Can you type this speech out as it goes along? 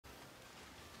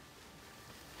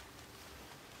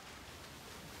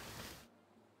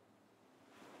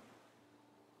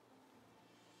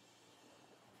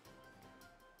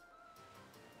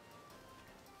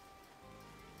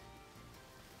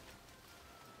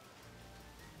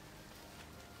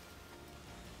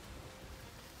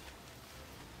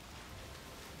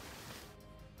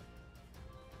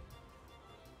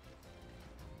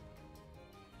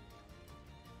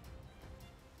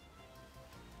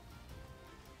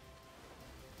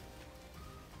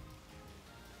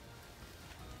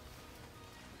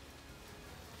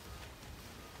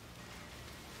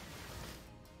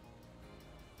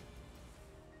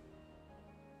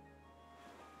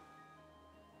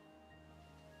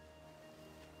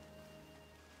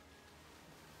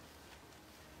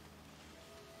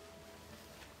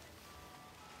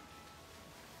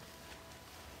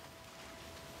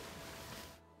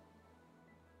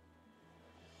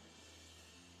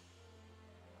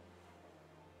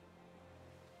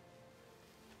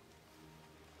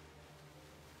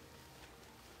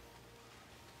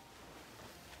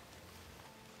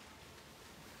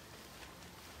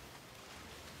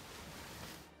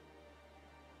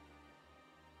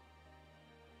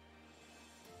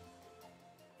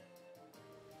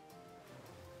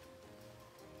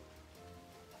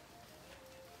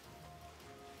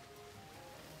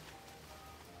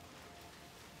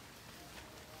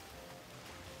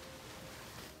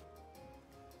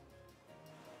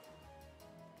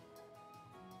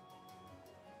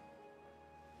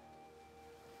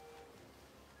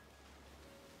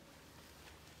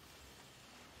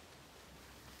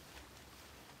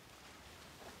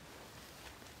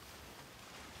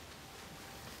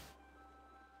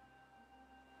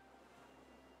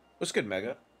What's good,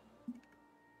 Mega?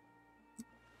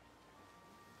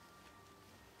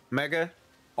 Mega,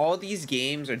 all these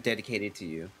games are dedicated to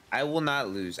you. I will not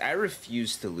lose. I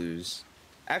refuse to lose.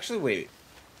 Actually, wait.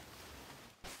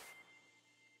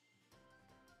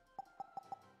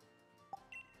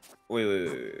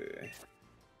 Wait.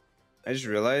 I just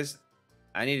realized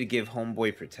I need to give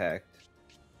Homeboy Protect.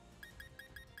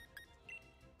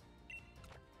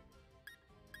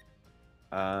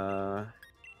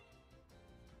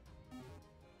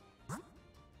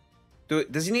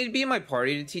 Does he need to be in my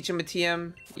party to teach him a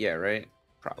TM? Yeah, right?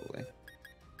 Probably.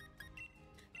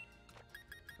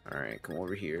 Alright, come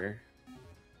over here.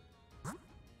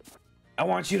 I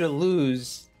want you to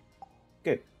lose.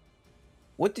 Good.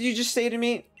 What did you just say to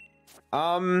me?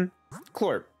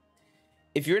 Clorp,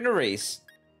 if you're in a race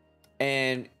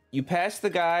and you pass the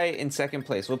guy in second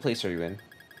place, what place are you in?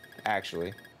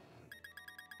 Actually.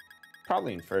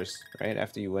 Probably in first, right?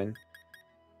 After you win.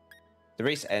 The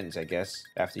race ends, I guess,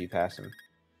 after you pass him.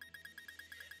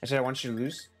 I said I want you to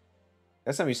lose.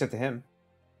 That's something you said to him.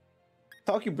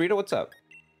 Talk you, Burrito, what's up?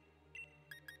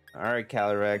 Alright,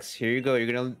 Calyrex, here you go.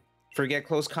 You're gonna forget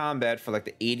close combat for like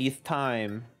the 80th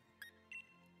time.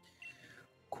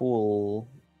 Cool.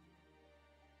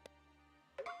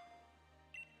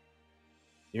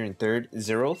 You're in third.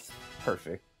 0th?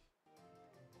 Perfect.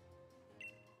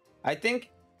 I think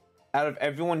out of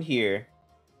everyone here,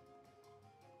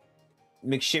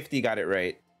 McShifty got it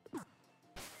right.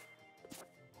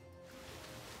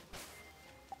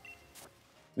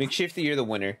 McShifty, you're the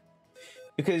winner.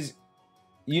 Because,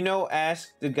 you know, ask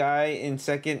the guy in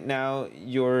second, now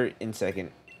you're in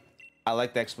second. I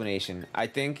like the explanation. I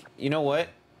think, you know what?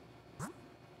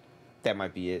 That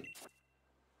might be it.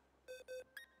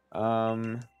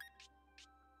 Alright,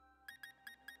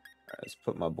 let's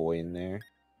put my boy in there.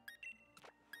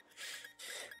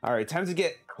 Alright, time to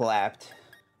get clapped.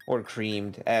 Or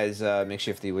creamed, as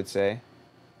McShifty would say.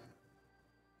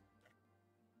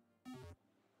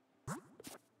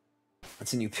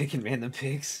 That's a new pick in random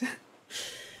picks.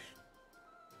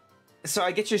 So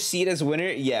I get your seed as winner?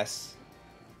 Yes.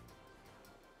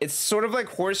 It's sort of like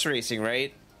horse racing,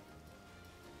 right?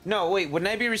 No, wait, wouldn't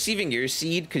I be receiving your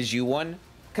seed because you won?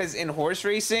 Because in horse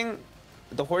racing,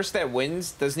 the horse that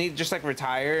wins doesn't need to just like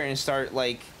retire and start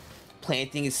like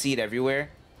planting his seed everywhere.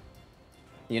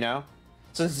 You know?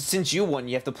 So since you won,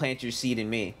 you have to plant your seed in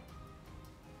me.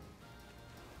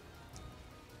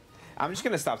 I'm just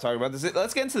gonna stop talking about this.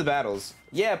 Let's get into the battles.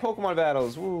 Yeah, Pokemon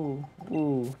battles. Woo,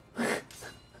 woo.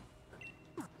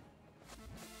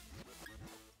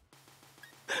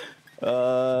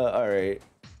 All right.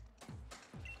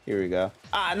 Here we go.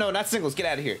 Ah, no, not singles. Get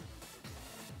out of here.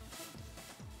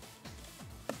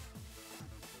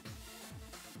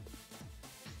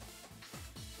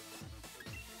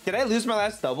 Did I lose my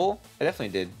last double? I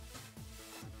definitely did.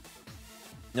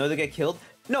 No, they get killed?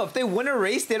 No, if they win a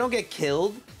race, they don't get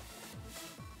killed.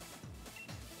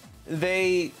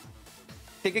 They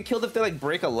get killed if they like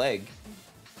break a leg.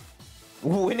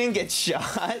 Winning gets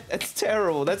shot? That's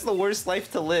terrible. That's the worst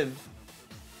life to live.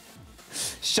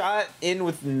 Shot in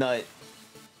with nut.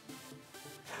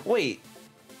 Wait.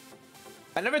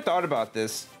 I never thought about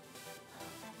this.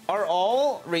 Are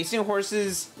all racing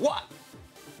horses... What?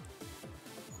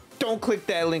 Don't click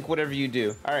that link, whatever you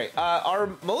do. Alright, are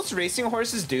most racing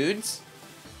horses dudes?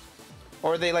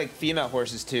 Or are they like female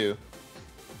horses too?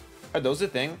 Are those a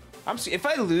thing? If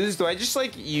I lose, do I just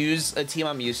like use a team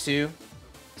I'm used to?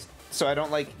 So I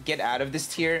don't like get out of this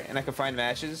tier and I can find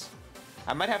matches?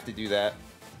 I might have to do that.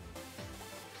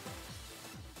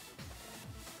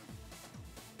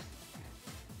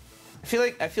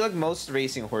 I feel like most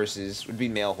racing horses would be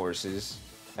male horses.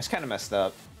 That's kind of messed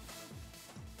up.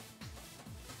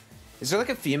 Is there like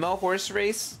a female horse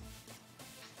race?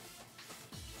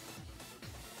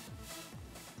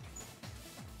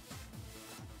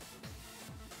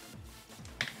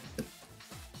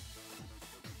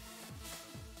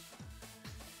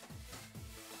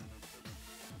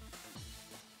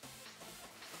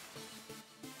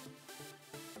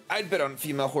 I'd bet on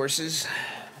female horses.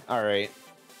 All right.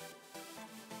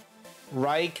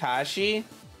 Raikashi?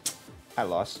 I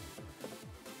lost.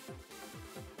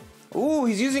 Ooh,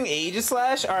 he's using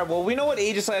Aegislash? Alright, well, we know what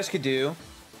Aegislash could do.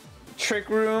 Trick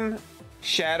Room,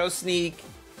 Shadow Sneak.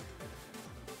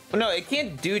 No, it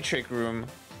can't do Trick Room,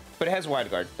 but it has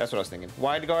Wide Guard. That's what I was thinking.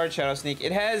 Wide Guard, Shadow Sneak.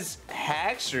 It has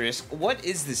Haxorus. What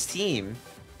is this team?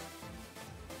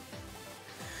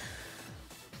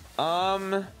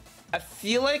 I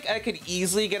feel like I could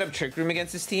easily get up Trick Room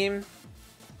against this team.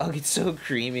 Oh, it's so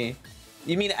creamy.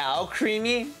 You mean Al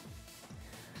Creamy?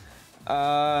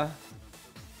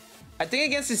 I think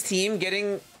against his team,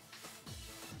 getting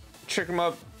Trick Room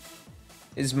up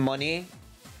is money.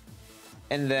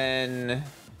 And then...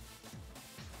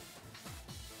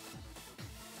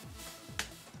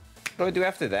 what do I do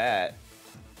after that?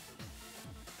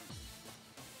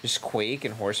 Just Quake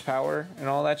and horsepower and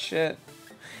all that shit?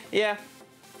 Yeah.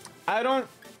 I don't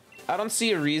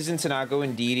see a reason to not go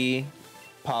in DD,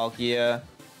 Palkia.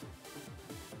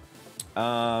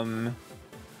 I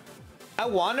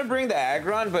want to bring the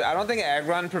Aggron, but I don't think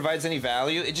Aggron provides any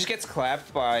value. It just gets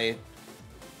clapped by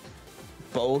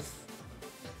both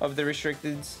of the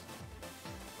restricteds.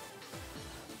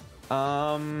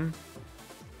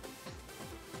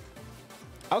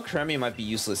 Alcremie might be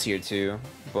useless here too,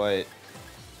 but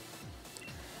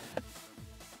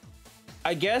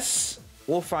I guess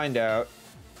we'll find out.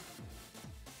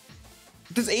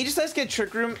 Does Aegislash get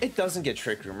Trick Room? It doesn't get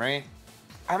Trick Room, right?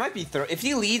 I might be if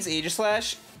he leads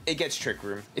Aegislash, it gets Trick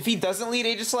Room. If he doesn't lead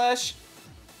Aegislash,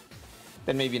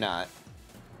 then maybe not.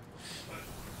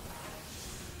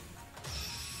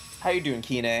 How you doing,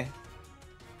 Kine?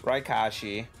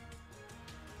 Raikashi.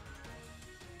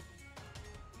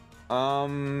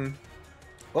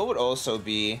 What would also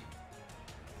be?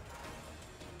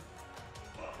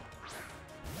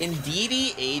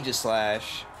 Indeedee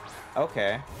Aegislash.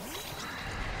 Okay.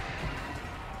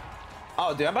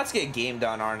 Oh, dude, I'm about to get gamed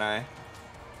on, aren't I?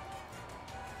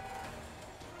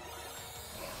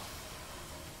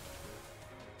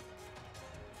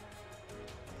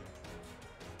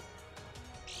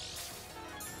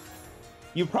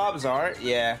 You probs are?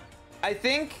 Yeah. I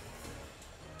think...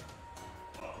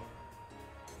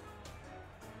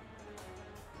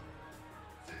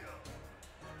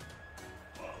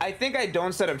 I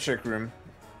don't set up Trick Room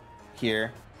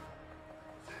here.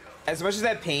 As much as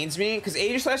that pains me, because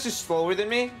Aegislash is slower than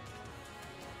me.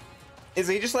 Is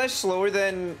Aegislash slower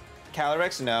than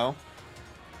Calyrex? No.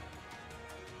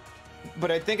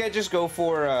 But I think I just go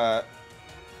for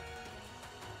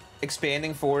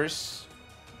Expanding Force.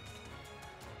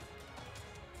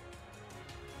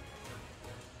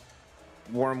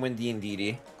 Warmwind D and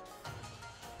DD.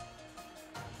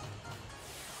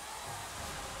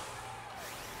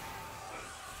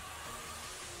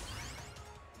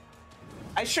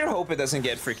 I sure hope it doesn't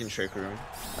get freaking Trick Room.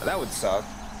 That would suck.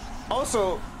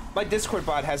 Also, my Discord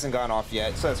bot hasn't gone off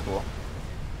yet, so that's cool.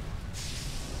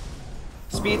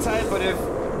 Speed type, but if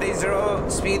they 0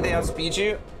 speed, they outspeed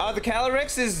you. The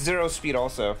Calyrex is 0 speed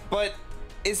also. But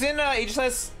isn't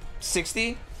Aegislash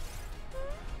 60?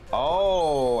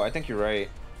 Oh, I think you're right.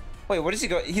 Wait, what does he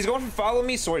go? He's going for Follow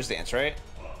Me Swords Dance, right?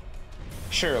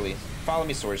 Surely. Follow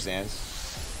Me Swords Dance.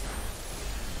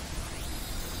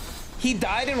 He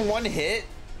died in one hit?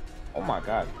 Oh my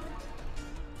god.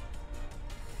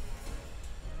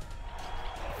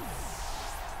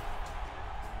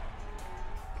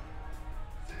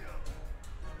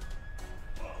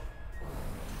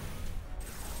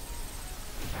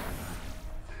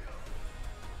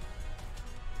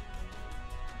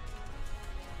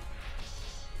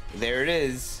 There it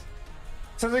is.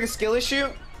 Sounds like a skill issue?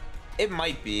 It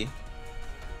might be.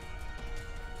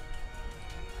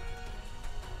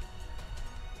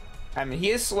 I mean,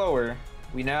 he is slower.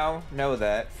 We now know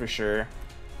that for sure.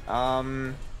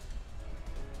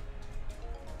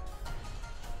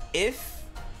 If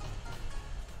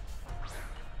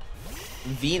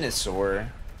Venusaur,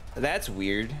 that's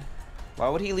weird. Why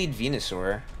would he lead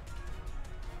Venusaur?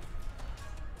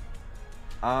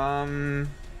 I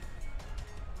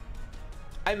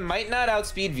might not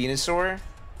outspeed Venusaur.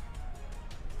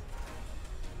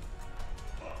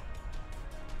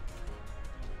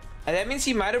 And that means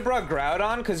he might have brought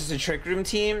Groudon because it's a Trick Room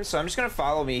team, so I'm just gonna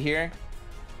Follow Me here.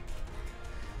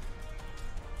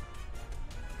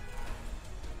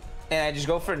 And I just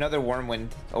go for another Wormwind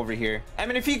over here. I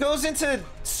mean, if he goes into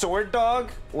Sword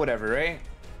Dog, whatever, right?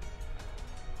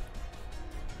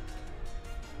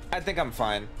 I think I'm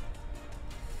fine.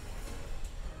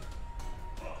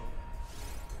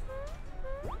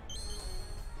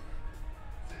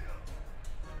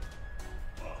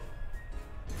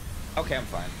 Okay, I'm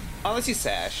fine. Unless he's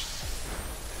Sash.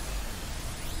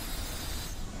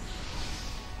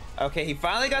 Okay, he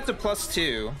finally got to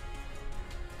 +2.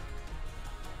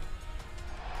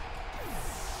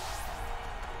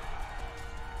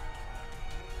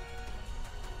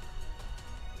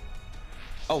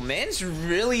 Oh, man's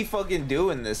really fucking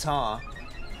doing this, huh?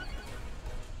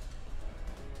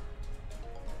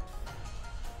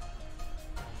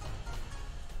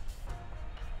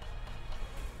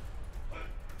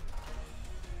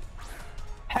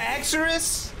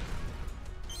 Haxorus?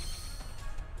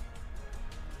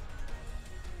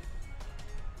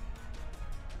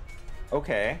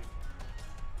 Okay.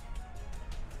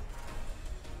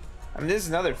 I mean, this is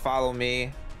another follow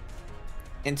me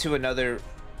into another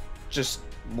just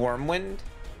Wormwind.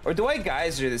 Or do I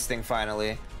Geyser this thing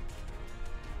finally?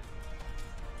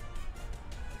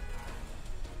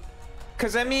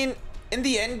 Because, I mean, in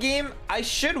the end game, I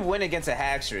should win against a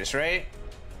Haxorus, right?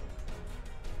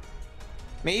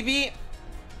 Maybe.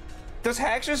 Does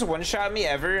Haxorus one-shot me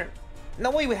ever?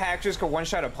 No way Haxorus could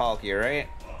one-shot a Palkia, right?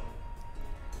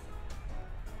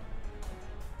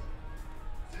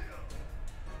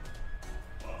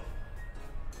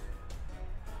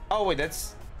 Oh, wait,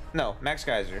 that's... No, Max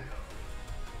Geyser.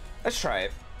 Let's try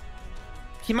it.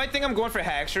 He might think I'm going for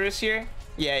Haxorus here.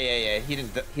 Yeah. He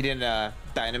didn't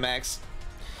Dynamax.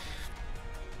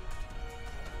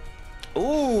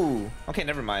 Ooh. Okay,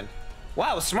 never mind.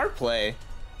 Wow, smart play.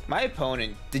 My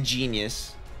opponent, the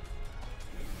genius.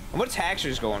 And what's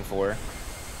Haxorus going for?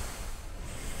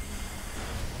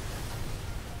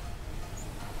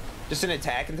 Just an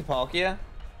attack into Palkia?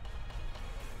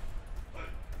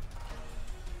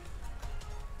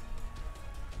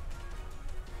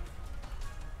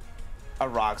 A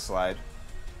Rock Slide.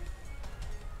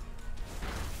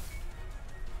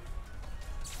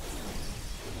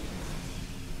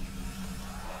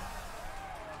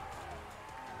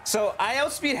 So I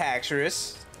outspeed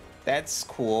Haxorus. That's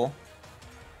cool.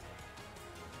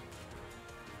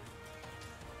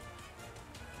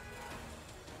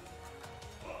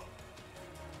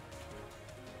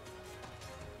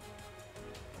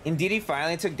 Indeed, he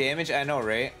finally took damage. I know,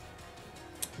 right?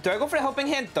 Do I go for Helping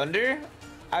Hand Thunder?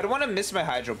 I don't want to miss my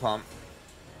Hydro Pump.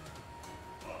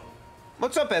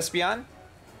 What's up, Espeon?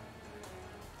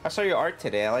 I saw your art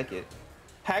today. I like it.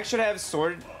 Hack should have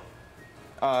Sword.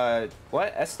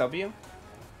 What? SW?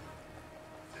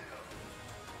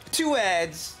 2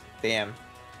 ads. Damn.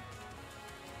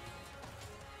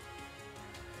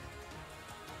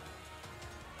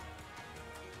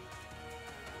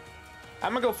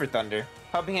 I'm gonna go for Thunder.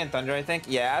 Helping Hand Thunder, I think.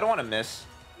 Yeah, I don't want to miss.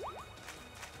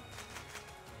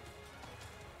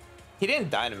 He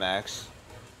didn't Dynamax.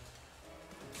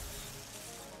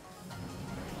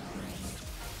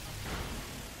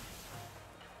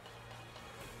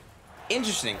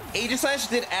 Interesting. Aegislash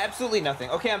did absolutely nothing.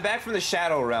 Okay, I'm back from the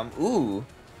Shadow Realm. Ooh.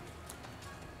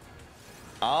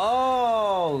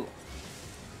 Oh.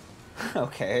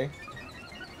 Okay.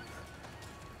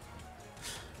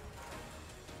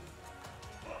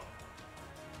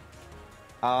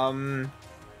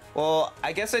 Well,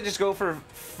 I guess I just go for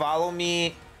Follow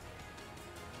Me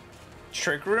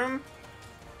Trick Room.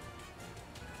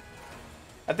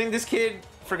 I think this kid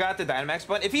forgot the Dynamax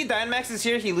button. If he Dynamaxes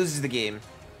here, he loses the game.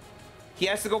 He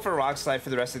has to go for Rock Slide for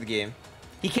the rest of the game.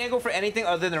 He can't go for anything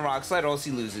other than Rock Slide or else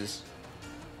he loses.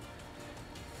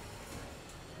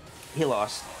 He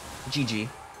lost. GG.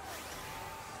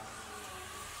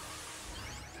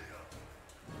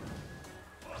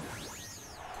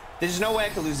 There's no way I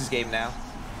could lose this game now.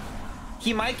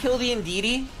 He might kill the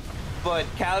Indeedee, but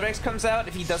Calyrex comes out.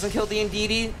 If he doesn't kill the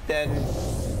Indeedee, then...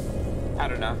 I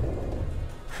don't know.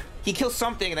 He kills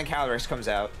something and then Calyrex comes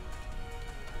out.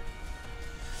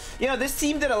 You know, this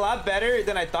team did a lot better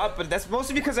than I thought, but that's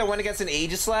mostly because I went against an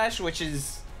Aegislash, which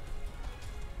is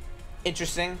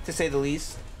interesting, to say the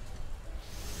least.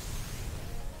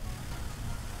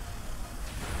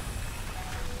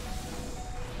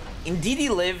 Indeedee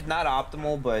lived, not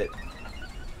optimal, but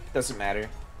doesn't matter.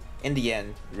 In the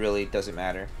end, really doesn't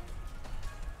matter.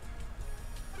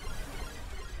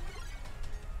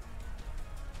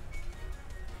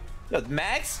 Look,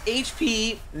 max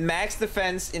HP, max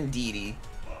defense, Indeedee.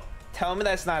 Tell me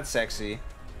that's not sexy.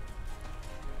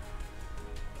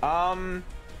 Do I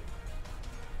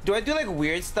do like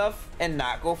weird stuff and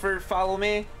not go for Follow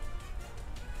Me?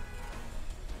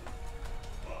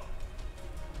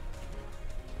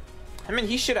 I mean,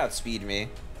 he should outspeed me.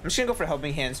 I'm just gonna go for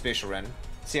Helping Hand Spatial Rend.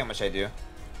 See how much I do.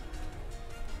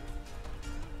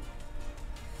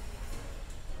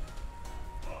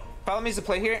 Follow Me's the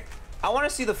play here. I want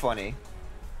to see the funny.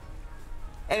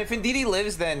 And if Indeedee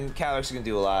lives, then Calyrex is gonna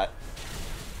do a lot.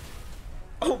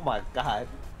 Oh my god.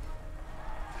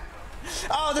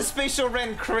 Oh, the Spatial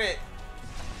Rend crit.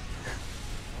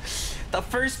 The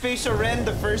first Spatial Rend,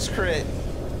 the first crit.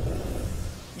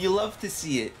 You love to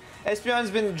see it.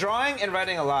 Espeon's been drawing and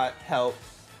writing a lot. Help.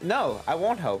 No, I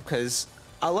won't help because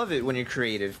I love it when you're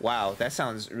creative. Wow, that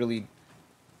sounds really...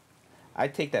 I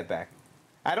take that back.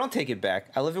 I don't take it back.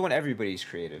 I love it when everybody's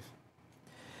creative.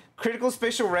 Critical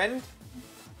Spatial Rend?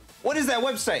 What is that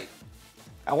website?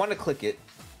 I want to click it.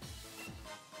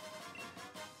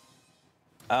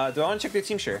 Do I want to check their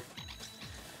team? Sure.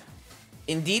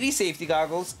 Indeedee Safety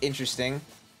Goggles. Interesting.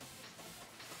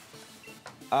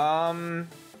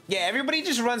 Yeah, everybody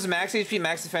just runs max HP,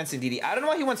 max defense, and DD. I don't know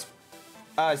why he wants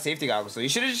safety goggles, so he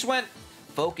should have just went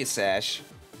focus sash.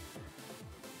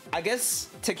 I guess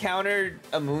to counter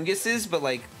Amoongus's, but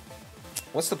like,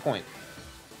 what's the point?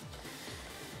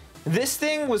 This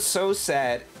thing was so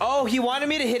sad. Oh, he wanted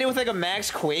me to hit it with like a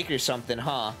max quake or something,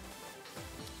 huh?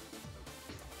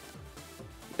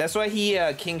 That's why he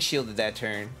king shielded that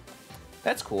turn.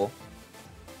 That's cool.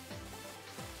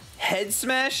 Head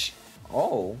smash?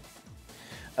 Oh.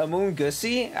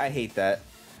 Amoongussy? I hate that.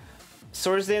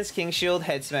 Swords Dance, King Shield,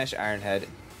 Head Smash, Iron Head.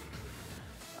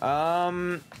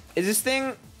 Is this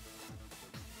thing...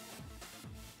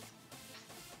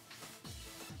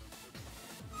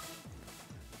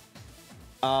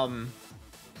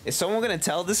 Is someone gonna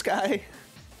tell this guy?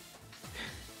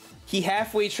 He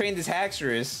halfway trained his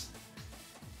Haxorus.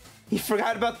 He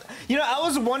forgot about... You know, I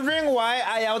was wondering why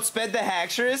I outsped the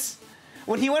Haxorus.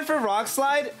 When he went for Rock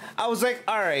Slide, I was like,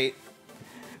 alright.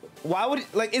 Why would...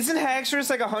 Like, isn't Haxorus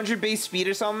like 100 base speed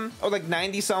or something? Or like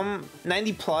 90 something?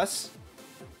 90 plus?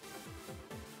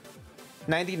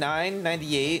 99?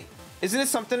 98? Isn't it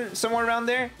something somewhere around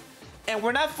there? And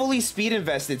we're not fully speed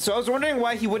invested, so I was wondering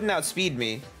why he wouldn't outspeed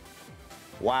me.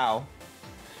 Wow.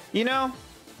 You know,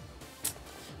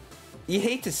 you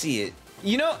hate to see it.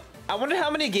 You know, I wonder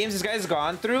how many games this guy's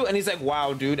gone through, and he's like,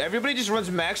 wow, dude, everybody just runs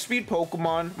max speed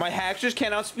Pokemon. My Haxorus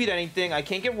can't outspeed anything. I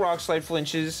can't get Rock Slide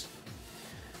flinches.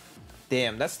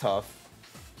 Damn, that's tough.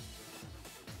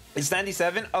 It's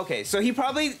 97? Okay, so he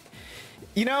probably...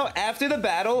 You know, after the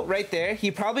battle right there,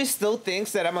 he probably still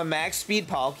thinks that I'm a max speed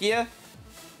Palkia.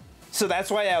 So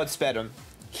that's why I outsped him.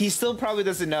 He still probably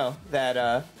doesn't know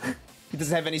that he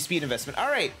doesn't have any speed investment. All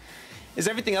right. Is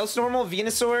everything else normal?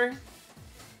 Venusaur?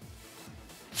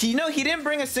 He didn't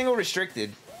bring a single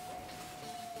restricted.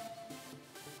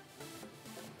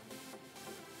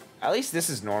 At least this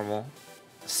is normal.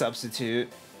 Substitute.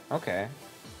 Okay.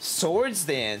 Swords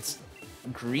Dance.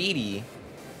 Greedy.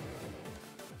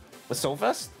 With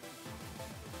Soulfest?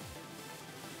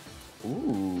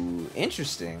 Ooh,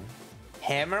 interesting.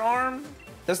 Hammer Arm?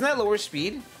 Doesn't that lower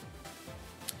speed?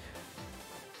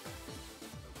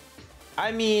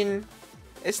 I mean,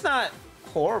 it's not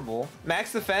horrible.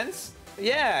 Max defense?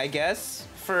 Yeah, I guess.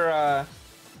 For,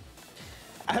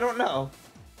 I don't know.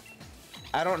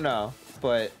 I don't know,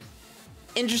 but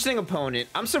interesting opponent.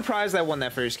 I'm surprised I won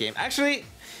that first game. Actually,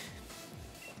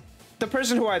 the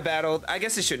person who I battled, I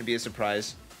guess it shouldn't be a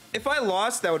surprise. If I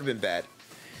lost, that would have been bad.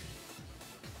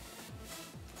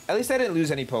 At least I didn't lose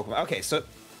any Pokemon. Okay, so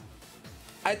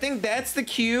I think that's the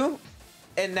cue.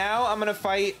 And now I'm going to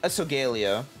fight a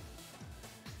Sogaleo.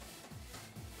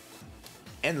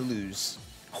 And lose.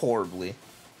 Horribly.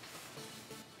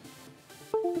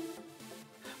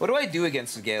 What do I do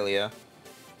against Sogaleo?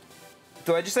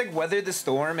 Do I just like weather the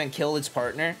storm and kill its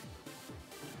partner?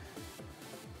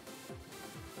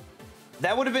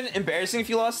 That would have been embarrassing if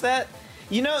you lost that.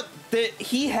 You know,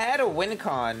 he had a win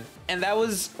con, and that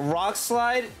was Rock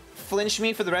Slide, flinch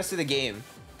me for the rest of the game.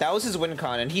 That was his win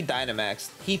con, and he Dynamaxed.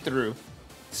 He threw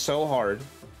so hard.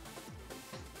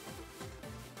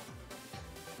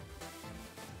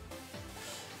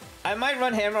 I might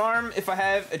run Hammer Arm if I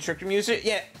have a Trick Room user.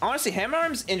 Yeah, honestly, Hammer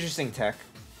Arm's interesting tech.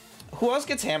 Who else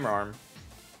gets Hammer Arm?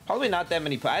 Probably not that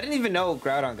many. I didn't even know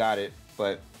Groudon got it,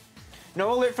 but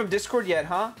no alert from Discord yet,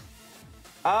 huh?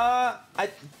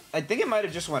 I think it might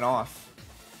have just went off.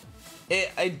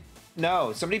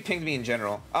 No, somebody pinged me in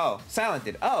general. Oh, silent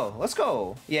did. Oh, let's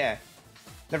go. Yeah.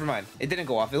 Never mind. It didn't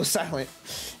go off. It was silent.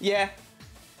 Yeah.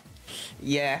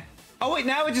 Yeah. Oh, wait,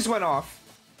 now it just went off.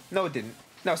 No, it didn't.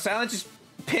 No, silent just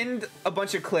pinned a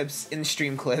bunch of clips in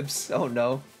stream clips. Oh,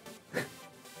 no.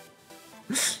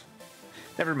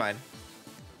 Never mind.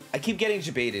 I keep getting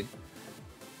debated.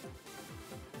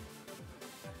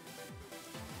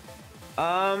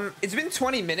 It's been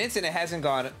 20 minutes and it hasn't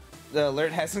gone, the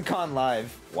alert hasn't gone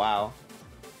live. Wow.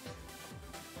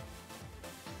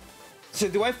 So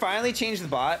do I finally change the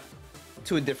bot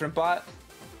to a different bot?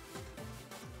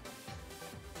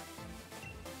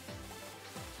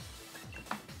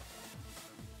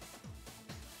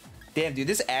 Damn, dude,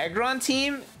 this Aggron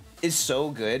team is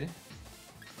so good.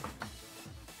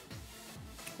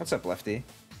 What's up, Lefty?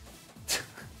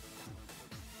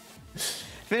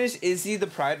 Finish Izzy the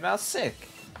Pride Mouse. Sick.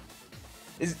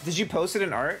 Did you post it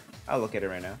in art? I'll look at it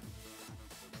right now.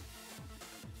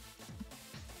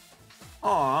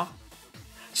 Aw.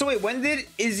 So wait, when did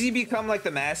Izzy become like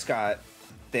the mascot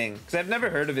thing? Because I've never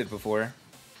heard of it before.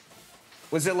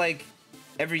 Was it like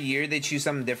every year they choose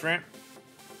something different?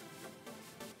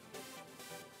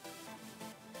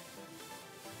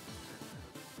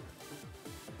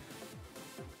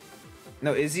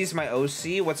 No, Izzy's my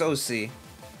OC? What's OC?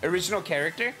 Original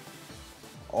character?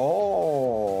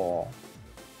 Oh.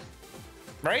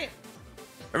 Right?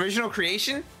 Original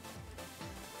creation?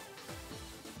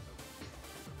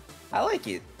 I like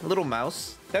it. Little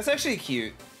mouse. That's actually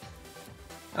cute.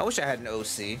 I wish I had an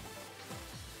OC.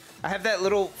 I have that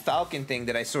little falcon thing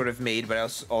that I sort of made, but I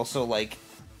also like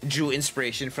drew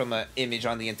inspiration from an image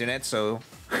on the internet, so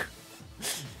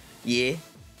yeah.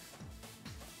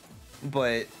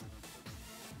 But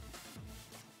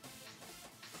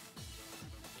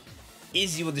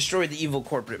Izzy will destroy the evil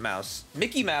corporate mouse.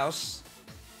 Mickey Mouse.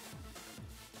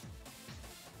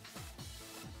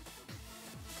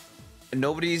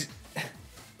 Nobody's...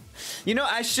 You know,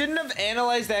 I shouldn't have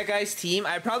analyzed that guy's team.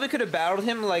 I probably could have battled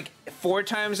him like 4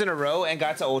 times in a row and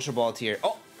got to Ultra Ball tier.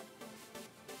 Oh!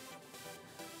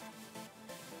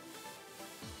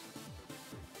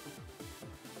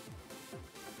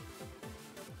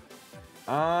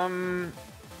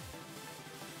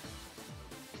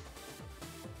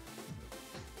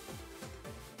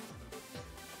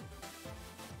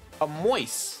 A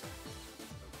moist.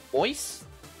 Moist?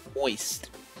 Moist.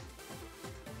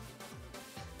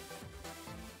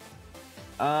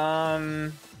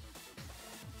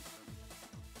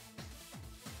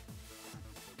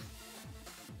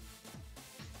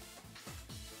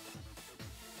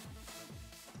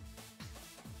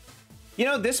 You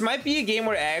know, this might be a game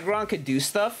where Aggron could do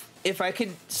stuff if I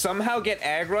could somehow get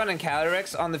Aggron and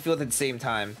Calyrex on the field at the same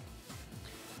time.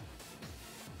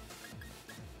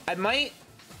 It might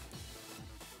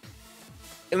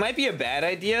be a bad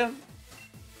idea,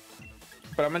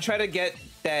 but I'm gonna try to get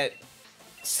that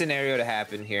scenario to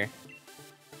happen here.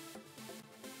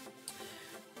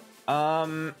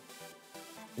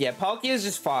 Yeah, Palkia is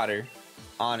just fodder,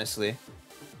 honestly.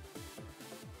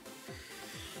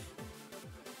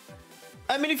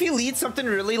 I mean, if he leads something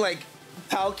really like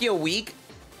Palkia weak,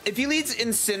 if he leads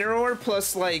Incineroar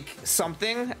plus like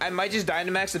something, I might just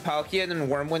Dynamax the Palkia and then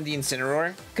Wormwind the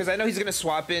Incineroar, because I know he's gonna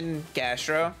swap in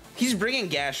Gastro. He's bringing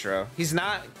Gastro. He's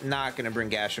not gonna bring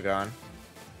Gastrogon.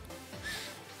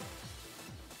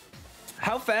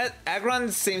 How fast?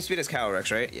 Aggron's same speed as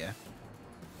Calyrex, right? Yeah.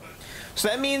 So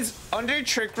that means under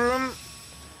Trick Room,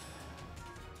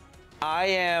 I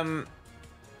am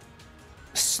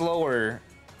slower.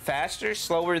 Faster?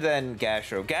 Slower than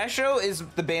Gastro. Gastro is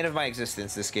the bane of my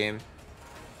existence this game.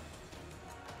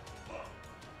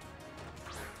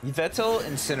 Yveltal,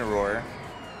 Incineroar.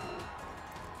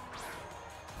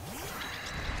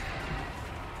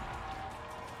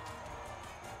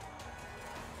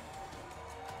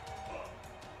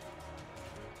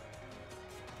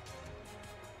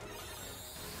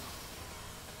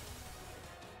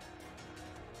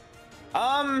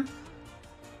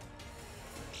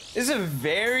 This is a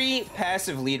very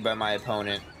passive lead by my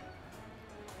opponent.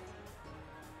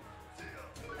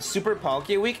 Super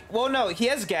Palkia weak? Well, no, he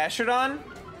has Gastrodon.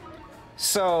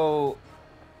 So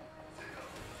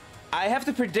I have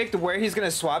to predict where he's going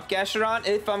to swap Gastrodon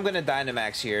if I'm going to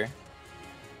Dynamax here.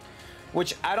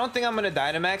 Which I don't think I'm going to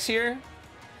Dynamax here.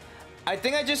 I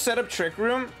think I just set up Trick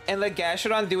Room and let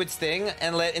Gastrodon do its thing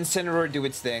and let Incineroar do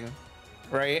its thing.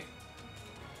 Right?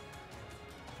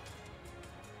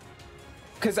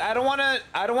 Because I don't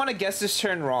want to guess this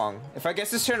turn wrong. If I guess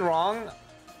this turn wrong,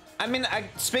 I mean,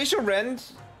 Spatial Rend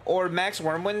or Max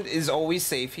Wormwind is always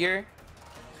safe here.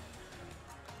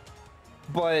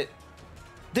 But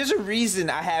there's a reason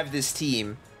I have this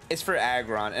team. It's for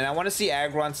Aggron, and I want to see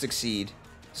Aggron succeed.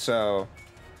 So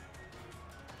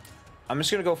I'm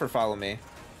just going to go for Follow Me.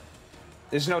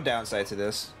 There's no downside to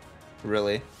this,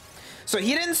 really. So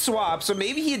he didn't swap, so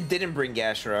maybe he didn't bring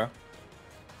Gastro.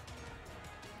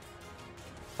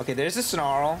 Okay, there's a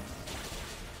Snarl.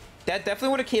 That definitely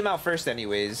would have came out first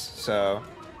anyways, so.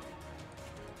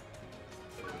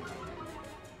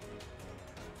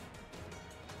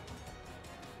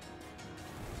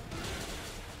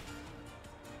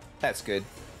 That's good.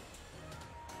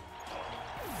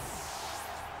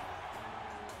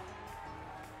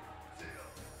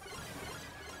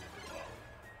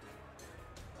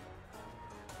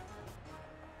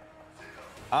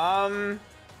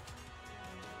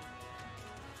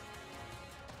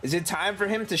 Is it time for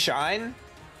him to shine?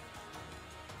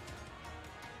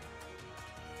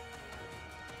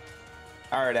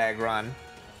 All right, Aggron.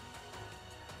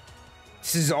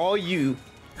 This is all you.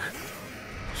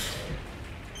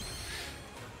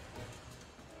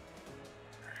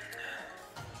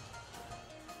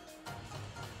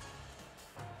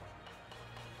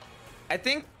 I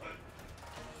think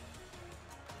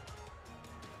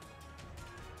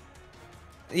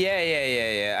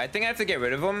yeah. I think I have to get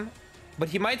rid of him, but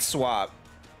he might swap.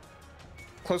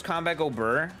 Close combat, go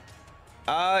Burr.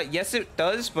 Yes it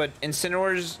does, but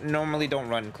Incineroars normally don't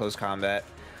run close combat.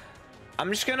 I'm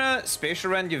just gonna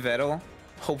spatial rend Yveltal,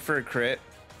 hope for a crit,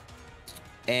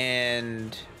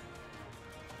 and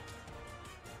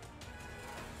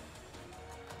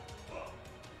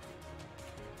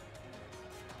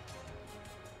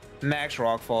max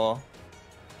Rockfall,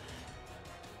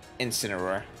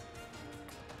 Incineroar.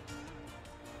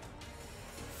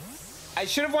 I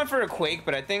should have went for a Quake,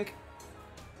 but I think...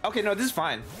 Okay, no, this is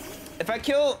fine. If I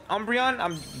kill Umbreon,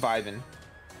 I'm vibing.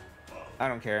 I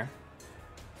don't care.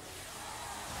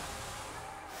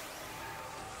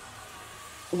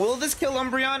 Will this kill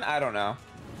Umbreon? I don't know.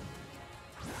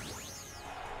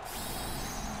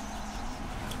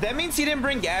 That means he didn't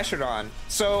bring Gastrodon.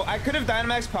 So I could have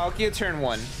Dynamax Palkia turn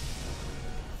 1.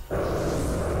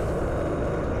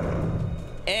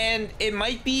 And it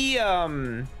might be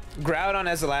Groudon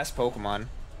as the last Pokemon.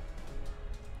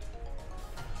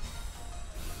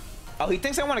 Oh, he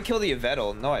thinks I want to kill the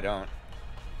Yveltal. No, I don't.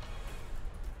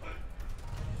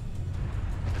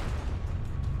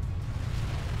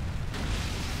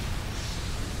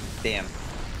 Damn.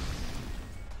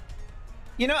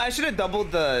 You know, I should have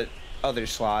doubled the other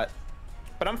slot,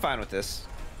 but I'm fine with this.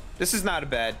 This is not a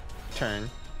bad turn.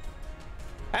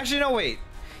 Actually, no, wait.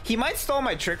 He might stall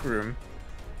my Trick Room.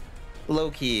 Low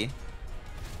key.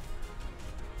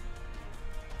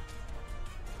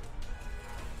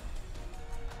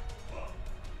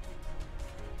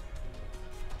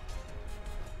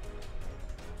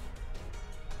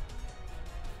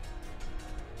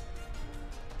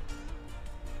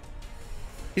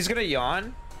 He's gonna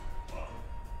yawn.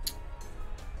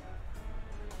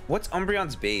 What's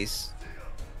Umbreon's base?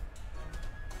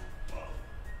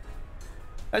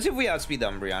 Let's see if we outspeed the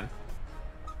Umbreon.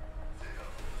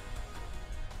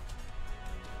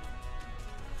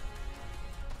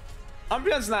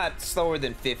 Umbreon's not slower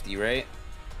than 50, right?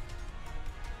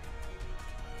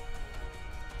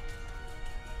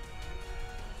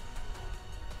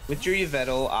 With your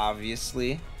Yveltal,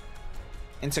 obviously.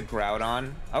 Into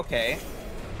Groudon. Okay.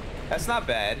 That's not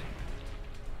bad.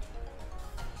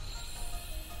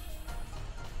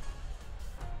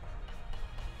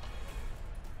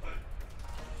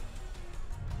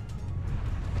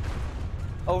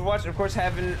 Overwatch, of course,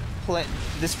 having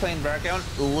this playing background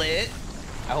lit.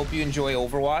 I hope you enjoy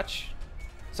Overwatch.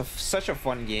 It's such a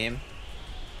fun game.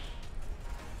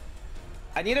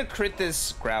 I need to crit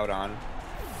this Groudon.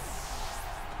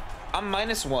 I'm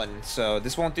 -1, so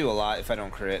this won't do a lot if I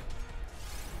don't crit.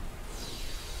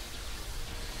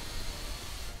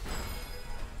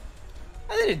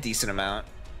 I did a decent amount.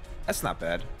 That's not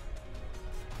bad.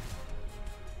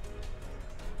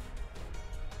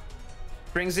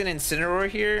 Brings in Incineroar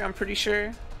here, I'm pretty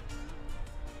sure.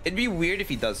 It'd be weird if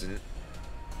he doesn't.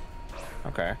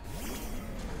 Okay.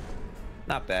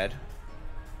 Not bad.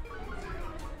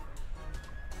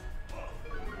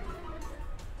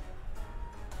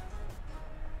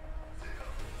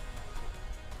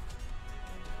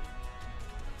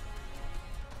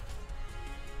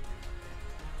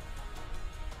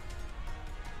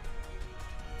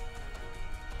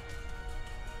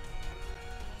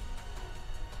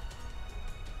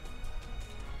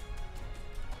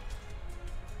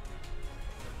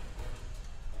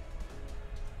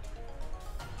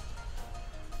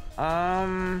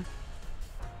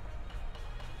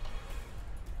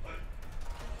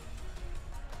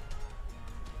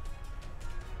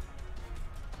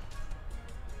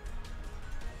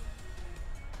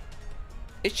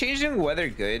 Is changing weather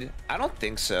good? I don't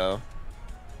think so,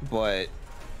 but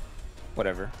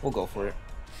whatever, we'll go for it.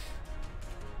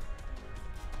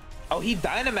 Oh, he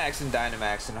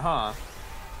Dynamaxing, huh?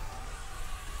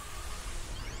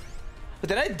 But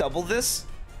did I double this?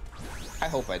 I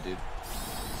hope I did.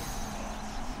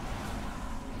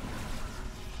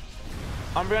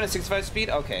 Umbreon at 65 speed?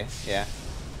 Okay, yeah.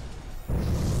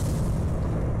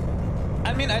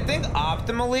 I mean, I think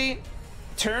optimally,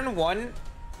 turn 1,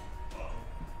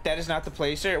 that is not the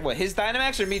placer. What, his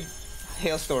Dynamax or me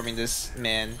Hailstorming this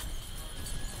man?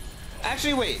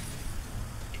 Actually, wait.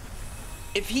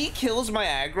 If he kills my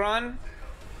Aggron,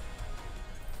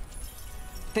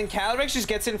 then Calyrex just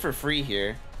gets in for free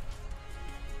here.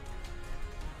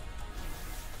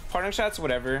 Parting shots,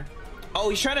 whatever. Oh,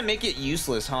 he's trying to make it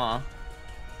useless, huh?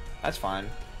 That's fine.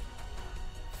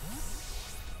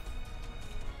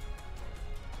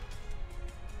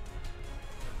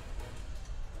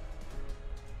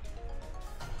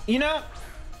 You know,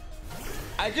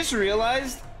 I just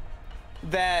realized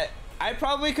that I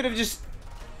probably could have just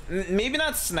maybe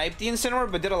not sniped the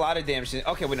Incineroar, but did a lot of damage.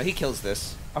 Okay, wait, no, he kills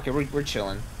this. Okay, we're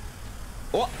chilling.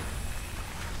 Oh,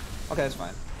 okay, that's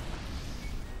fine.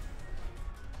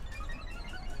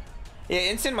 Yeah,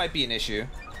 instant might be an issue.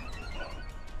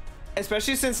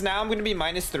 Especially since now I'm going to be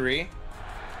 -3.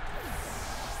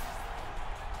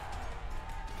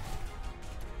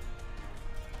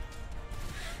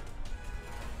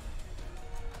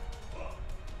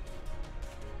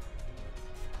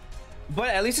 But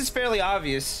at least it's fairly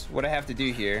obvious what I have to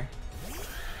do here.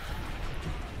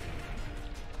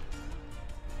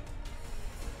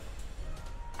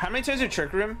 How many times are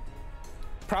Trick Room?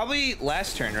 Probably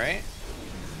last turn, right?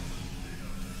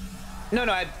 No,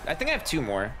 I think I have 2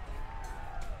 more.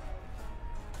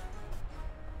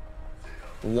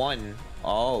 1.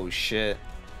 Oh, shit.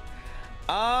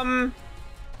 Well,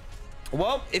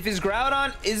 if his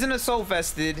Groudon isn't Assault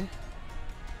Vested...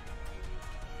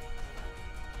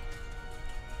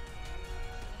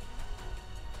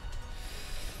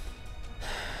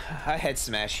 I head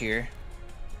smash here.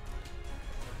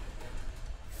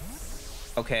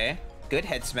 Okay, good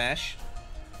head smash.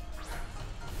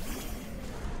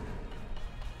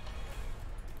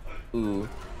 Ooh.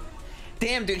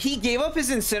 Damn, dude, he gave up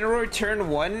his Incineroar turn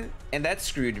 1, and that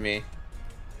screwed me.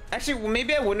 Actually, well,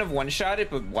 maybe I wouldn't have one-shot it,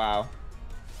 but wow.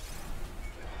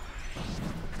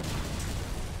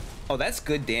 Oh, that's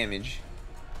good damage.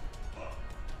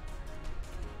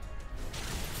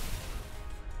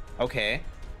 Okay.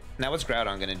 Now what's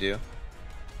Groudon gonna do?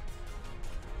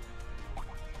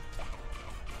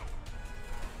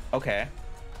 Okay.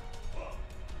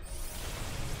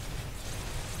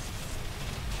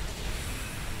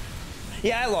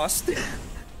 Yeah, I lost.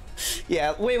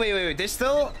 Yeah, wait. There's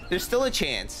still a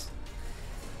chance.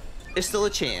 There's still a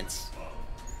chance.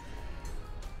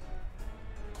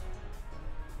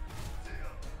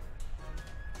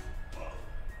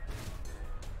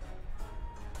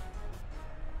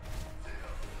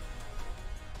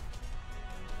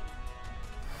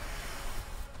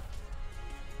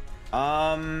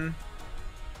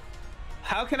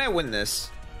 How can I win this?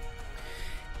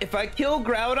 If I kill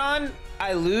Groudon,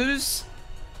 I lose.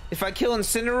 If I kill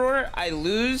Incineroar, I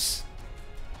lose.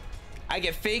 I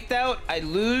get faked out, I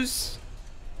lose.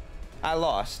 I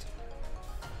lost.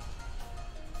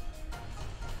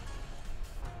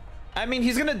 I mean,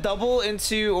 he's gonna double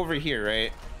into over here,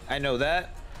 right? I know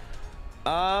that.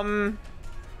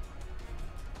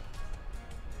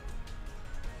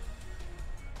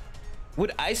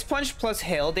 Would Ice Punch plus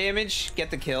hail damage get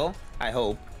the kill? I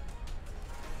hope.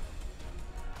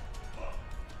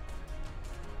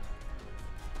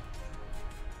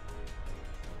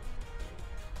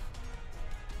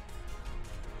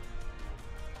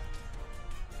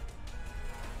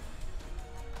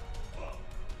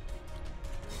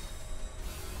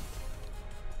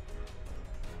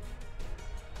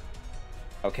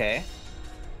 Okay.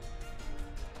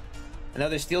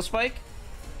 Another Steel Spike?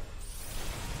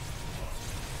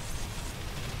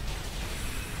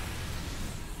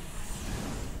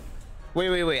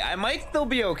 Wait. I might still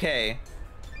be okay.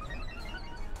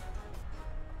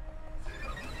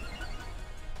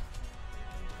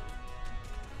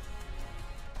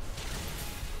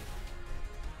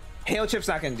 Hail Chip's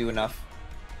not gonna do enough.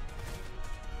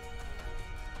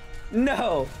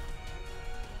 No!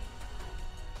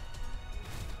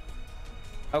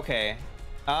 Okay.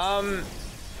 Well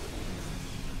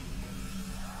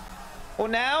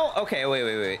now, okay,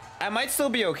 wait. I might still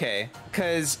be okay,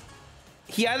 because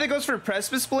he either goes for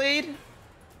Precipice Blade,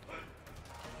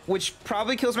 which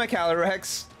probably kills my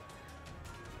Calyrex.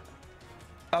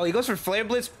 Oh, he goes for Flare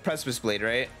Blitz, Precipice Blade,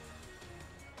 right?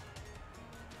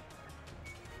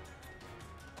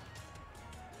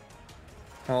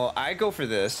 Well, I go for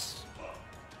this.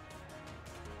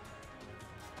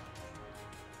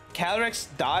 Calyrex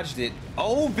dodged it.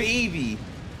 Oh, baby.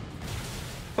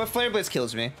 But Flare Blitz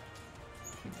kills me.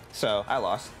 So, I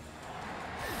lost.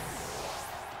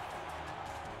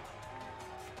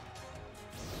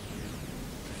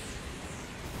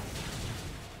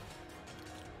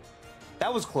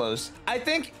 That was close. I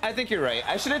think you're right.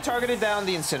 I should have targeted down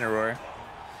the Incineroar.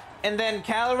 And then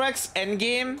Calyrex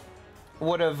endgame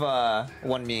would have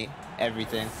won me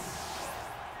everything.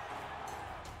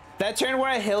 That turn where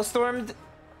I Hailstormed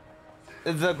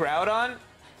the Groudon,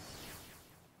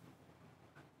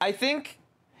 I think,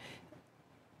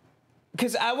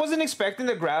 because I wasn't expecting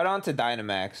the Groudon to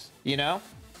Dynamax, you know?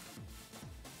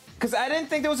 Because I didn't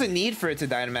think there was a need for it to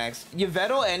Dynamax.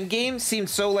 Yveltal endgame seemed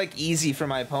so, like, easy for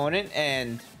my opponent,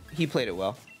 and he played it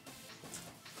well.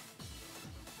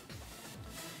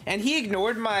 And he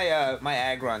ignored my my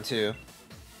Aggron, too.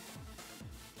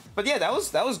 But yeah, that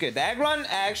was good. The Aggron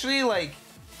actually, like...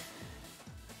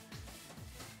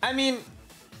 I mean,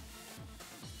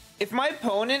 if my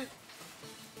opponent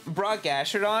brought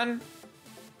Gastrodon,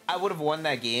 I would have won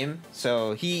that game.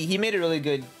 So he made a really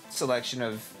good selection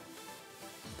of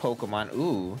Pokemon.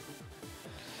 Ooh.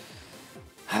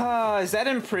 Is that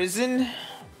in prison?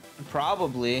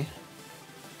 Probably.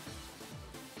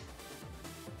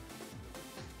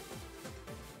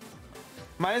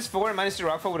 -4 and -2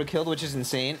 Rockfall would have killed, which is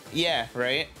insane. Yeah,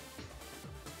 right?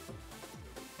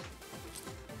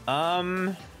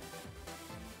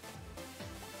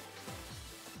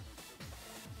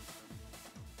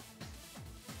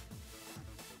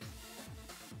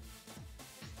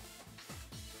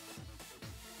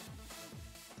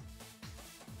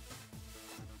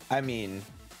 I mean,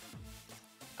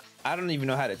 I don't even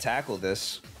know how to tackle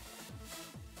this.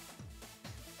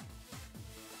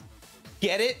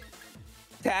 Get it?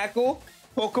 Tackle?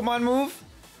 Pokemon move?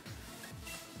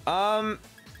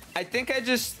 I think I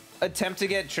just attempt to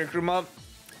get Trick Room up.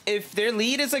 If their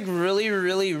lead is like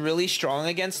really strong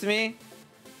against me,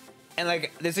 and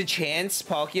like there's a chance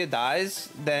Palkia dies,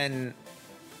 then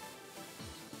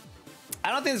I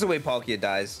don't think there's a way Palkia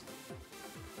dies.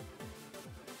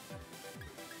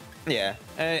 Yeah,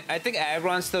 and I think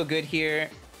Aggron's still good here,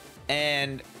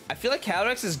 and I feel like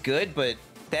Calyrex is good, but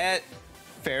that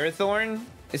Ferrothorn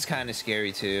is kind of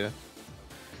scary too.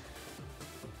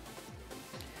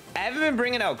 I haven't been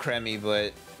bringing out Cremy,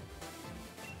 but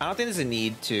I don't think there's a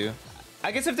need to.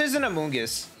 I guess if there's an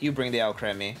Amoonguss, you bring the out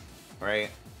Cremy,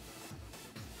 right?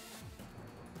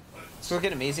 So look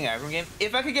at amazing Aggron game.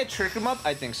 If I could get Trick Room up,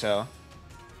 I think so.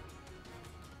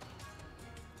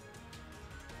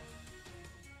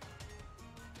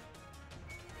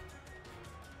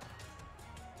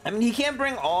 I mean, he can't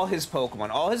bring all his Pokemon.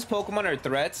 All his Pokemon are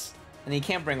threats, and he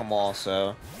can't bring them all,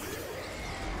 so...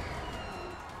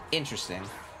 Interesting.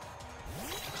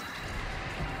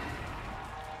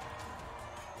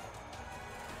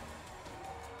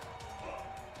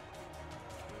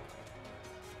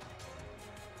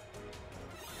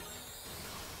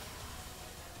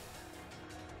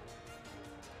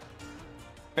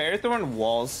 Ferrothorn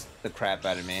walls the crap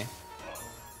out of me.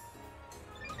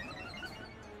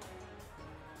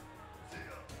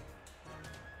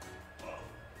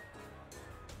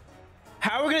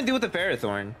 How are we gonna do with the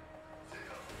Ferrothorn?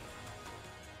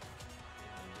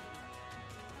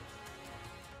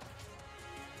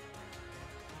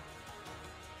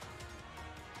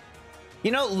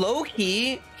 You know, low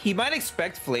key, he might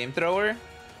expect Flamethrower.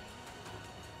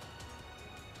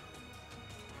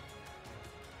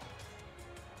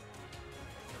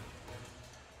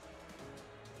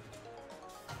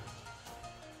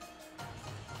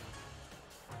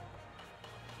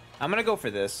 I'm gonna go for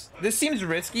this. This seems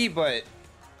risky, but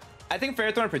I think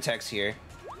Ferrothorn protects here.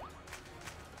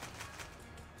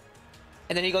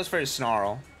 And then he goes for his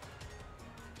Snarl.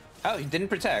 Oh, he didn't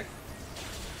protect.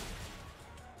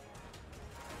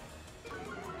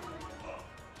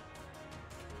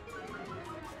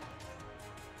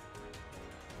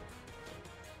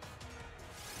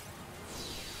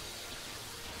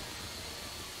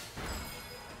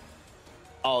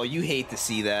 Oh, you hate to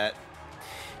see that.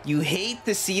 You hate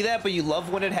to see that, but you love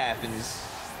when it happens.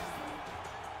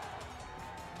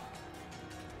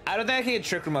 I don't think I can get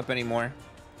Trick Room up anymore.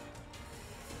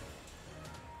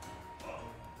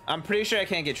 I'm pretty sure I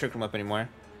can't get Trick Room up anymore.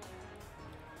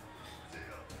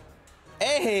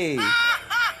 Hey!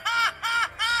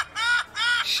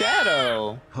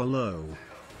 Shadow! Hello.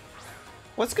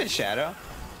 What's good, Shadow?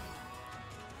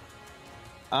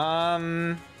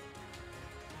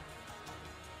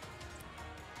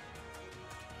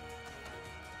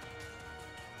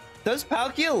 Does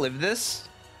Palkia live this?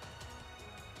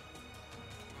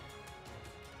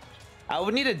 I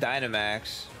would need a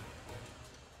Dynamax.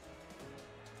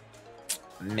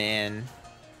 Man.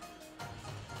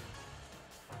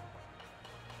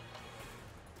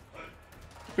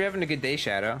 Hope you're having a good day,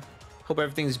 Shadow. Hope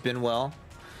everything's been well.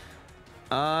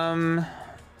 Palkia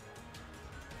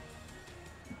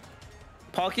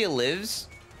lives.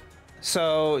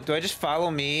 So, do I just follow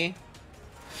me?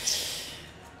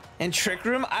 And Trick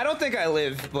Room? I don't think I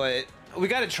live, but we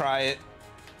gotta try it.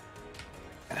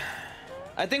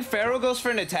 I think Pharaoh goes for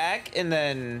an attack, and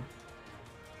then...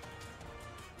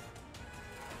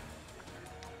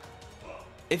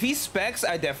 if he specs,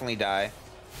 I definitely die.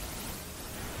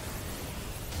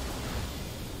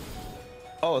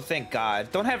 Oh, thank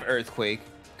God. Don't have Earthquake.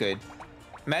 Good.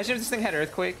 Imagine if this thing had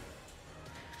Earthquake.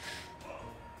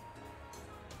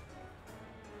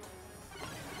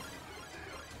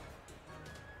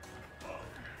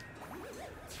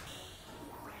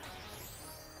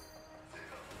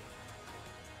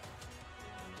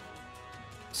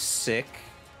 Sick.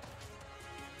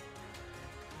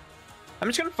 I'm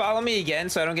just gonna follow me again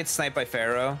so I don't get sniped by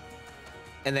Pharaoh.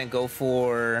 and then go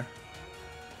for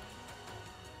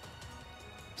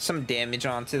some damage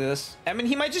onto this. I mean,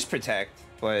 he might just protect,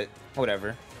 but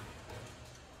whatever.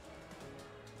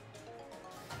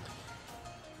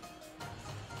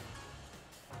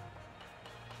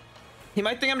 He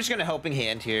might think I'm just gonna helping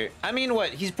hand here. I mean,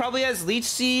 what? He's probably has Leech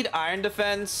Seed, Iron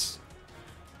Defense.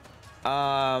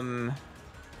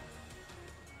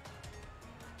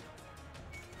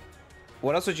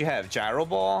 What else would you have? Gyro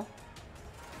Ball?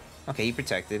 Okay, he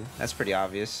protected. That's pretty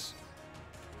obvious.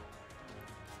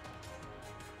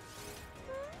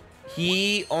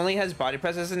 He only has Body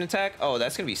Press as an attack? Oh,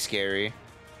 that's gonna be scary.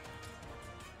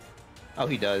 Oh,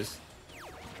 he does.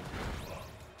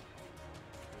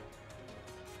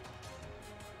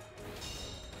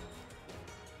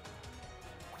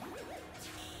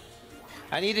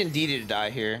 I need Indeedee to die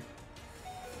here.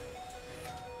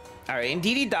 Alright,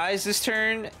 Indeedee dies this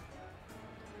turn.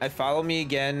 I follow me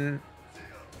again.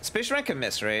 Space Rank can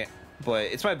miss, right? But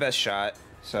it's my best shot,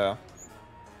 so.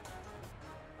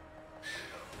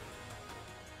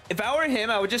 If I were him,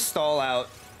 I would just stall out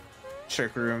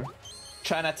Trick Room.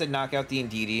 Try not to knock out the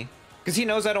Indeedee. Because he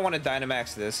knows I don't want to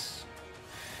Dynamax this.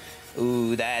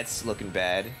 Ooh, that's looking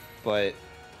bad. But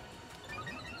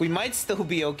we might still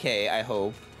be okay, I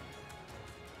hope.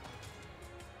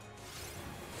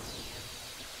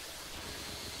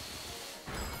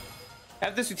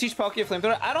 After this, we teach Palkia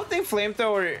Flamethrower. I don't think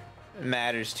Flamethrower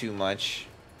matters too much.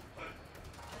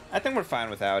 I think we're fine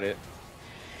without it.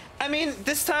 I mean,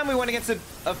 this time we went against a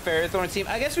Ferrothorn team.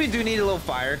 I guess we do need a little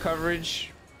fire coverage.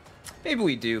 Maybe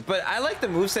we do, but I like the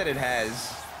moveset it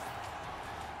has.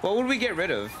 What would we get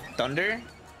rid of? Thunder?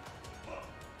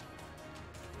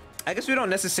 I guess we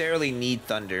don't necessarily need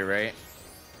Thunder, right?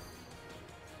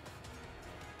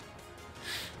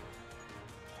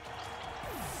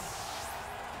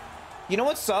 You know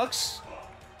what sucks?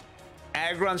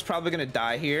 Aggron's probably gonna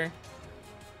die here.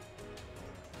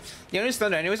 You know, it's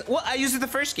Thunder anyways. Well, I used it the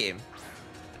first game.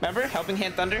 Remember? Helping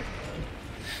Hand Thunder?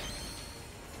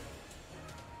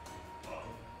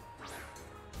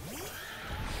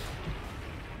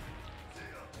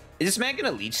 Is this man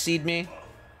gonna Leech Seed me?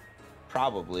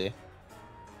 Probably.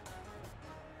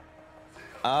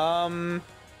 I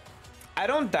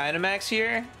don't Dynamax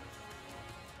here.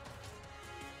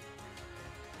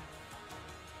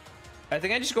 I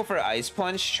think I just go for Ice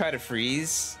Punch, try to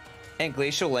freeze, and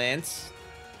Glacial Lance.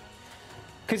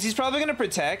 Because he's probably going to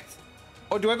protect.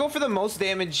 Or do I go for the most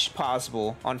damage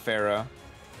possible on Pharaoh?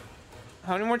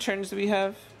 How many more turns do we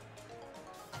have?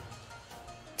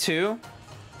 2?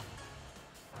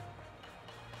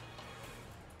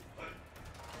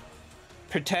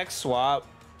 Protect, swap.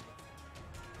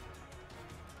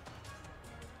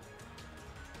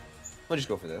 We'll just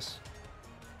go for this.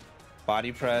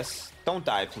 Body Press. Don't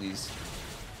die, please.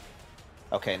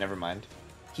 Okay, never mind.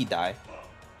 He died.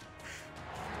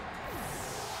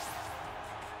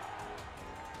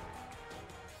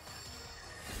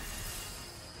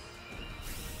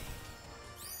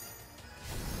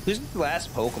 Who's the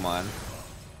last Pokemon?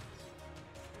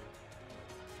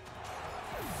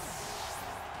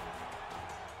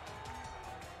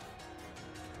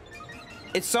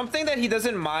 It's something that he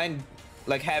doesn't mind,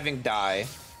 like, having die.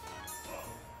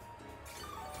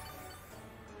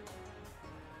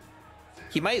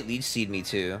 He might Leech Seed me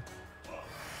too.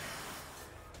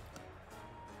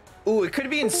 Ooh, it could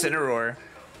be Incineroar.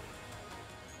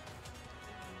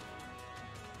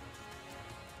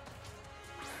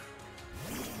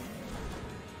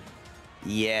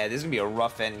 Yeah, this is gonna be a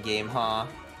rough end game, huh?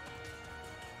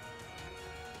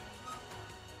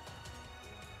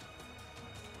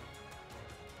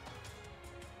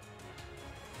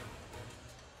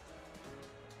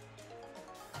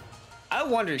 I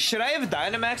wonder, should I have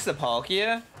Dynamaxed the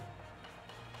Palkia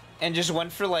and just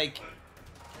went for like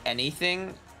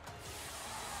anything?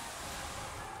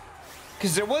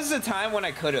 Because there was a time when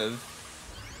I could have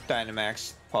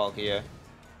Dynamaxed Palkia.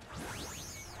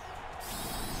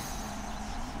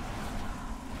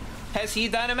 Has he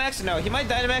Dynamaxed? No, he might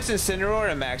Dynamax Incineroar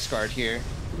and Max Guard here.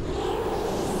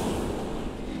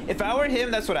 If I were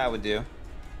him, that's what I would do.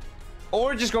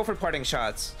 Or just go for Parting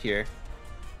Shots here.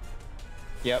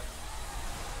 Yep.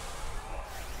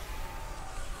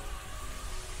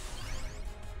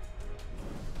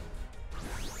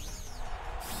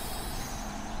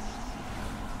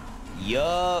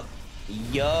 Yup.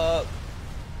 Yup.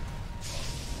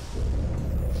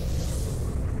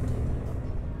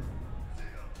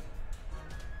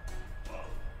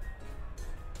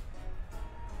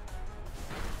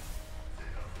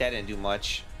 That didn't do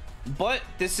much. But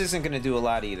this isn't going to do a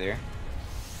lot either.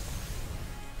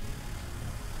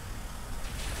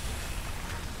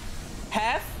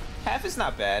 Half is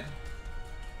not bad.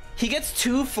 He gets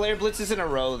 2 flare blitzes in a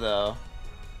row, though.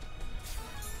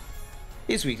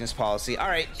 His weakness policy. All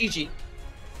right, GG.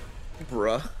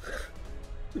 Bruh.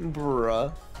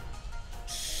 Bruh.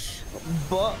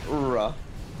 Bruh.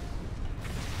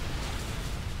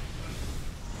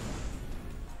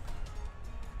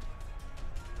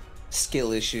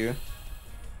 Skill issue.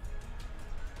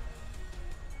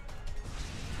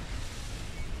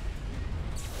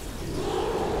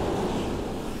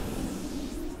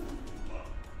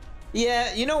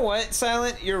 Yeah, you know what,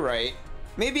 Silent? You're right.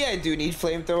 Maybe I do need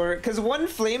flamethrower, because one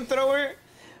flamethrower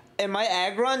and my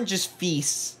Aggron just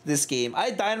feasts this game.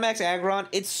 I Dynamax Aggron,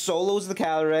 it solos the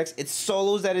Calyrex, it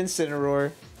solos that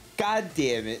Incineroar. God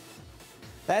damn it.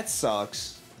 That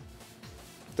sucks.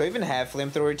 Do I even have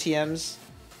flamethrower TMs?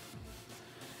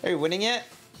 Are you winning yet?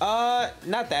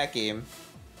 Not that game.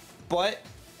 But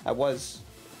I was.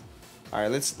 Alright,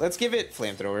 let's give it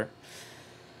flamethrower.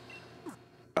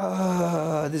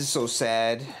 This is so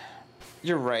sad.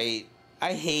 You're right.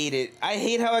 I hate it. I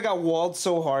hate how I got walled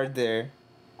so hard there.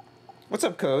 What's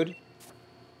up, Code?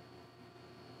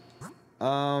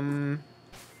 To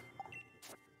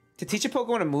teach a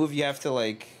Pokemon a move, you have to,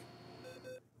 like,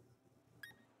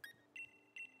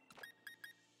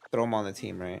 throw them on the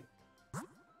team, right?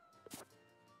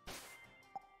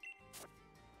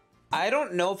 I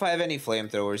don't know if I have any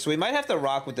flamethrowers, so we might have to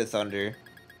rock with the Thunder.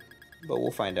 But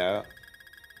we'll find out.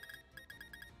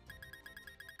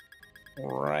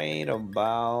 Right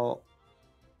about...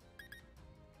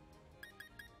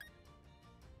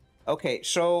 Okay,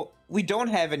 so we don't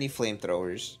have any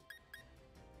flamethrowers.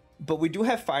 But we do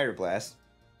have Fire Blast.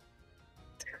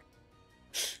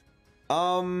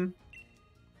 No.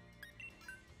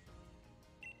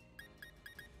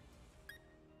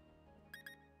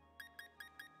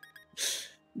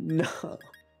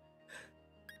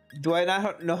 Do I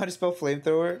not know how to spell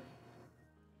flamethrower?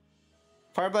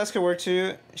 Fire Blast could work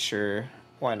too? Sure.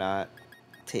 Why not?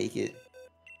 Take it.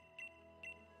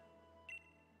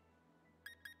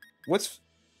 What's...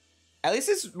 At least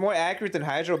it's more accurate than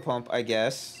Hydro Pump, I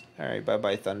guess. Alright,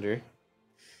 bye-bye, Thunder.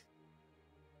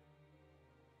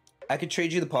 I could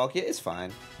trade you the Palkia? It's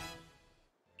fine.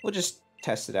 We'll just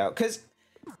test it out. Because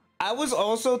I was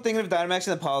also thinking of Dynamaxing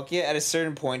the Palkia at a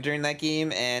certain point during that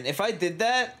game, and if I did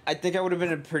that, I think I would have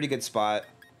been in a pretty good spot.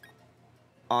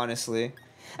 Honestly.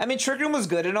 I mean, Trick Room was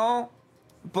good and all,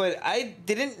 but I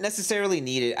didn't necessarily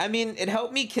need it. I mean, it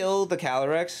helped me kill the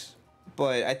Calyrex,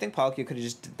 but I think Palkia could have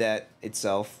just did that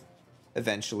itself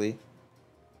eventually.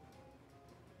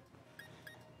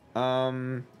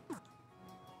 Or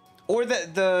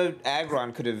the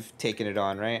Aggron could have taken it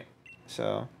on, right?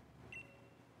 So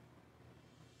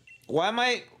why am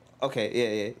I...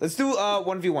 Okay, yeah. Let's do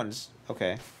 1v1s.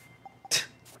 Okay.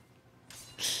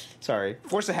 Sorry.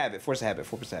 Force a habit.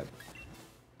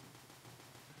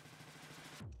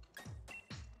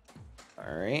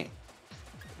 Alright.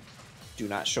 Do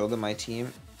not show them my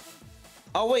team.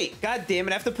 Oh, wait. God damn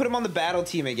it. I have to put him on the battle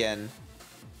team again.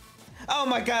 Oh,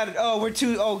 my God. Oh, we're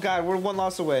two... Oh, God. We're 1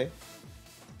 loss away.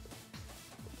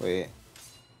 Wait.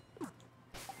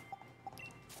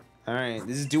 Alright.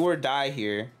 This is do or die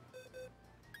here.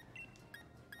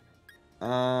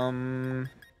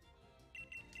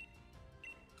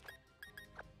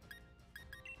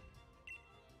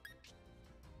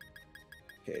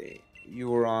 Okay.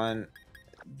 You were on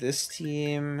this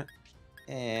team,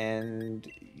 and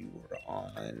you were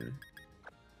on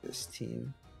this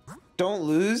team. Don't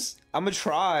lose. I'm gonna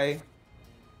try.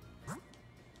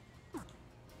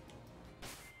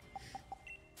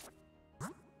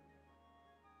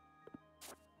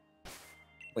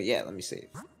 But yeah, let me save.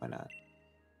 Why not?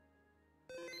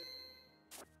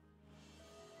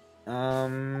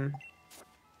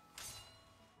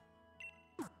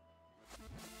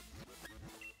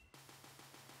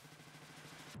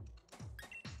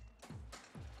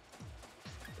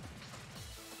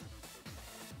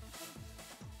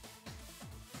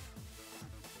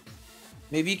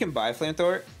 Maybe you can buy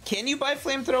Flamethrower. Can you buy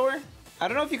Flamethrower? I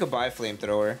don't know if you could buy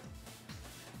Flamethrower.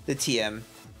 The TM.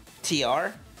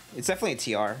 TR? It's definitely a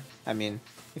TR. I mean,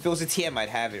 if it was a TM, I'd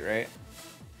have it, right?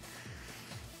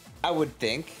 I would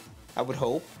think. I would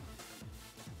hope.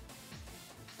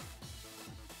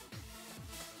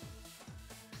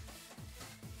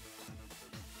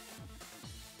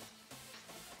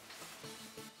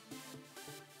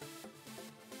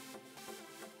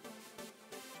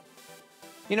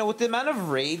 You know, with the amount of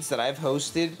raids that I've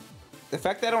hosted, the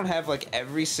fact that I don't have, like,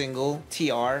 every single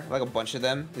TR, like a bunch of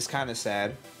them, is kind of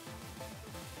sad.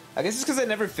 I guess it's because I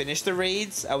never finished the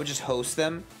raids. I would just host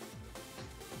them.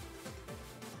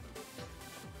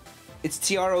 It's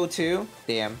TR02?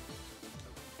 Damn.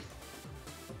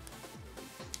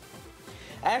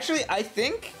 Actually, I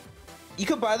think you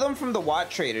could buy them from the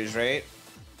Watt traders, right?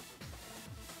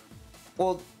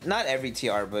 Well, not every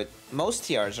TR, but most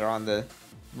TRs are on the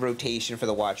rotation for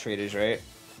the Watt traders, right?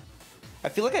 I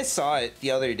feel like I saw it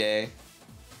the other day.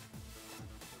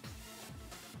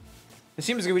 It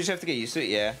seems good. We just have to get used to it,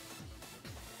 yeah.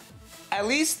 At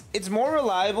least it's more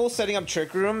reliable setting up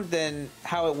Trick Room than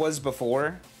how it was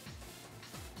before.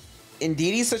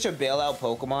 Indeedee is such a bailout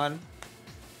Pokemon.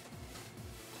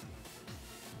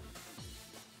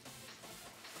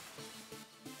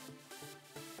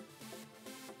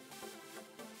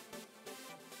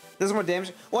 Does more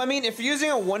damage. Well, I mean, if you're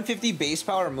using a 150 base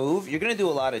power move, you're gonna do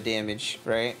a lot of damage,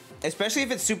 right? Especially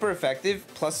if it's super effective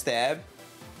plus stab.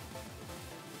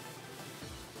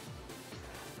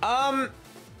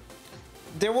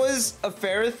 There was a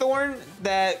Ferrothorn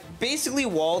that basically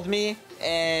walled me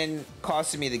and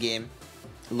costed me the game.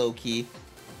 Low key.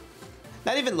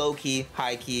 Not even low key,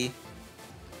 high key.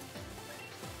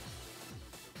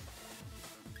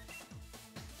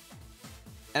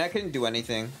 And I couldn't do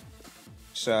anything.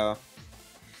 So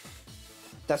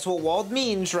that's what walled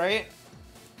means, right?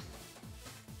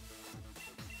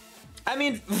 I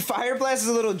mean, Fire Blast is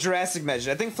a little drastic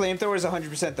measure. I think Flamethrower is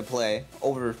 100% the play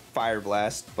over Fire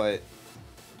Blast, but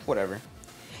whatever.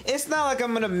 It's not like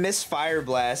I'm gonna miss Fire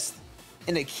Blast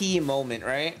in a key moment,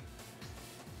 right?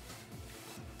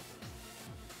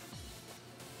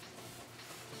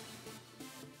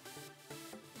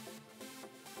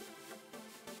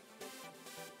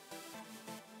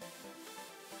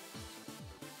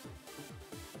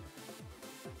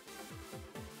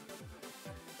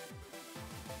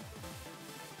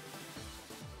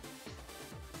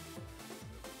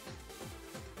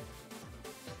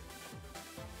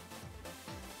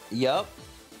 Yup.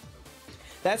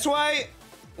 That's why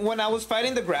when I was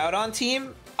fighting the Groudon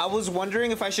team, I was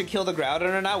wondering if I should kill the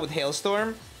Groudon or not with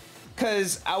Hailstorm,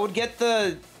 because I would get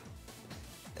the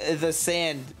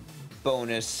sand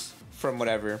bonus from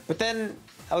whatever. But then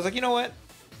I was like, you know what?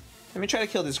 Let me try to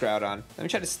kill this Groudon. Let me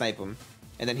try to snipe him.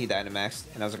 And then he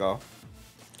Dynamaxed, and I was like, oh,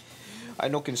 I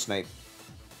no can snipe.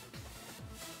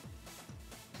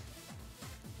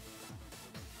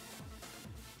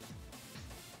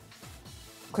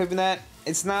 Clipping that,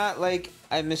 it's not like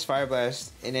I miss Fire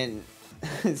Blast, and then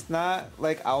it's not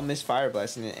like I'll miss Fire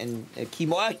Blast and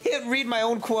chemo. I can't read my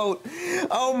own quote.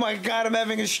 Oh my god, I'm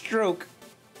having a stroke.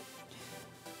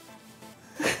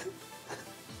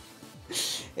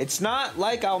 It's not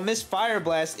like I'll miss Fire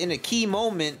Blast in a key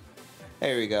moment.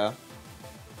 There we go.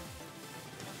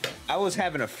 I was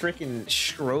having a freaking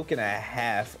stroke and a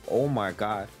half. Oh my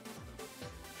god.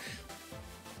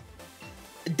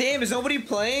 Damn, is nobody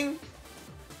playing?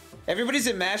 Everybody's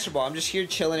at Master Ball. I'm just here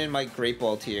chilling in my Great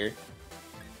Ball tier.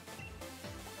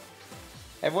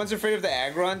 Everyone's afraid of the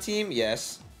Aggron team?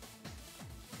 Yes.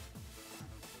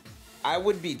 I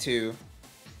would be too.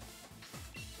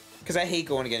 Because I hate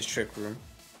going against Trick Room.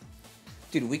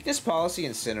 Dude, Weakness Policy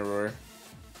Incineroar.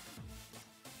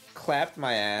 Clapped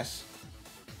my ass.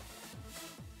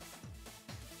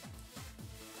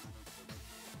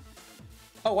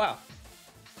 Oh, wow.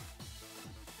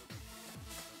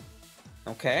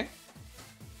 Okay.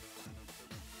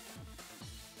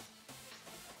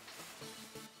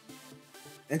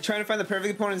 And trying to find the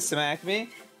perfect opponent to smack me.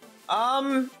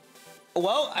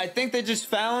 Well, I think they just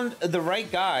found the right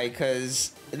guy,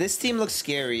 because this team looks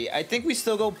scary. I think we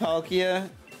still go Palkia,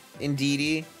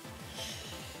 Indeedee.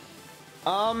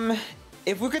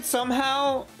 If we could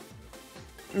somehow...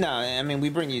 No, I mean, we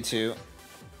bring you two.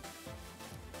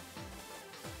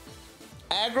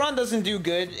 Aggron doesn't do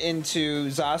good into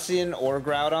Zacian or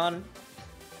Groudon.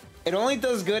 It only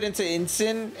does good into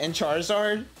Incin and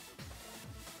Charizard.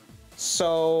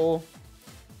 So...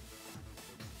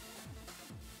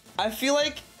 I feel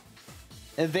like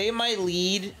they might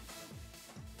lead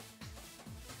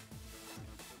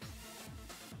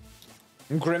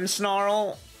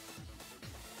Grimmsnarl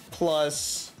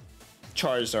plus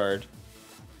Charizard.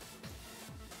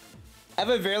 I have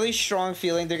a very strong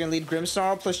feeling they're gonna lead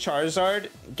Grimmsnarl plus Charizard,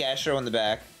 Gastro in the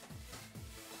back.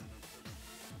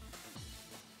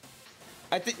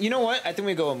 I think, you know what? I think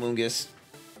we go Amoonguss.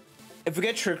 If we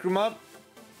get Trick Room up,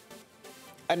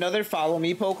 another Follow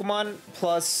Me Pokemon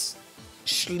plus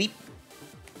Sleep.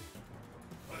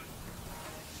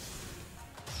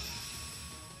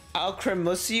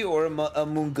 Alcremussi or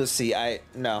Amoongussi?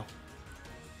 No.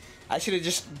 I should have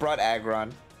just brought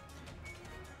Aggron.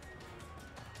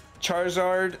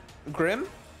 Charizard, Grim?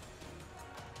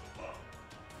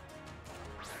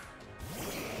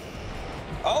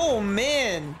 Oh,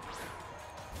 man!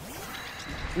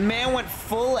 Man went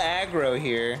full aggro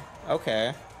here.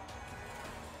 Okay.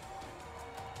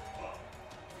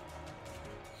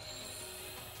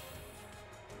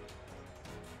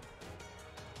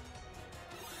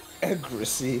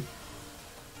 Aggressy.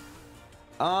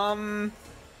 Well,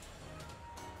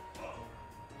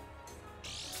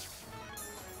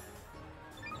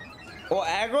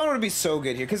 Aggron would be so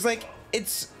good here because like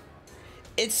it's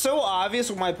so obvious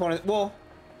what my opponent. Well,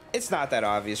 it's not that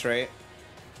obvious, right?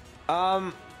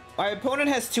 My opponent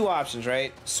has two options,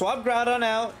 right? Swap Groudon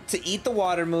out to eat the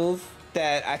water move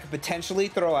that I could potentially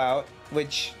throw out,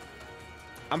 which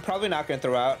I'm probably not going to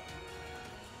throw out.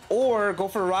 Or go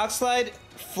for Rock Slide,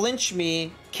 flinch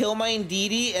me, kill my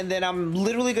Indeedee, and then I'm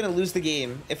literally going to lose the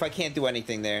game if I can't do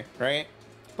anything there, right?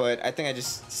 But I think I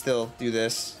just still do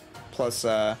this. Plus,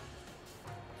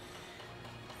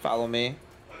 follow me.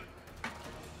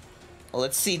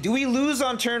 Let's see. Do we lose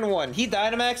on turn 1? He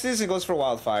Dynamaxes and goes for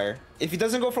Wildfire. If he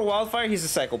doesn't go for Wildfire, he's a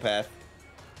Psychopath.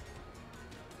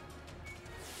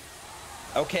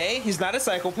 Okay, he's not a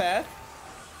Psychopath.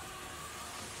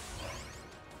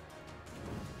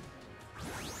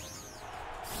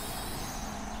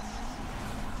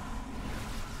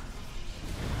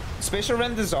 Spatial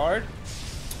Rend the Zard?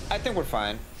 I think we're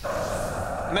fine.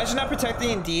 Imagine not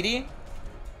protecting Indeedee.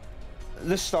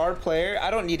 The star player.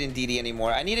 I don't need Indeedee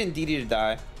anymore. I need Indeedee to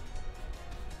die.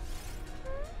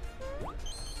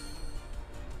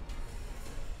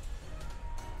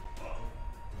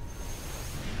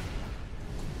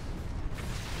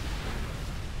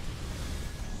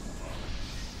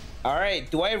 All right.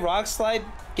 Do I Rock Slide?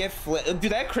 Get flip?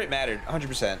 Dude, that crit mattered.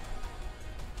 100%.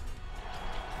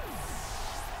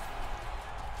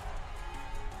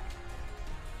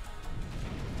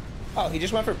 Oh, he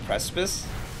just went for Precipice?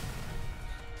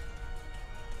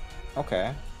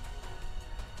 Okay.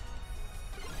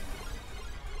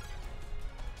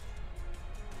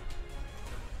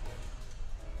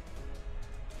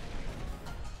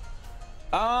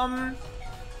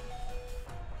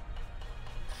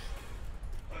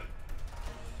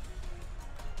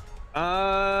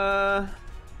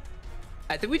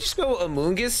 I think we just go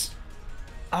Amoonguss.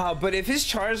 But if his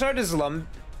Charizard is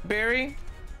Lumberry,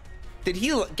 did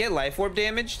he get Life Orb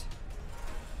damaged?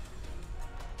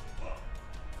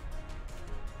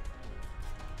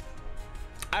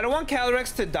 I don't want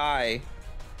Calyrex to die,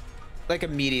 like,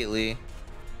 immediately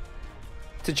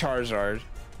to Charizard.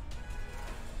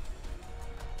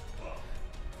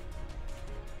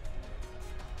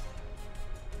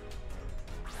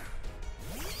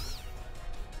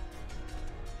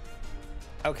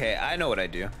 Okay, I know what I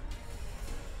do.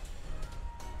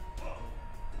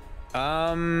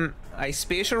 I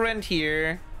Spatial Rend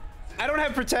here. I don't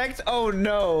have Protect? Oh,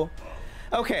 no.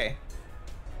 Okay.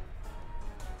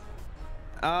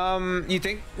 You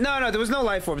think? No, there was no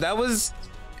Life Orb. That was...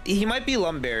 He might be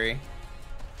Lumberry.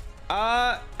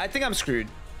 I think I'm screwed.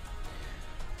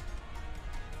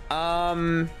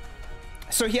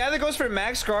 So he either goes for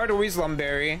Max Guard or he's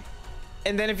Lumberry.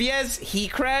 And then if he has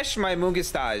Heat Crash, my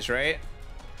Amoonguss dies, right?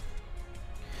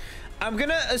 I'm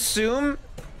gonna assume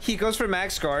he goes for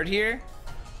Max Guard here.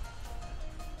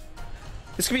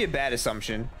 This could be a bad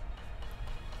assumption.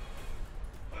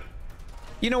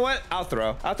 You know what? I'll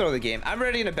throw the game. I'm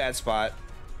already in a bad spot.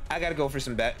 I gotta go for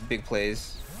some big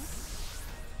plays.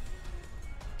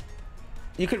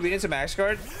 You could read into Max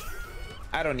Guard.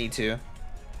 I don't need to.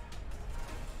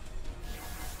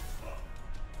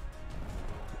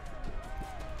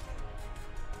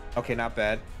 Okay, not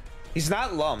bad. He's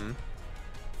not Lum.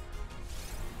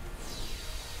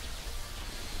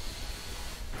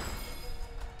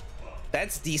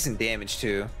 That's decent damage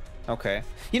too. Okay.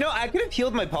 You know, I could have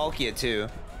healed my Palkia too.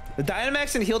 The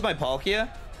Dynamax and healed my Palkia.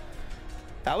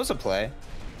 That was a play.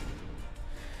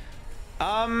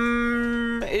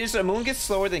 Is Amoonguss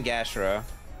slower than Gashra?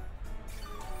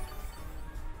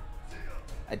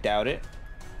 I doubt it.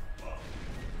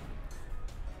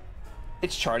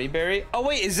 It's Chartyberry. Oh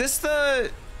wait, is this the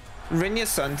Rinya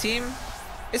Sun team?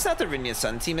 It's not the Rinya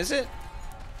Sun team, is it?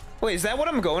 Wait, is that what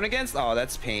I'm going against? Oh,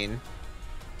 that's pain.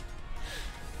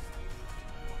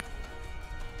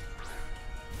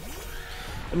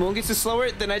 Amoonguss is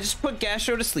slower, then I just put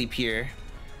Gastro to sleep here.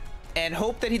 And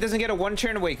hope that he doesn't get a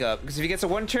one-turn wake up. Because if he gets a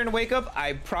one-turn wake up,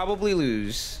 I probably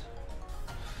lose.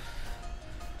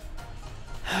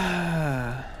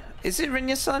 Is it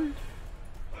Rinya Sun?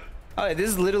 Oh, this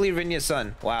is literally Rinya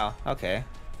Sun. Wow, okay.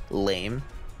 Lame.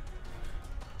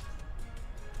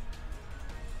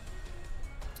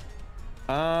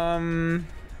 I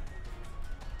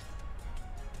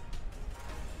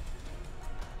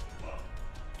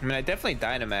mean, I definitely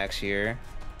Dynamax here.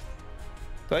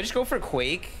 Do I just go for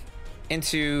Quake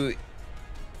into...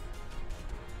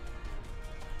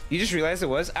 You just realized it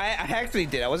was? I actually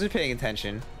did. I wasn't paying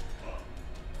attention.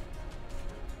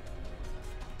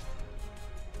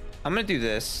 I'm gonna do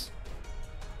this.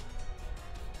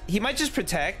 He might just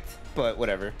protect, but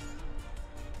whatever.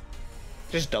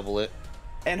 Just double it.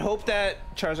 And hope that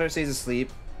Charizard stays asleep.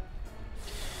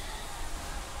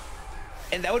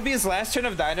 And that would be his last turn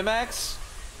of Dynamax.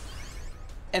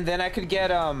 And then I could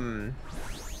get,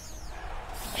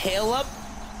 Hail Up.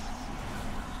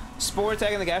 Spore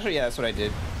attacking the Gastro? Yeah, that's what I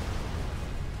did.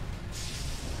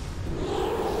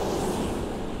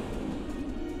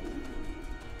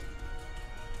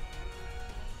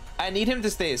 I need him to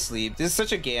stay asleep. This is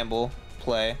such a gamble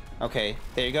play. Okay,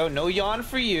 there you go. No yawn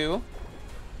for you.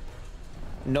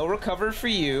 No recover for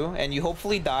you. And you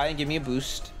hopefully die and give me a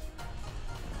boost.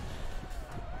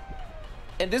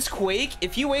 And this Quake,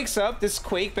 if he wakes up, this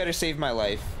Quake better save my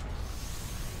life.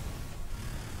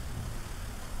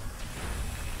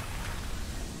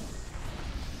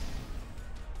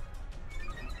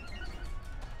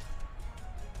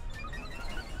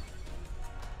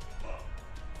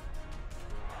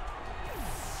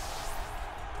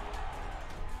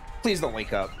 Please don't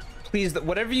wake up. Please,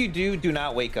 whatever you do, do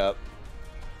not wake up.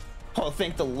 Oh,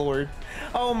 thank the Lord.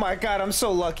 Oh my God, I'm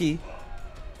so lucky.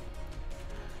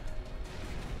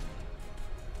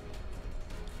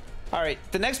 All right,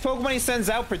 the next Pokemon he sends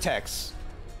out protects.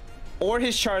 Or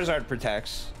his Charizard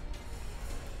protects.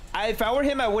 If I were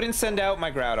him, I wouldn't send out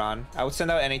my Groudon. I would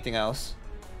send out anything else.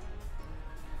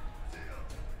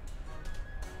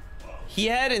 He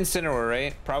had Incineroar,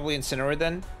 right? Probably Incineroar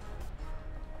then.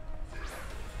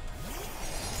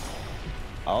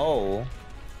 Oh,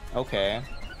 okay.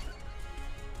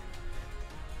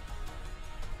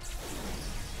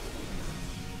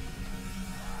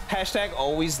 Hashtag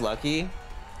always lucky.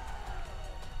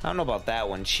 I don't know about that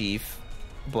one, Chief,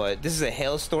 but this is a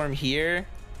hailstorm here.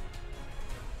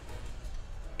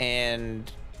 And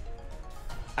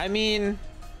I mean,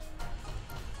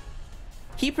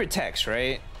 he protects,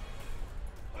 right?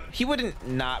 He wouldn't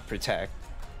not protect,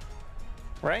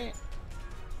 right?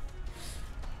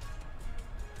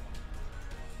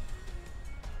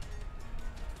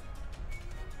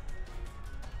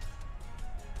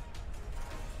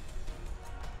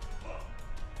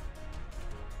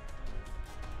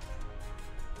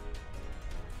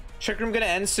 Trick Room gonna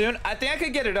end soon. I think I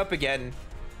could get it up again.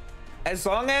 As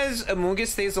long as Amoonguss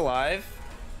stays alive,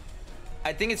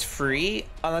 I think it's free.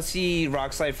 Unless he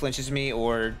Rock Slide flinches me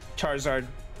or Charizard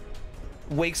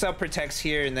wakes up, protects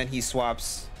here, and then he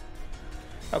swaps.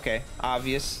 Okay,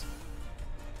 obvious.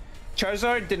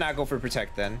 Charizard did not go for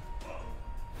protect then.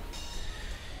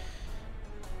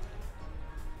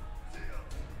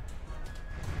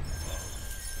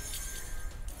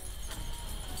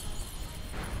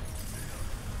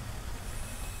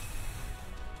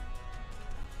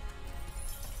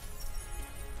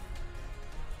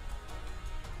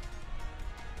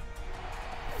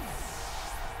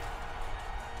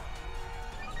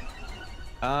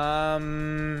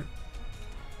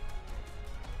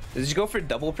 Did you go for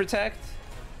double protect?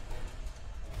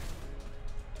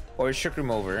 Or is Trick Room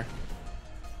over?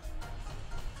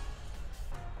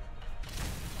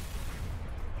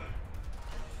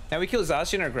 Now we kill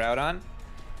Zacian or Groudon.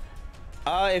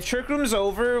 If Trick Room's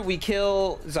over, we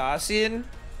kill Zacian.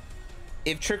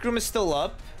 If Trick Room is still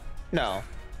up, no.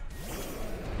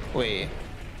 Wait.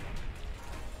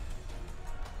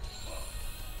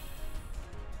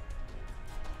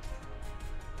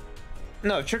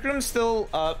 No, if Trick Room's still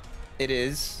up, it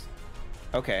is.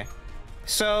 Okay.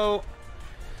 So,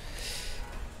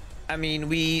 I mean,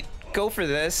 we go for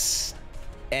this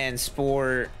and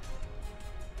Spore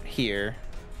here,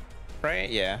 right?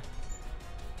 Yeah.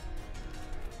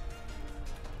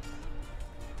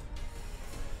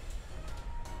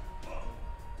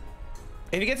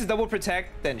 If he gets a double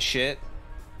protect, then shit.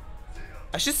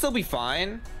 I should still be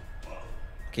fine.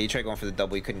 Okay, he tried going for the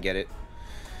double, he couldn't get it.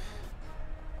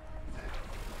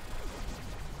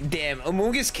 Damn,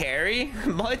 Amoonguss carry?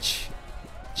 Much?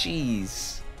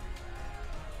 Jeez.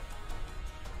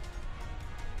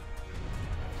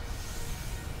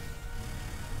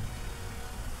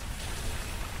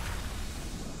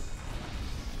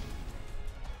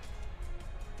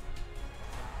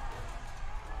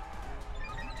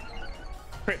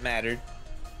 Crit mattered.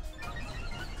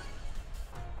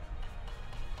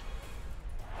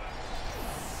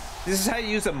 This is how you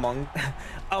use Among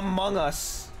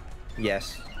Us.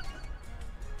 Yes.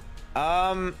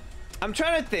 I'm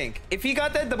trying to think. If he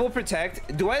got that double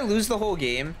protect, do I lose the whole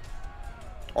game?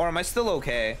 Or am I still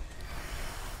okay?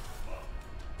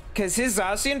 Because his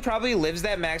Zacian probably lives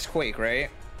that max Quake, right?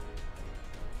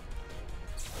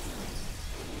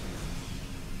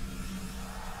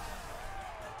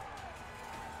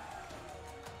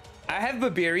 I have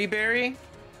Babiri Berry.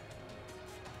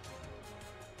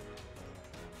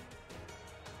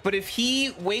 But if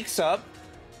he wakes up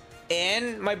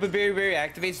and my Berry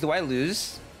activates, do I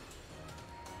lose?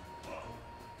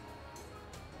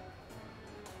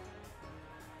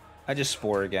 I just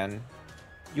Spore again.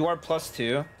 You are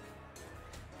 +2.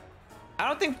 I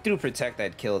don't think through Protect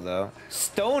I'd kill, though.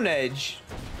 Stone Edge.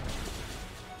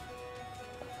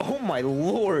 Oh, my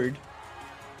lord.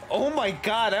 Oh, my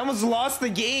God. I almost lost the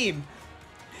game.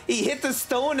 He hit the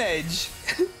Stone Edge.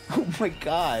 Oh, my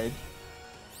God.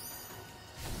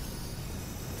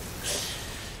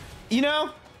 You know,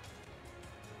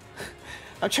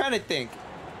 I'm trying to think.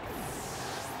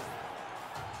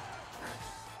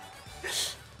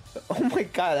 Oh my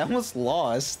god, I almost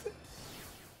lost.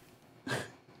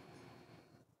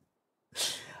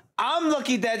 I'm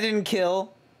lucky that didn't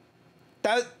kill.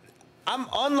 I'm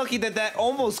unlucky that that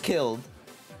almost killed.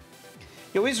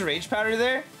 Yo, is Rage Powder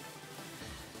there?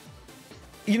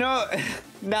 You know,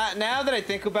 now that I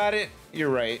think about it, you're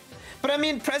right. But I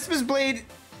mean, Precipice Blade,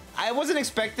 I wasn't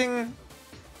expecting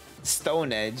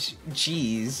Stone Edge.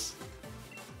 Jeez.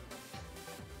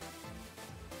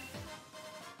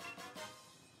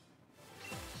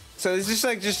 So it's just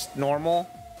like just normal.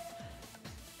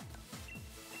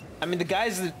 I mean, the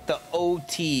guy's the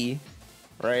OT,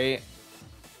 right?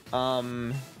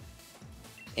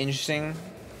 Interesting.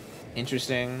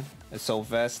 It's so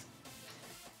fast.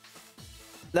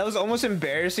 That was almost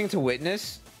embarrassing to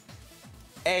witness.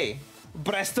 Hey,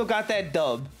 but I still got that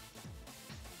dub.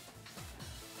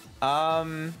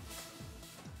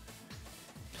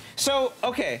 So,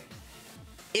 okay.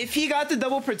 If he got the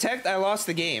double protect, I lost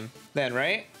the game then,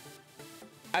 right?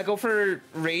 I go for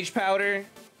Rage Powder.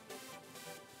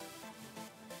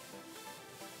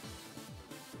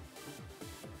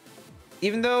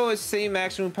 Even though it's the same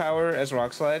maximum power as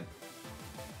Rock Slide.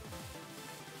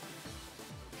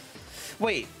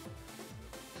 Wait.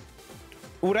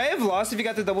 Would I have lost if he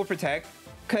got the double protect?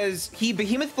 Because he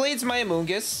Behemoth Blades my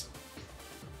Amoonguss.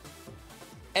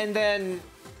 And then...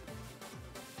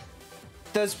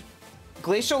 Does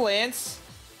Glacial Lance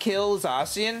kill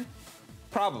Zacian?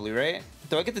 Probably, right?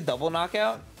 Do I get the double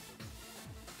knockout?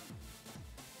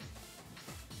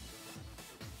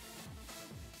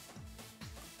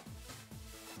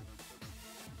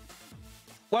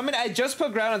 Well, I mean, I just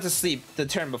put Groudon to sleep the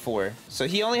turn before. So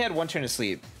he only had one turn to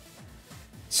sleep.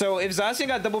 So if Zacian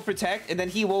got double protect and then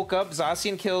he woke up,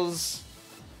 Zacian kills...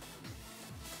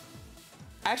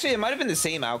 Actually, it might have been the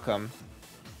same outcome,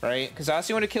 right? Because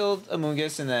Zacian would have killed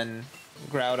Amoonguss and then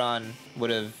Groudon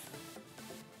would have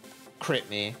crit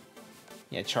me.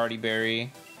 Yeah, Charty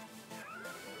Berry.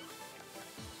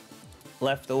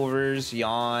 Leftovers,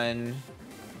 Yawn.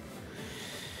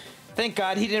 Thank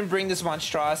God he didn't bring this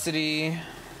monstrosity.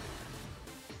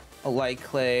 A Light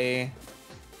Clay.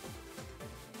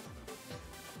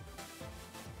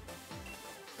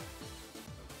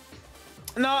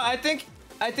 No, I think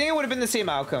it would have been the same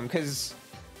outcome, because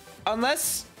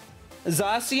unless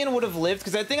Zacian would have lived,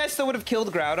 because I think I still would have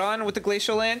killed Groudon with the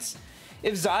Glacial Lance.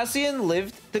 If Zacian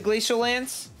lived the Glacial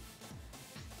Lance,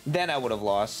 then I would have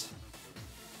lost.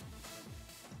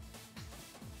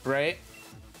 Right?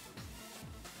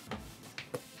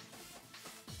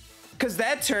 Because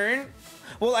that turn...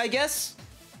 Well, I guess...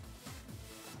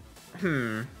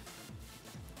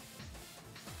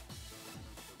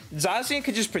 Zacian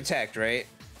could just protect, right?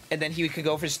 And then he could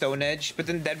go for Stone Edge, but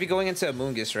then that'd be going into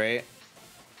Amoonguss, right?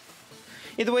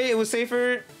 Either way, it was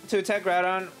safer to attack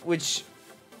Groudon, which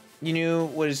you knew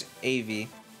was AV.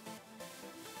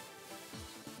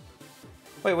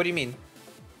 Wait, what do you mean?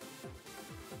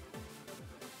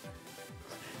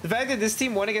 The fact that this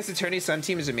team won against the Eternity Sun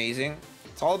team is amazing.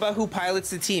 It's all about who pilots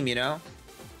the team, you know?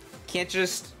 Can't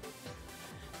just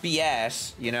be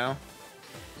ass, you know?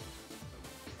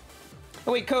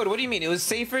 Oh wait, Code, what do you mean? It was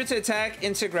safer to attack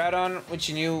into Groudon, which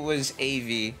you knew was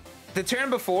AV. The turn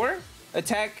before,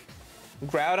 attack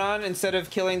Groudon instead of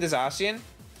killing the Zacian?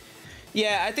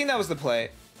 Yeah, I think that was the play.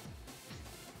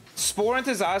 Spore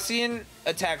into Zacian,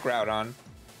 attack Groudon.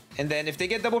 And then if they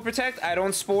get double protect, I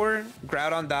don't Spore,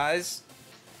 Groudon dies.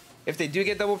 If they do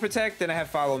get double protect, then I have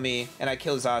Follow Me, and I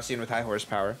kill Zacian with high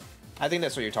horsepower. I think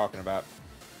that's what you're talking about.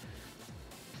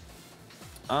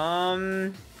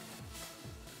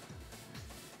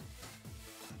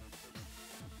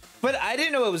 But I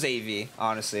didn't know it was AV,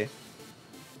 honestly.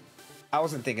 I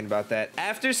wasn't thinking about that.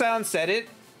 After Silence said it,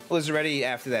 was ready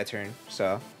after that turn,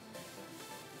 so.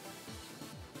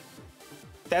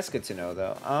 That's good to know,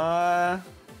 though.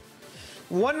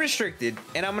 One restricted,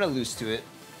 and I'm gonna lose to it.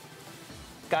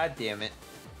 God damn it.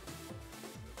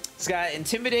 It's got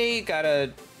Intimidate, got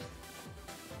a...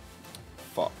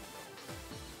 Fuck.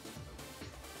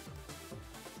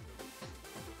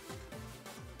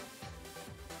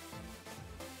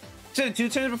 So 2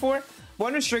 turns before?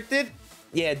 1 restricted?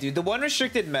 Yeah, dude, the 1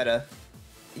 restricted meta.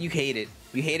 You hate it.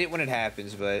 You hate it when it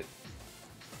happens, but...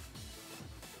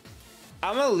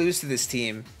 I'm gonna lose to this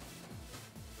team.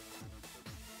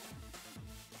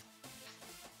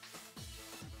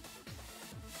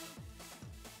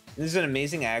 This is an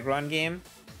amazing Aggron game.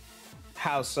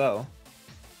 How so?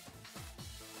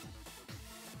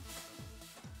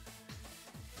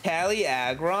 Tally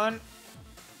Aggron?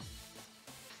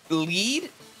 Lead?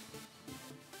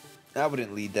 I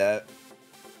wouldn't lead that.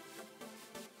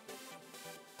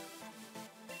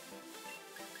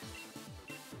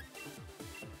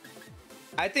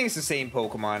 I think it's the same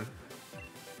Pokemon.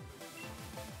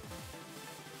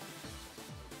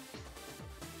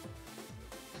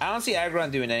 I don't see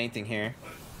Aggron doing anything here.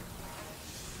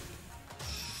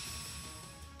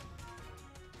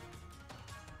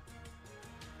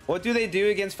 What do they do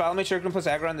against Follow Me Chirpin plus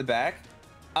Aggron in the back?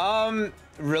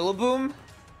 Rillaboom,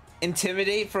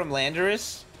 Intimidate from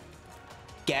Landorus,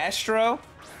 Gastro,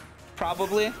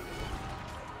 probably.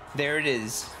 There it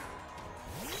is.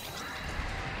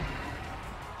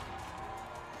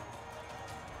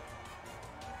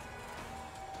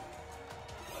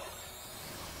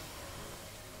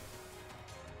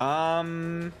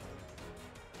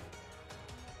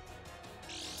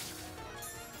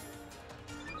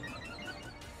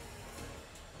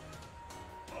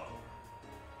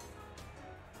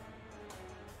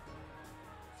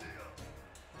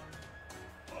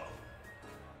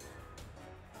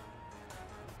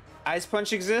 Ice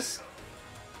Punch exists?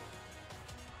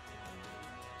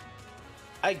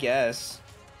 I guess.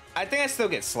 I think I still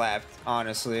get slapped,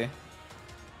 honestly.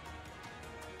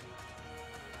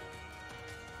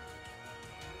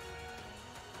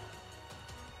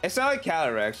 It's not like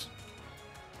Calyrex.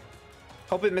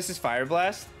 Hope it misses Fire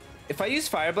Blast. If I use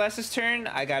Fire Blast this turn,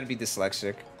 I gotta be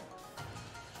dyslexic.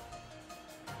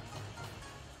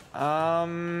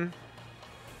 I'm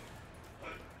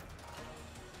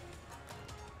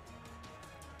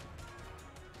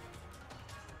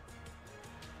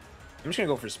just gonna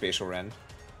go for Spatial Rend.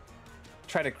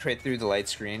 Try to crit through the light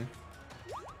screen.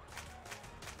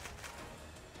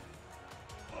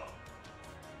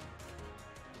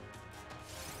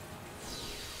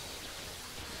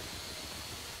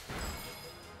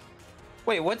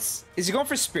 Wait, is he going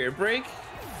for Spirit Break?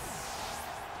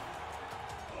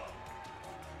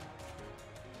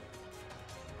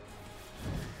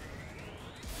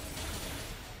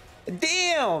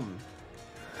 Damn!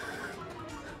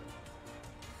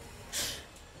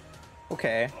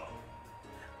 Okay.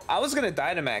 I was gonna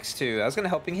Dynamax too. I was gonna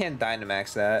Helping Hand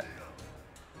Dynamax that.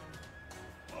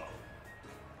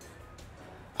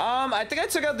 I think I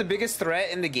took out the biggest threat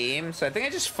in the game, so I think I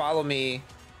just Follow Me.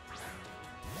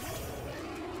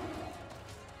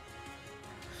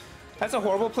 That's a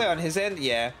horrible play on his end.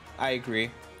 Yeah, I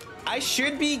agree. I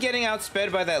should be getting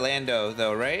outsped by that Lando,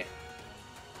 though, right?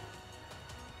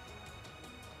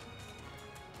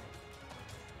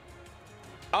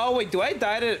 Oh, wait, do I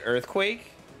die to Earthquake?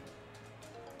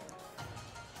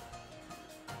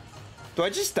 Do I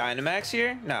just Dynamax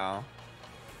here? No.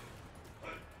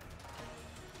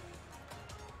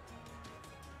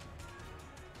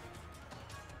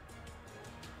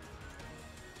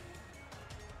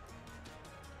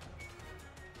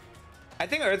 I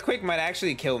think Earthquake might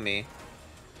actually kill me.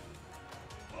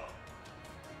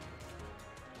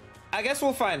 I guess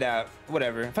we'll find out.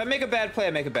 Whatever. If I make a bad play,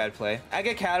 I make a bad play. I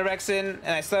get Calyrex in,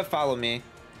 and I still have Follow Me.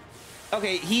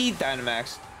 Okay, he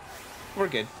Dynamax. We're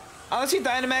good. Unless he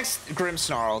Dynamax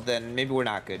Grimmsnarl, then maybe we're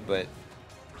not good, but...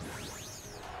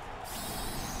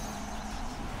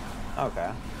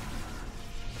 Okay.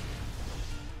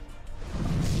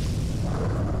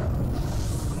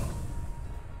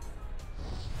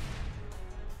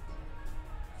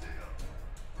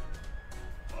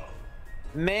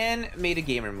 Man made a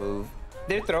gamer move.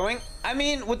 They're throwing. I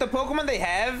mean, with the Pokemon they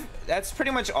have, that's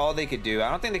pretty much all they could do.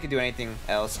 I don't think they could do anything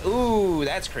else. Ooh,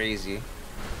 that's crazy.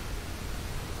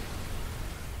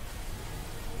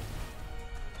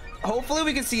 Hopefully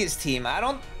we can see his team.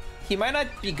 He might not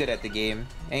be good at the game.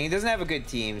 And he doesn't have a good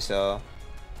team, so...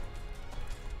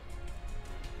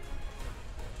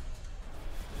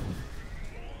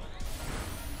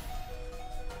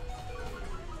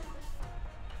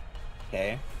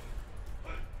 Okay.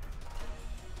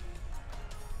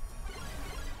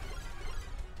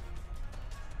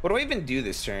 What do I even do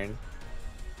this turn?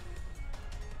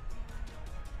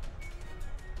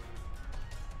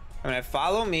 I'm gonna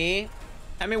Follow Me.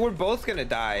 I mean, we're both gonna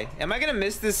die. Am I gonna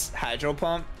miss this Hydro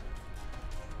Pump?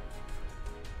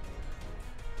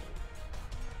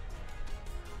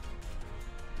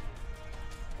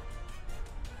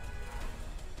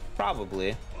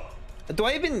 Probably. Do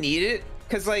I even need it?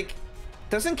 Because, like,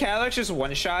 doesn't Calyrex just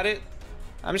one-shot it?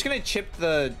 I'm just gonna chip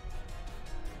the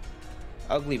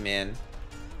Ugly Man.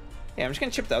 Yeah, I'm just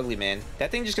gonna chip the Ugly Man.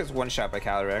 That thing just gets one-shot by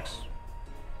Calyrex.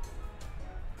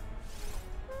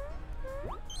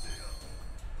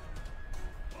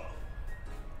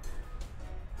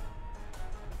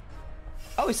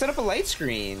 Oh, he set up a light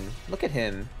screen. Look at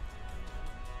him.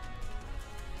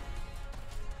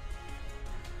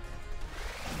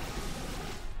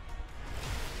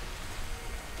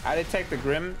 I detect the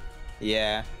Grim.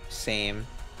 Yeah, same.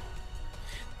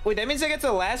 Wait, that means I get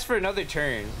to last for another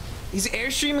turn. He's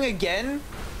airstreaming again?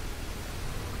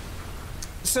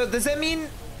 So does that mean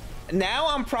now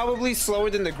I'm probably slower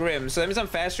than the Grim? So that means I'm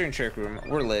faster in Trick Room.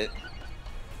 We're lit.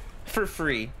 For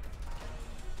free.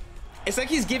 It's like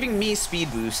he's giving me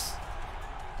speed boost.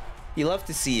 You love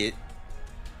to see it.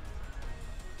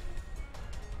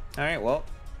 Alright, well.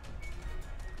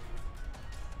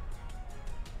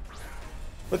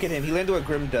 Look at him. He landed what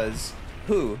Grim does.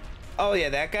 Who? Oh, yeah,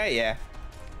 that guy? Yeah.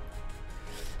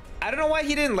 I don't know why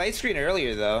he didn't light screen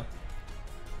earlier, though.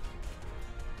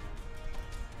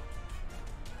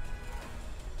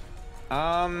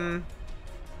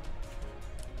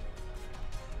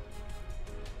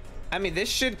 I mean, this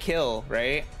should kill,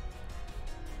 right?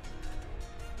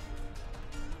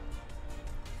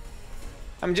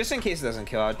 I mean, just in case it doesn't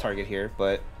kill, I'd target here,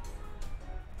 but...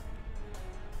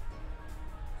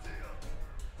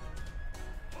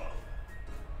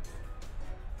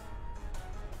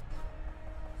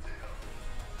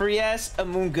 Free ass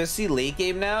Amungusi late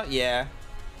game now? Yeah.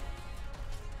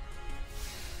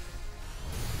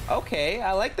 Okay,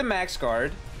 I like the max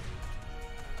guard.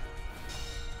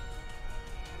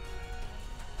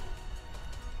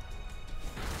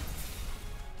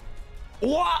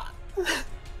 What?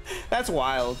 That's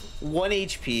wild. 1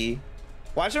 HP.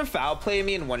 Watch him foul play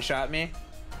me and one-shot me.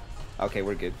 Okay,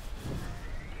 we're good.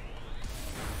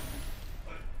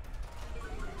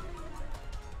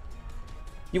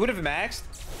 You would have maxed?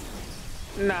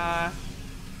 Nah. I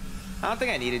don't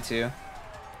think I needed to.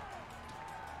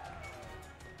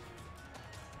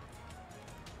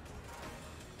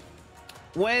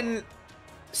 When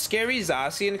Scary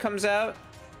Zacian comes out,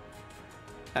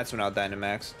 that's when I'll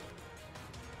Dynamax.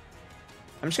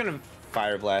 I'm just gonna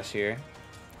Fire Blast here.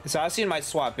 Zacian might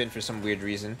swap in for some weird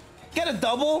reason. Get a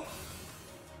double?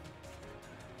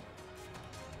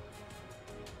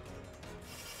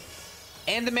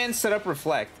 And the man set up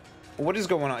Reflect. What is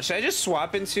going on? Should I just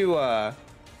swap into how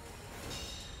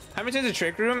many turns a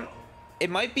Trick Room?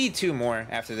 It might be 2 more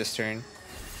after this turn.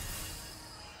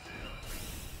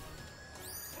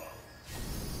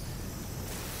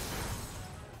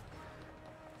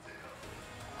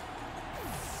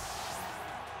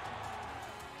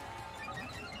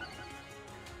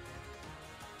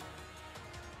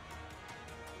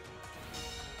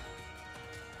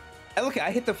 Hey, look,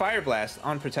 I hit the Fire Blast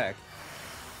on Protect.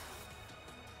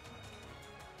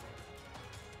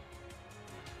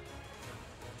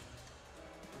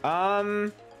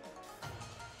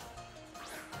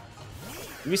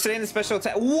 Resetting the special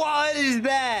attack. What is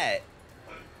that?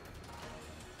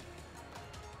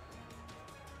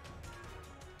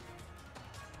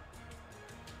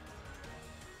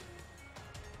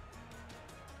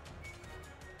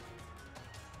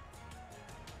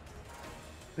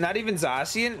 Not even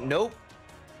Zacian? Nope.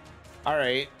 All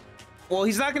right. Well,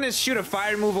 he's not gonna shoot a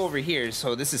fire move over here,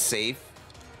 so this is safe.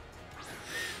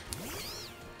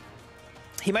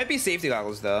 He might be safety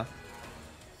goggles though.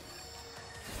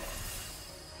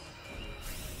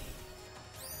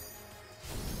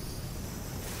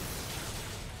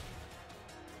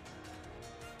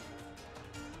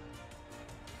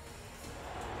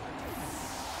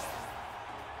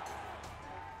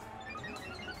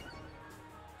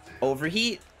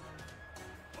 Overheat.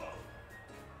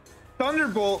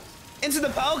 Thunderbolt into the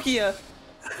Palkia.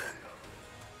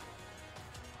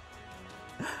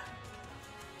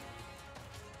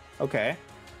 Okay.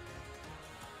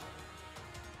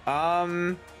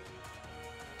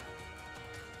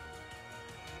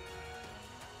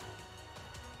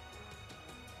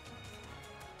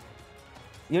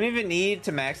 You don't even need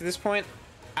to max at this point.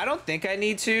 I don't think I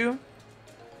need to.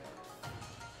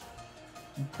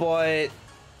 But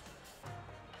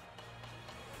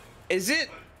is it,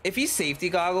 if he's safety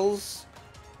goggles,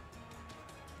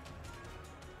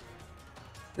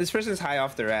 this person's high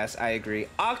off their ass. I agree.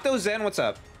 Octo Zen, what's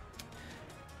up?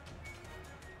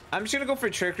 I'm just gonna go for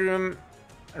Trick Room,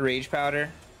 Rage Powder,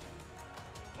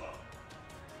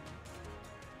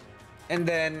 and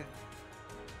then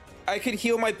I could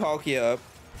heal my Palkia up.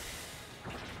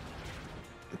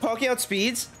 Palkia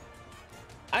outspeeds.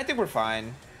 I think we're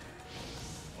fine.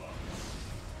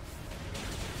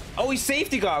 Oh, he's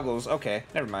safety goggles. Okay,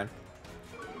 never mind.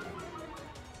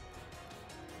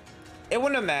 It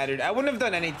wouldn't have mattered. I wouldn't have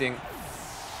done anything.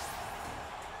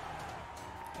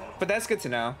 But that's good to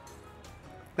know.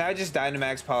 Now I just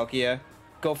Dynamax Palkia.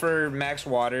 Go for max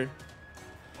water.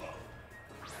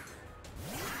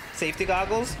 Safety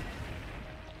goggles?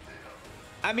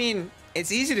 I mean,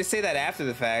 it's easy to say that after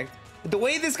the fact. The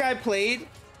way this guy played,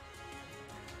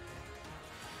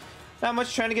 not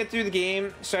much trying to get through the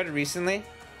game. Started recently.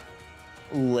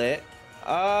 Lit.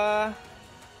 What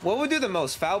would do the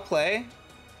most? Foul play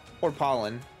or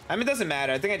pollen? I mean, it doesn't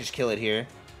matter. I think I just kill it here.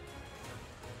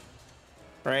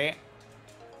 Right?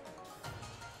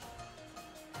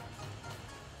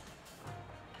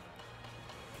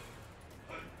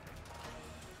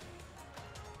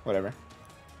 Whatever.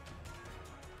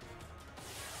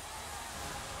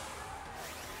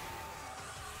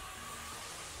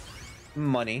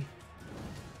 Money.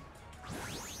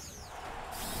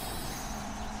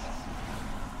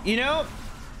 You know,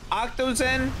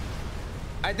 Octozen,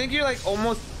 I think you're like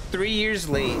almost 3 years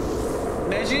late.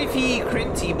 Imagine if he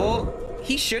crit T-Bolt.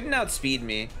 He shouldn't outspeed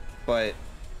me, but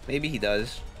maybe he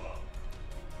does.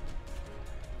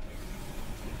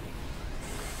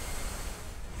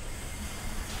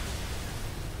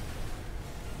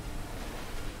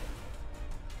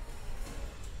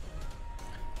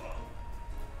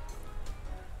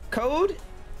 Code?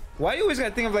 Why you always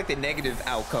gotta think of like the negative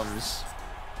outcomes?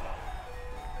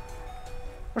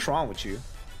 What's wrong with you?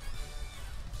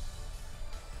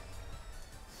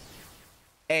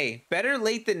 Hey, better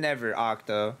late than never,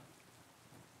 Octo.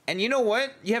 And you know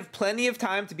what? You have plenty of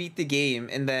time to beat the game,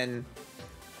 and then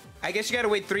I guess you gotta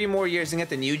wait 3 more years and get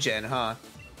the new gen, huh?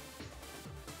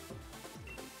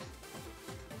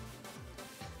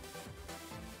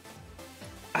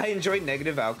 I enjoy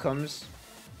negative outcomes.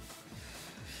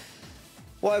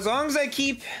 Well, as long as I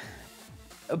keep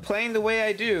playing the way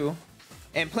I do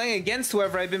and playing against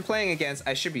whoever I've been playing against,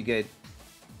 I should be good.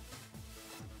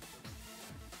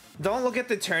 Don't look at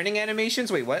the turning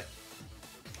animations. Wait, what?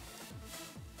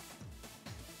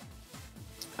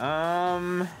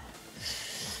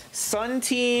 Sun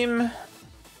Team.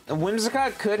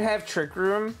 Whimsicott could have Trick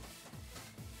Room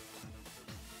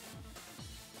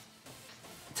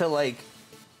to like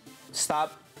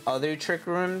stop other Trick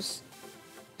Rooms,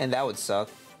 and that would suck.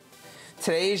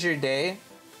 Today's your day.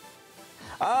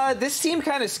 This team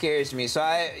kind of scares me, so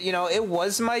it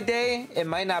was my day. It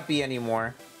might not be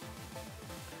anymore.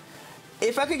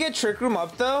 If I could get Trick Room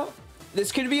up though,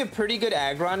 this could be a pretty good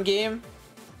Aggron game,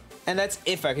 and that's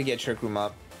if I could get Trick Room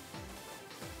up.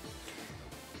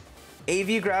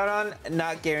 AV Groudon,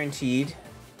 not guaranteed,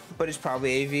 but it's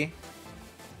probably AV.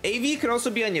 AV could also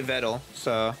be on Yveltal,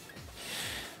 so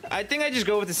I think I just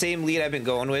go with the same lead I've been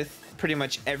going with pretty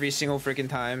much every single freaking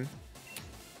time.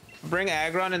 Bring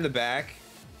Aggron in the back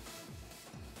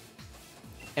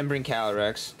and bring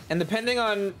Calyrex. And depending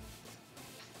on...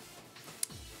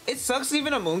 It sucks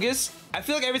leaving Amoonguss. I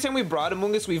feel like every time we brought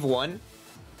Amoonguss, we've won.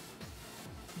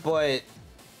 But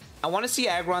I want to see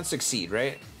Aggron succeed,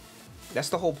 right? That's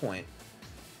the whole point.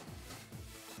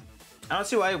 I don't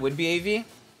see why it would be AV.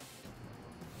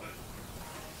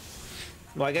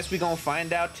 Well, I guess we're gonna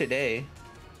find out today.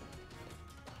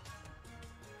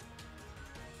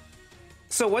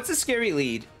 So what's a scary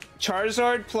lead?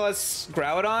 Charizard plus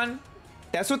Groudon?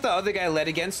 That's what the other guy led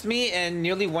against me and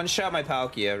nearly one-shot my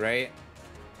Palkia, right?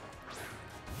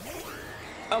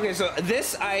 Okay, so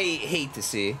this I hate to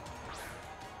see.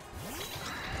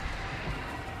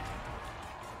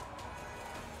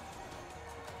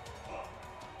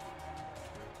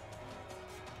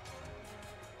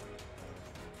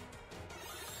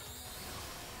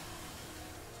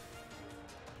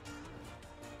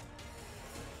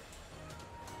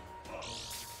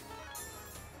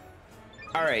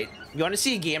 All right, you want to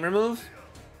see a gamer move?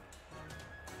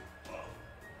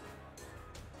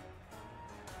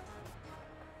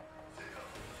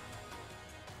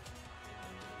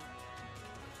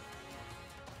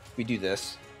 We do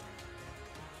this.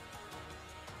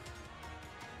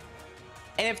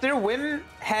 And if their Whim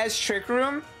has Trick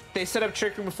Room, they set up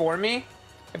Trick Room for me.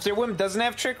 If their Whim doesn't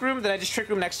have Trick Room, then I just Trick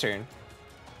Room next turn.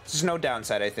 There's no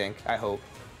downside, I think. I hope.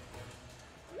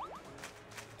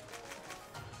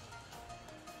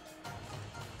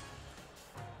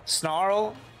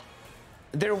 Snarl.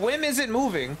 Their Whim isn't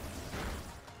moving.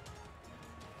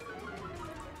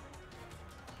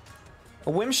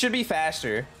 A Whim should be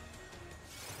faster.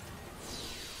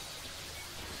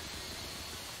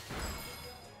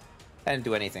 I didn't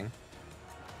do anything.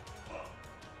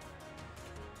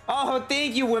 Oh,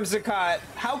 thank you, Whimsicott.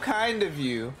 How kind of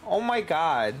you. Oh my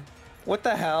god. What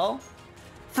the hell?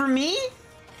 For me?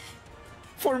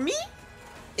 For me?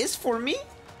 Is for me?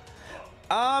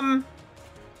 I'm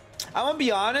gonna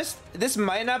be honest, this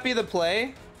might not be the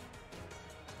play,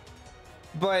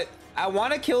 but I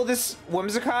want to kill this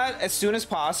Whimsicott as soon as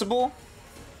possible.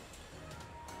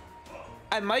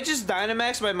 I might just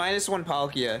Dynamax my -1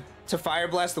 Palkia to Fire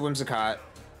Blast the Whimsicott.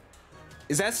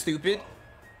 Is that stupid?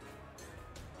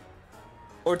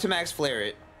 Or to Max Flare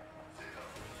it?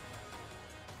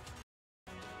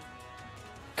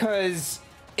 Because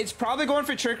it's probably going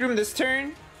for Trick Room this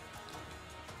turn.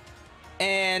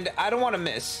 And I don't want to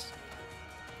miss.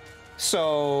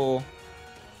 So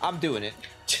I'm doing it.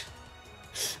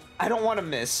 I don't want to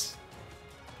miss.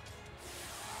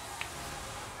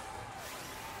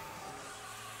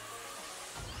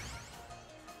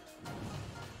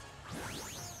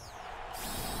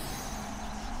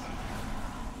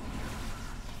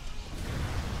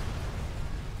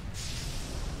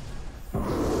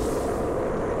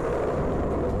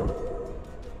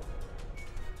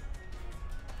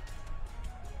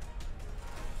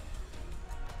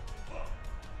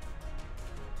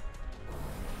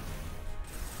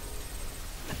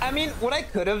 I mean, what I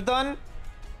could have done,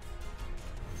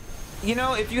 you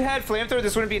know, if you had Flamethrower,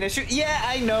 this wouldn't be an issue. Yeah,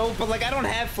 I know, but like, I don't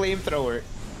have Flamethrower.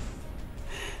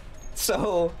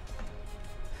 So,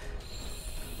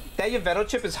 that Yveltal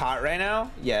chip is hot right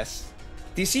now? Yes.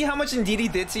 Do you see how much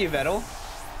Indeedee did to Yveltal?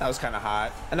 That was kind of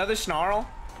hot. Another Snarl?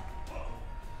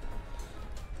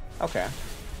 Okay.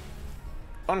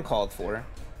 Uncalled for.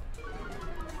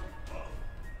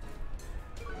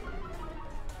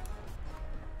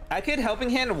 I could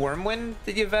Helping Hand Wormwind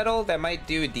the Yveltal. That might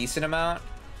do a decent amount.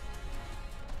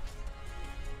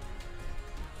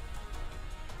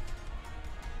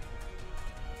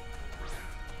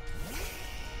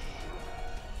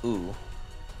 Ooh.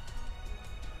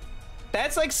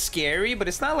 That's like scary, but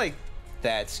it's not like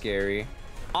that scary.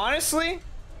 Honestly,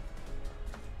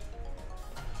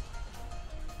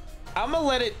 I'm gonna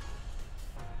let it...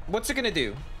 What's it gonna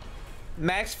do?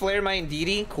 Max Flare my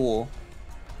Indeedee? Cool.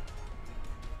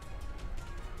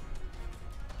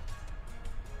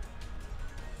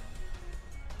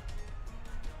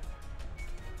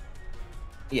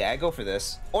 Yeah, I go for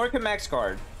this. Or it can max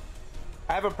guard.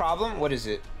 I have a problem? What is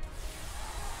it?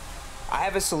 I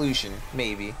have a solution,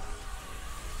 maybe.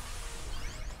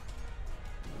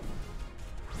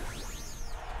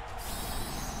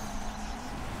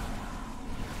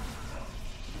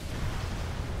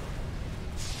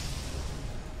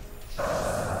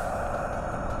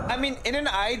 I mean, in an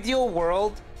ideal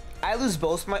world, I lose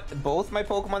both my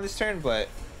Pokemon this turn, but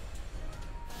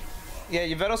yeah,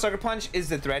 Yveltal Sucker Punch is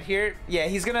the threat here. Yeah,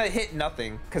 he's gonna hit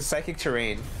nothing because Psychic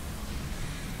Terrain.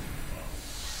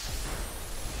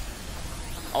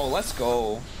 Oh, let's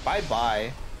go.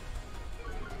 Bye-bye.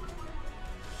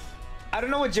 I don't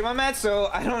know what gym I'm at, so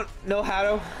I don't know how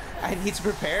to... I need to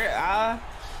prepare.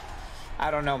 I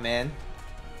don't know, man.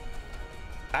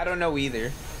 I don't know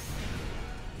either.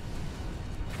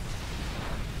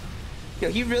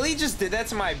 Yo, he really just did that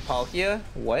to my Palkia?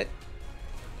 What?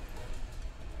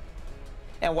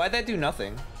 And why'd that do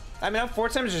nothing? I mean, I'm 4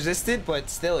 times resisted, but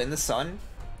still in the sun.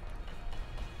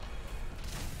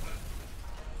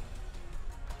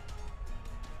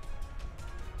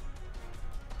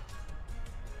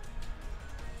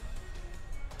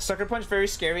 Sucker Punch very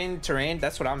scary in terrain.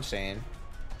 That's what I'm saying.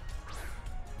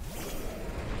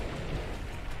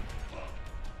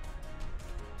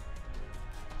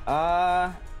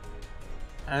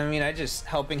 I mean, I just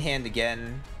Helping Hand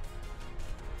again.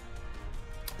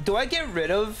 Do I get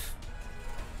rid of...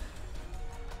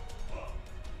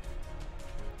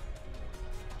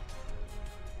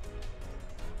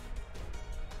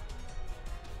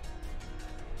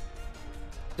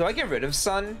 Do I get rid of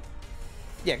Sun?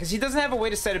 Yeah, because he doesn't have a way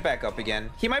to set it back up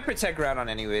again. He might protect Groudon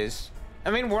anyways.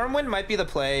 I mean, Wormwind might be the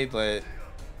play, but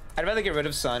I'd rather get rid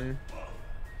of Sun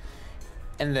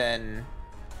and then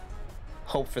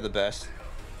hope for the best.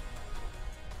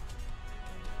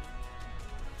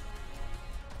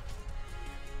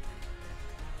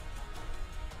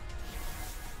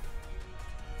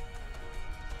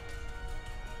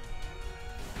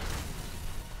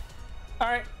 All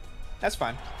right, that's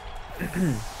fine.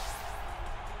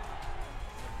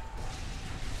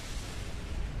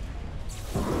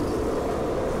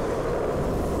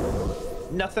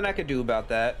 Nothing I could do about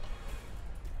that.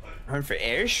 Run for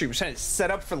Airstream, trying to set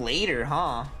up for later,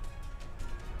 huh?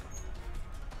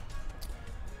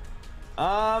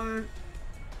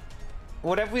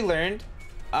 What have we learned?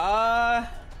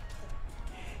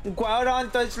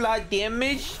 Groudon does a lot of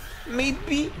damage,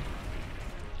 maybe.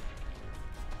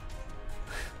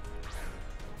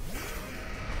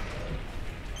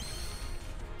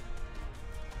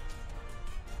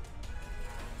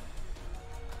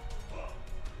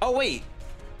 Oh, wait.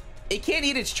 It can't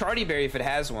eat its Charty Berry if it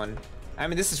has one. I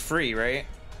mean, this is free, right?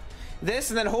 This,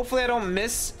 and then hopefully I don't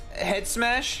miss Head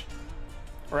Smash.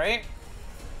 Right?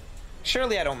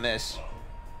 Surely I don't miss.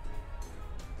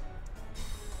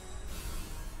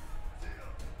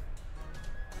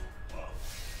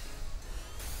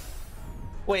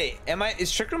 Wait,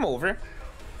 is Trick Room over?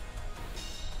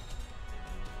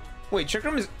 Wait, Trick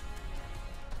Room is...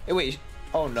 Wait,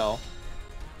 oh no.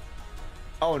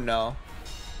 Oh no.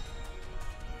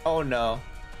 Oh no.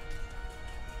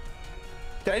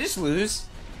 Did I just lose?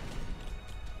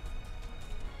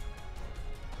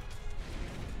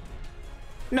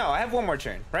 No, I have one more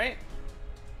turn, right?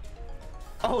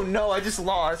 Oh no, I just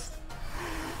lost.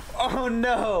 Oh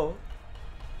no.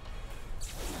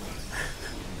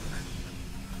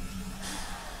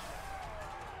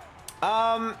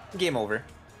 Game over.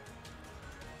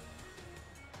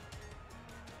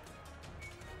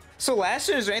 So last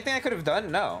year, is there anything I could have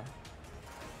done? No.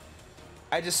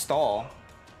 I just stall.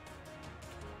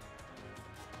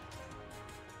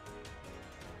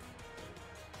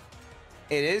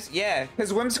 It is? Yeah,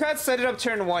 because Whimsicott set it up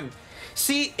turn 1.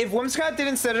 See, if Whimsicott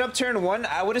didn't set it up turn 1,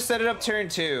 I would have set it up turn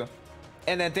 2.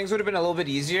 And then things would have been a little bit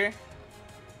easier.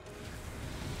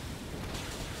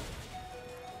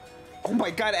 Oh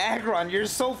my god, Aggron, you're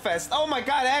so fast. Oh my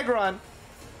god, Aggron.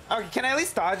 Okay, can I at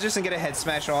least dodge this and get a head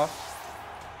smash off?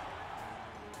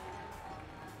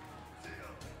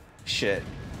 Shit.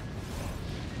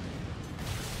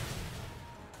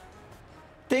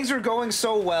 Things were going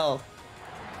so well.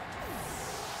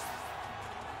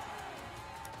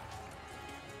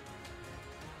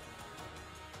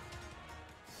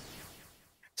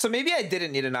 So maybe I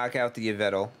didn't need to knock out the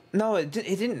Yveltal. No, it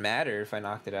didn't matter if I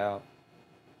knocked it out.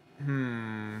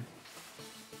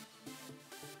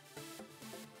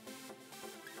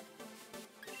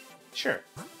 Sure.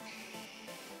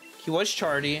 He was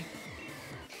Charty.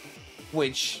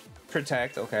 Which,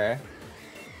 protect, okay.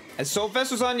 And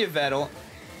Soulfest was on Yveltal.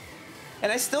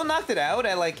 And I still knocked it out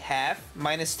at like half,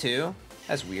 -2.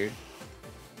 That's weird.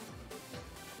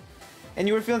 And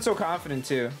you were feeling so confident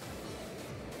too.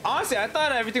 Honestly, I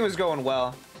thought everything was going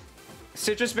well.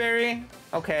 Citrus Berry,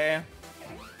 okay.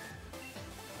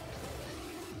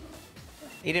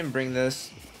 He didn't bring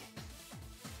this.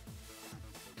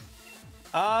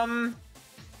 I'm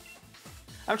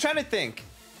trying to think.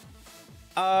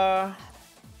 Yeah,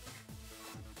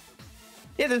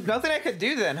 there's nothing I could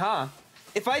do then, huh?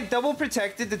 If I double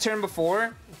protected the turn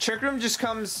before, Trick Room just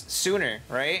comes sooner,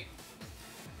 right?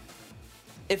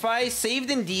 If I saved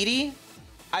Indeedee,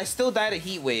 I still died a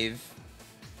Heat Wave.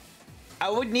 I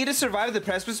would need to survive the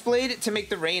Precipice Blade to make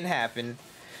the rain happen.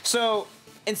 So,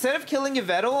 instead of killing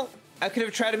Yveltal, I could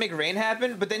have tried to make rain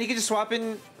happen, but then he could just swap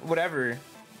in whatever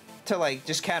to, like,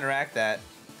 just counteract that.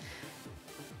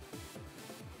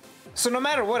 So no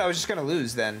matter what, I was just gonna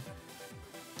lose then.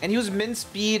 And he was min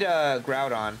speed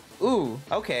Groudon. Ooh,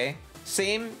 okay.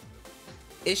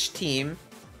 Same-ish team.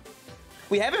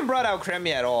 We haven't brought out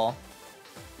Cremy at all.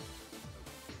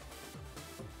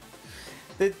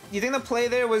 You think the play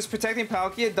there was protecting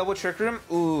Palkia, double Trick Room?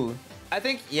 Ooh. I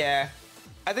think, yeah.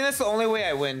 I think that's the only way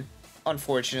I win,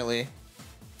 unfortunately.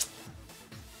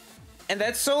 And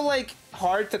that's so, like,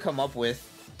 hard to come up with,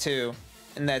 too,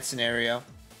 in that scenario.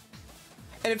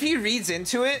 And if he reads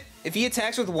into it, if he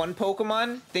attacks with one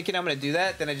Pokemon, thinking I'm going to do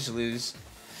that, then I just lose.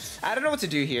 I don't know what to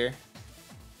do here.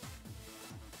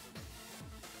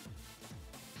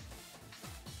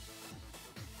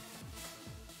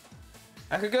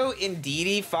 I could go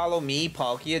Indeedee, follow me,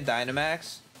 Palkia,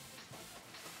 Dynamax.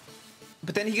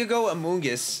 But then he could go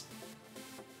Amoonguss.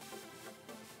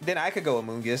 Then I could go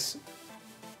Amoonguss.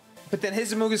 But then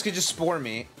his Amoonguss could just spore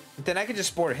me. Then I could just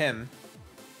spore him.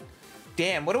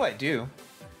 Damn, what do I do?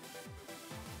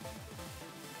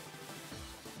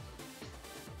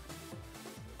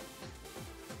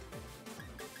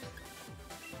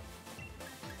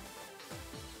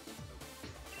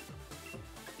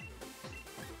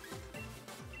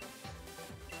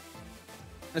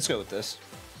 Let's go with this.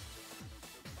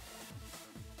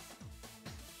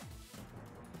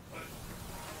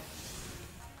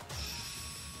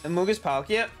 Amoonguss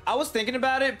Palkia. I was thinking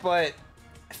about it, but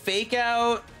fake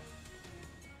out.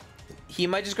 He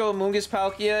might just go Amoonguss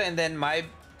Palkia, and then my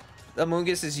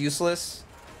Amoonguss is useless.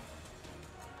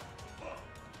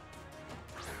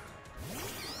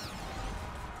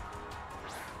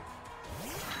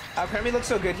 Alcremie looks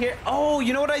so good here. Oh,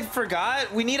 you know what I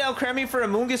forgot? We need Alcremie for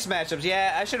Amoonguss matchups.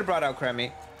 Yeah, I should have brought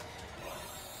Alcremie.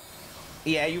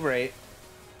 Yeah, you're right.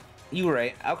 You were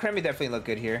right. Alcremie definitely looked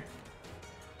good here.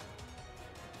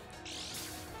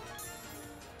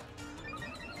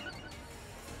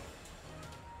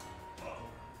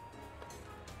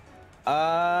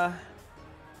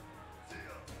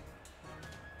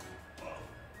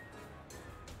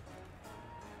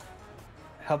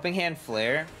 Helping Hand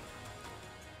Flare.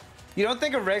 You don't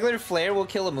think a regular Flare will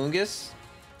kill Amoonguss?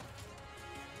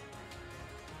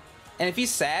 And if he's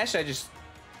Sash, I just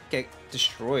get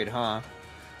destroyed, huh?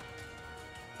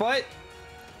 But,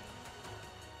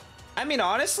 I mean,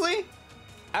 honestly,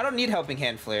 I don't need Helping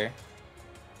Hand Flare.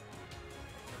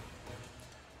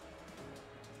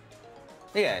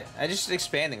 Yeah, I just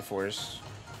Expanding Force.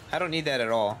 I don't need that at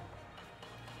all.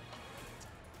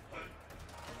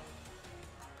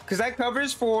 Because that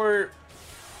covers for...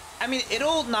 I mean,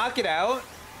 it'll knock it out.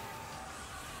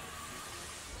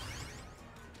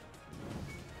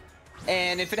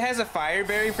 And if it has a Fire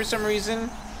Berry for some reason,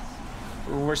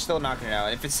 we're still knocking it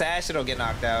out. If it's Sash, it'll get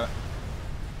knocked out.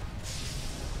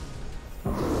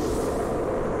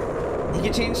 He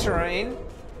can change terrain.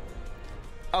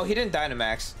 Oh, he didn't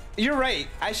Dynamax. You're right.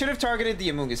 I should have targeted the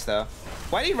Amoonguss, though.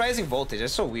 Why did he Rising Voltage?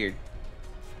 That's so weird.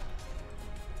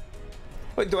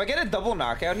 Wait, do I get a double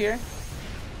knockout here?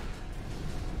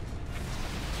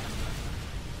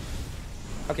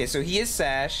 Okay, so he is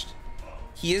Sashed.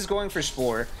 He is going for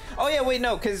Spore. Oh, yeah, wait,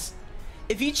 no, because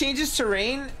if he changes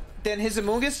terrain, then his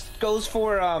Amoonguss goes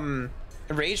for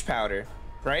Rage Powder,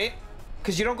 right?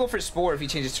 Because you don't go for Spore if he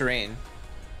changes terrain.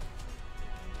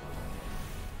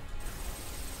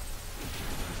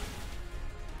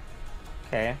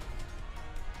 Okay.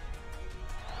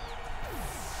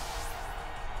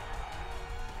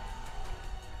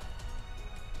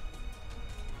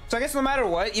 So I guess no matter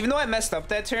what, even though I messed up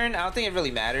that turn, I don't think it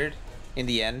really mattered in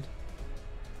the end.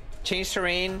 Change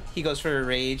terrain, he goes for a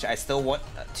Rage. I still want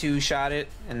to shot it,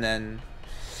 and then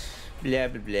blah,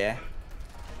 blah, blah.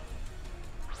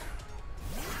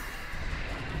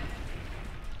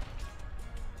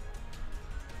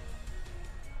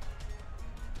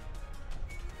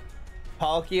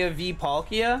 Palkia v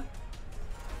Palkia?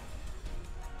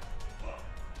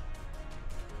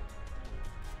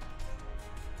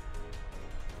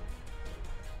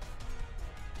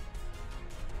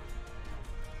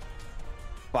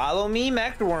 Follow me,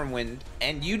 Macwormwind,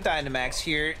 and you Dynamax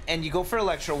here, and you go for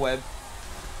Electro Web.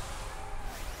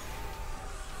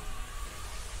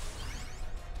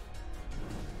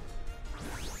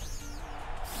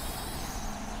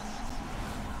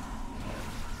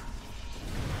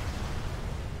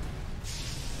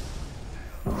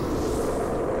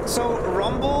 So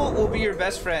Rumble will be your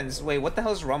best friends. Wait, what the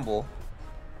hell is Rumble?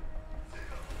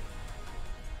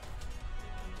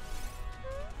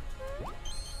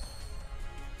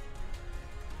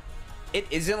 It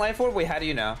isn't Life Orb? Wait, how do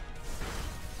you know?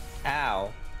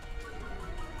 Ow.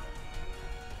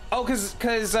 Oh, cause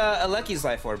Aleki's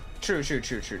Life Orb. True.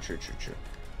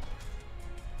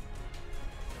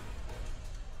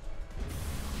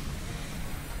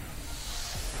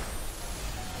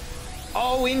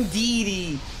 Oh,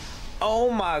 Indeedee.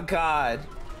 Oh my god.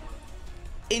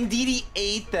 Indeedee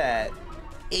ate that.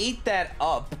 Ate that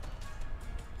up.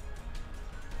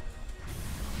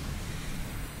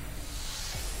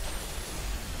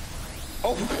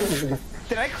 Oh,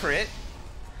 did I crit?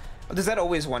 Does that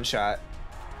always one shot?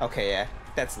 Okay, yeah,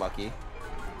 that's lucky.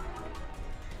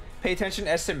 Pay attention,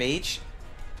 SMH.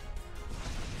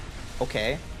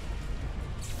 Okay.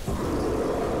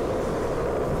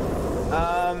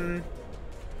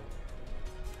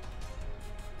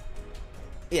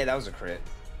 Yeah, that was a crit.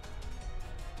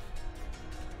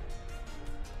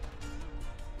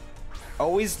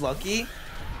 Always lucky?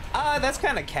 That's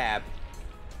kind of cap.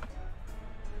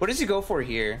 What does he go for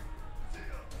here?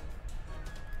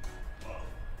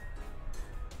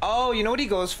 Oh, you know what he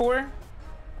goes for?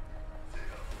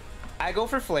 I go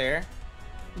for Flare,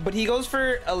 but he goes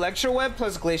for Electro Web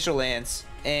plus Glacial Lance,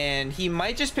 and he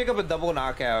might just pick up a double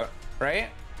knockout, right?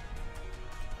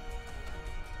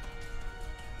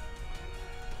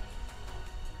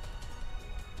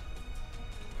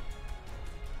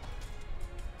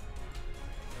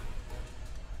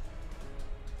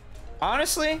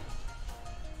 Honestly,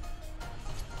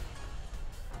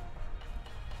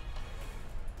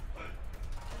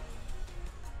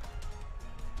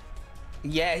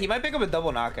 yeah, he might pick up a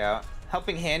double knockout.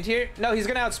 Helping Hand here? No, he's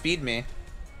gonna outspeed me.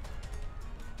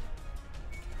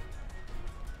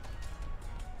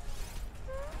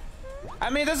 I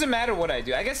mean, it doesn't matter what I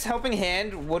do. I guess Helping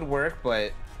Hand would work,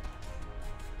 but...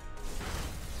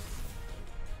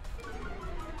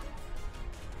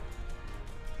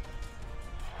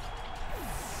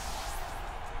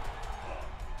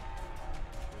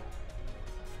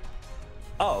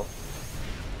 Oh.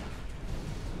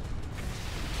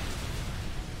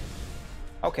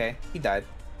 Okay, he died.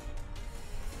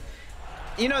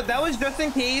 You know, that was just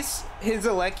in case his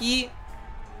Aleki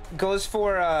goes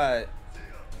for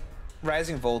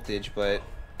rising voltage, but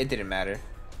it didn't matter.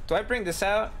 Do I bring this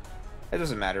out? It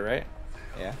doesn't matter, right?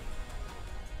 Yeah.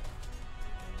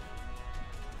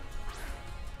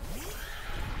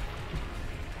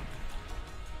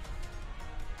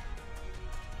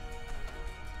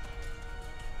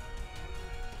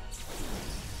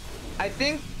 I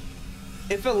think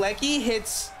if Aleki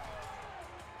hits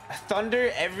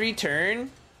Thunder every turn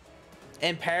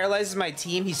and paralyzes my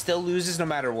team, he still loses no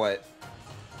matter what.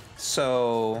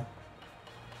 So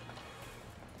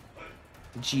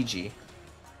GG.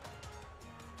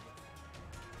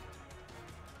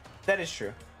 That is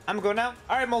true. I'm going now.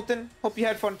 All right, Molten. Hope you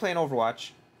had fun playing Overwatch.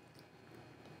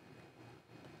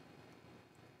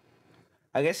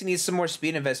 I guess he needs some more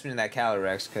speed investment in that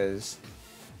Calyrex, because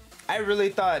I really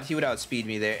thought he would outspeed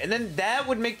me there. And then that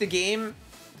would make the game,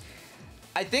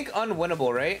 I think,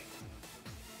 unwinnable, right?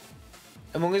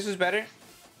 Among Us was better?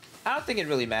 I don't think it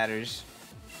really matters.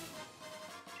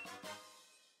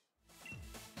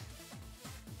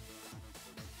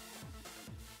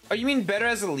 Oh, you mean better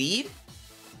as a lead?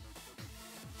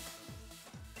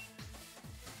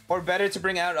 Or better to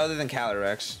bring out other than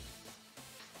Calyrex?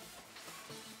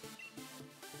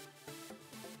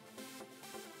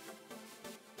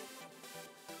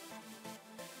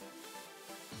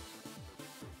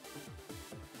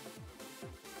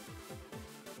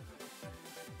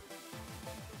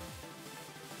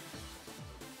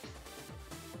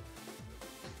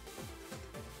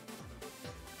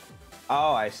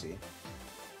 Oh, I see.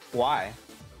 Why?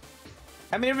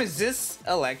 I mean, it resists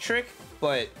electric,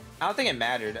 but I don't think it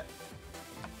mattered.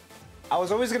 I was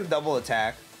always gonna double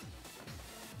attack.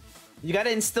 You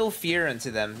gotta instill fear into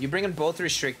them. You bring in both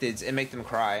restricteds and make them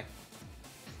cry.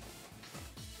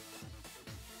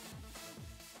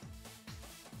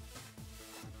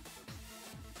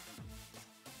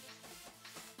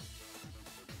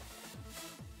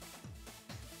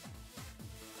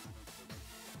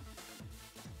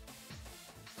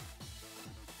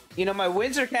 You know, my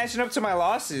wins are catching up to my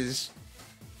losses.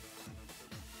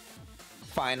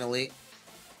 Finally.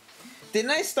 Didn't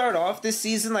I start off this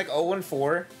season like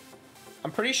 0-4?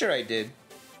 I'm pretty sure I did.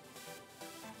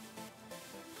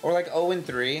 Or like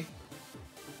 0-3.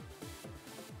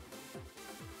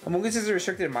 Among Us is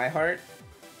restricted in my heart.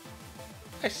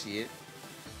 I see it.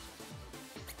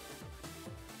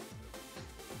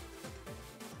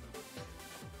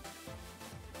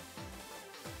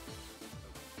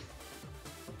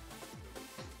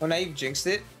 Oh, now you've jinxed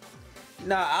it?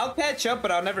 Nah, I'll catch up,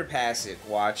 but I'll never pass it.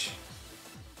 Watch.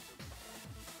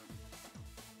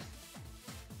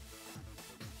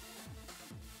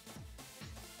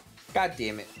 God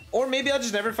damn it. Or maybe I'll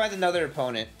just never find another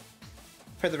opponent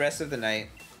for the rest of the night.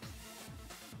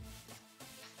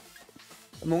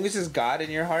 Among Us is God in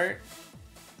your heart?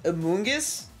 Among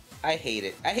Us? I hate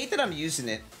it. I hate that I'm using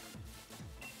it.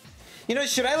 You know,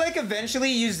 should I like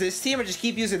eventually use this team or just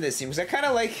keep using this team? Because I kind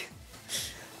of like...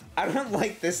 I don't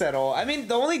like this at all. I mean,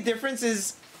 the only difference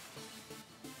is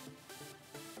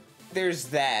there's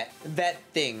that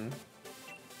thing.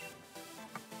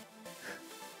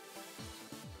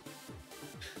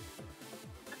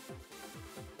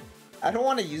 I don't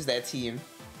want to use that team.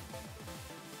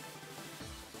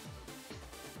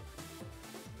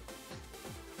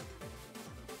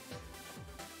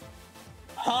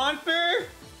 Haunter?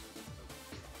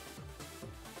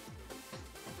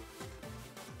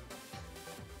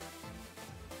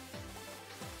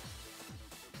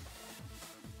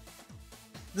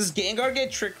 Does Gengar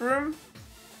get Trick Room?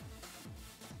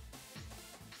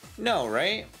 No,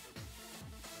 right?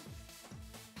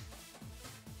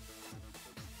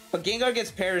 But Gengar gets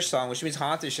Perish Song, which means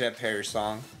Haunter should have Perish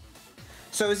Song.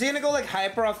 So is he gonna go like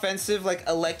hyper offensive, like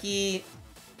Aleki,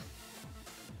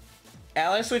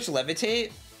 Ally Switch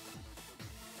Levitate?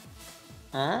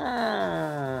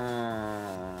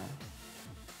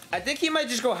 I think he might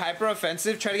just go hyper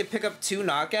offensive, try to pick up 2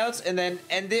 knockouts, and then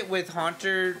end it with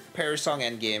Haunter Perish Song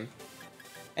endgame.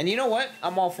 And you know what?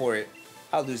 I'm all for it.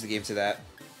 I'll lose the game to that.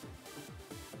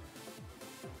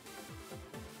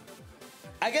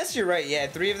 I guess you're right, yeah.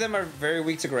 3 of them are very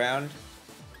weak to ground.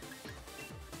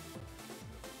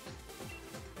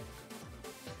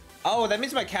 Oh, that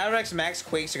means my Calyrex Max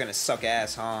Quakes are gonna suck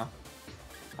ass, huh?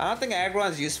 I don't think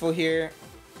Aggron's useful here.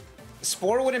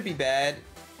 Spore wouldn't be bad.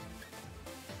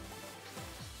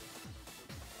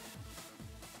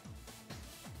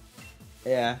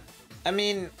 Yeah. I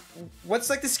mean, what's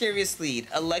like the scariest lead?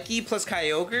 Aleki plus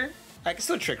Kyogre? I can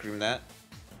still Trick Room that.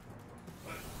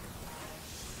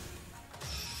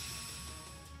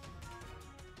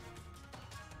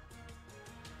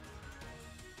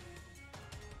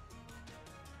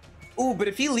 Ooh, but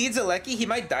if he leads a Lecky, he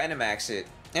might Dynamax it.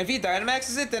 And if he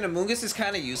Dynamaxes it, then Amoonguss is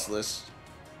kind of useless.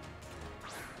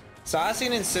 Zacian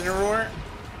Incineroar.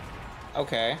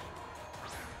 Okay.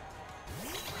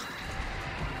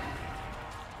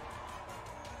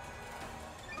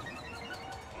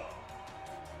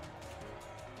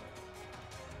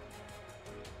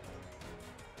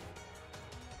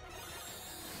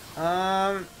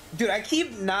 Dude, I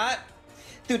keep not...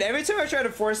 Dude, every time I try to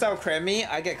force out Kremmy,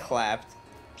 I get clapped.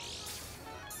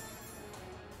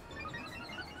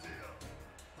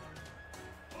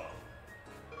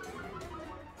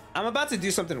 I'm about to do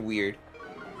something weird.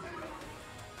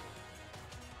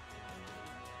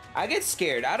 I get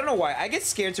scared. I don't know why. I get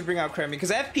scared to bring out Kremmy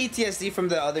because I have PTSD from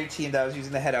the other team that was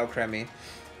using the head out Kremmy.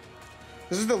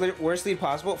 This is the worst lead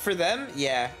possible. For them,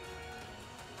 yeah.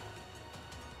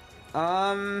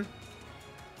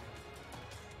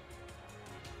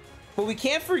 But we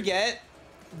can't forget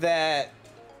that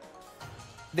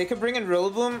they could bring in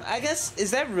Rillaboom. I guess,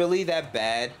 is that really that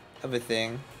bad of a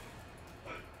thing?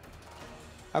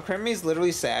 Kremmy is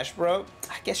literally Sash, bro.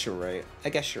 I guess you're right. I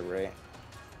guess you're right.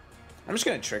 I'm just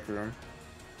gonna Trick Room.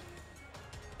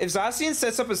 If Zacian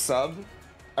sets up a sub,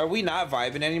 are we not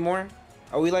vibing anymore?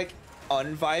 Are we like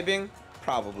unvibing?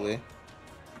 Probably.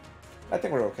 I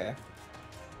think we're okay.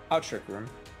 I'll Trick Room.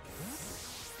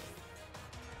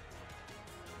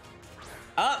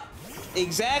 Ah,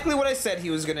 exactly what I said he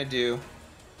was gonna do.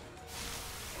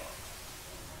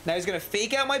 Now he's gonna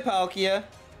fake out my Palkia.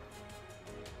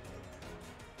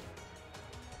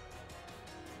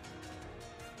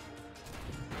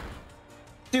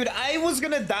 Dude, I was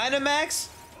gonna Dynamax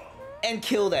and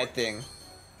kill that thing.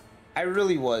 I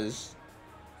really was.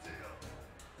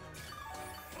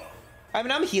 I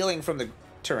mean, I'm healing from the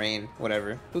terrain.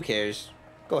 Whatever. Who cares?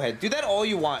 Go ahead. Do that all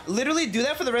you want. Literally, do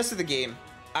that for the rest of the game.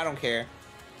 I don't care.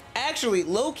 Actually,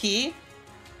 low-key,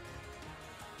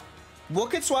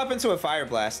 what could swap into a Fire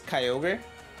Blast? Kyogre?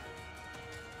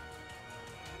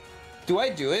 Do I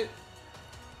do it?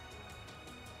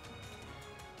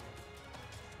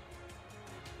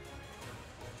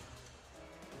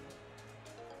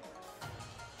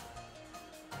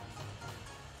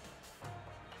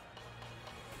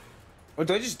 Or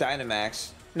do I just Dynamax?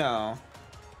 No.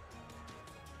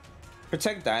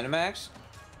 Protect Dynamax?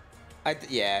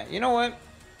 Yeah, you know what?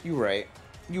 You right.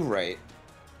 You right.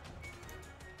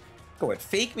 Go ahead.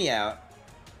 Fake me out.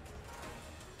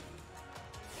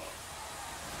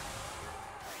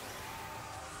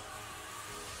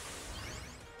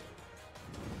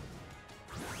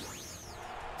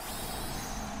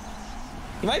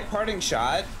 He might Parting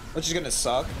Shot, which is gonna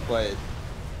suck, but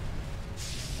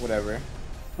whatever.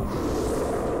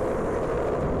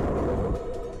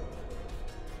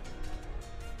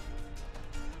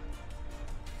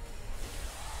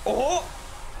 Oh!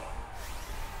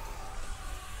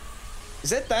 Is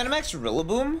that Dynamax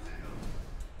Rillaboom?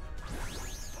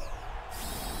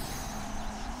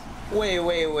 Wait.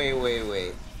 Wait.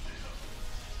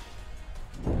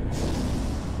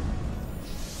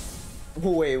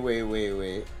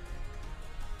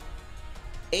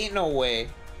 Ain't no way.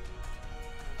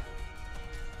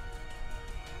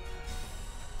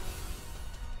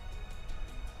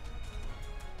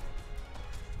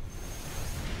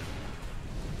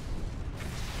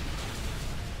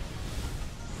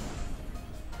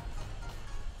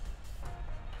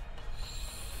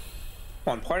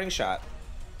 Come on, Parting Shot.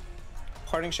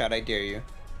 Parting Shot, I dare you.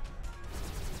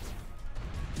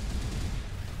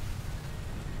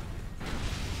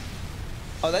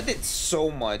 Oh, that did so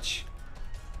much.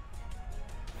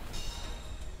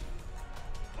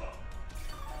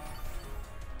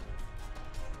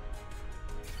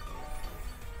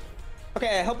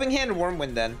 Okay, Helping Hand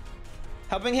Wormwind then.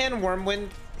 Helping Hand Wormwind.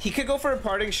 He could go for a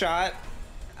Parting Shot.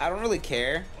 I don't really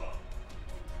care.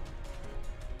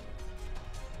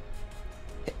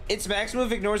 Its max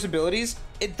move ignores abilities.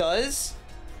 It does.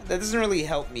 That doesn't really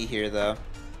help me here, though.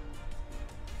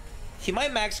 He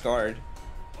might max guard.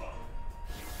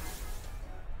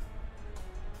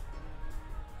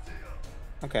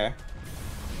 Okay.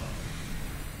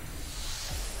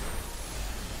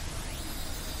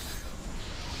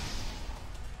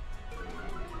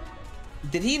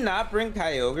 Did he not bring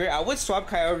Kyogre? I would swap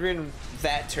Kyogre in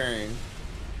that turn.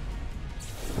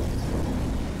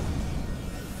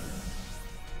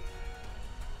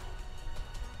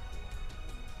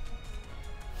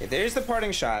 Okay, there's the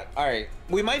Parting Shot. Alright.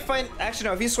 We might find... Actually,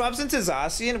 no. If he swaps into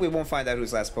Zacian, we won't find out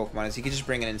whose last Pokemon is. He could just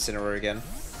bring in Incineroar again.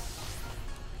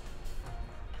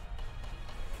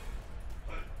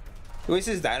 Who is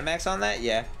his Dynamax on that?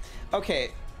 Yeah. Okay.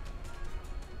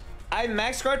 I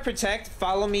Max Guard Protect,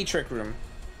 follow me Trick Room.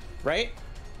 Right?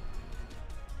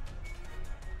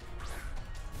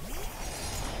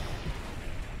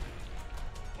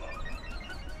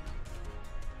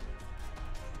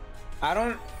 I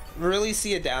don't really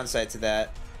see a downside to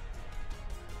that.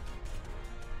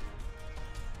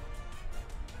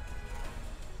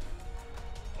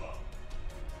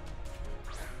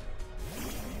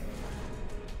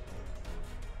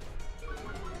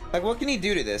 Like, what can he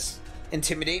do to this?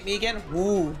 Intimidate me again?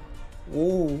 Woo.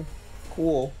 Woo.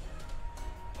 Cool.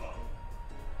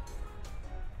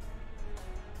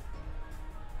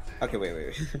 Okay,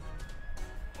 wait.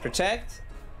 Protect.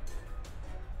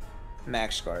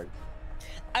 Max guard.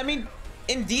 I mean,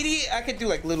 in DD, I could do,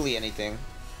 like, literally anything.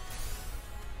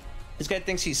 This guy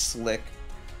thinks he's slick.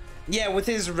 Yeah, with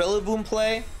his Rillaboom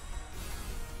play.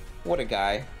 What a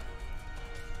guy.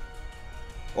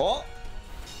 Oh!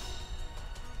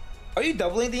 Are you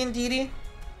doubling the Indeedee?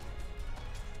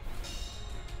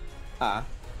 Ah.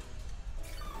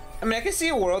 I mean, I can see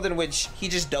a world in which he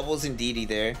just doubles Indeedee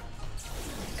there.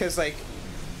 Because, like,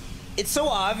 it's so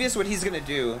obvious what he's gonna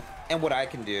do and what I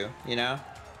can do, you know?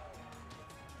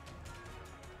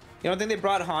 You don't think they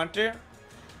brought Haunter?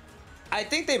 I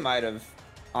think they might have,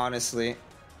 honestly.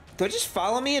 Do I just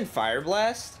follow me in Fire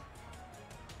Blast?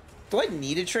 Do I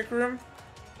need a Trick Room?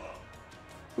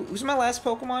 Who's my last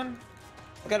Pokemon?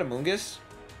 I got a Mungus.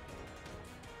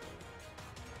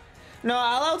 No,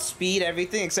 I'll outspeed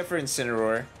everything except for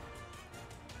Incineroar.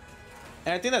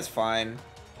 And I think that's fine.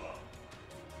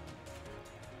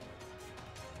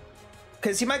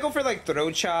 Because he might go for like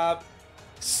Throat Chop,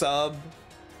 Sub,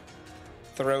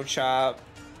 Throat Chop.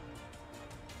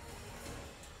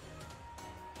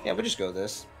 Yeah, we'll just go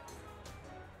this.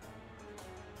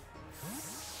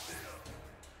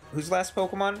 Who's last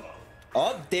Pokemon?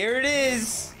 Oh, there it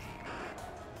is!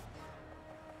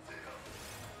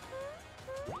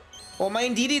 Well, my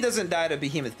Indeedee doesn't die to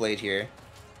Behemoth Blade here.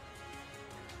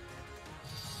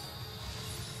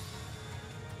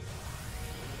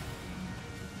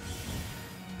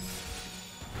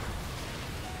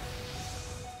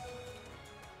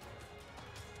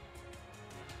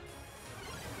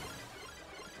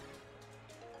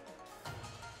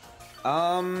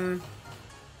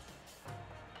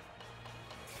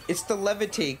 It's the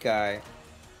Levitate guy.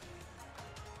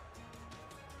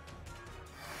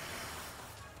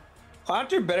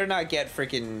 Haunter better not get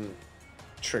freaking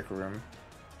Trick Room.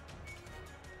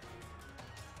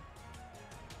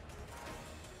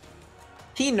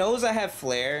 He knows I have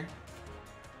Flare.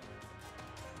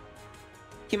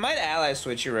 He might ally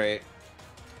switch, you're right.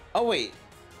 Oh wait.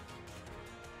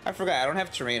 I forgot, I don't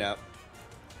have terrain up.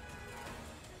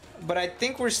 But I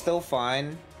think we're still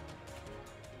fine.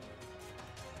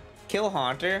 Kill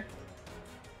Haunter.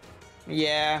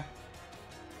 Yeah.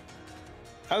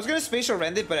 I was gonna Spatial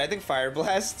Rend it, but I think Fire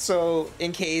Blast, so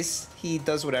in case he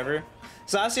does whatever.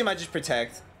 Zacian might just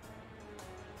protect.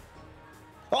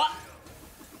 Oh!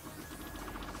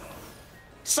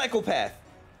 Psychopath.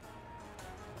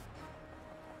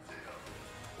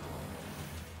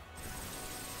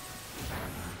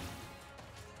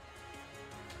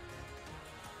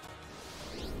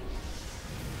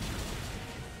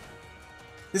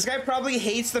 This guy probably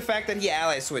hates the fact that he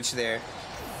ally switched there.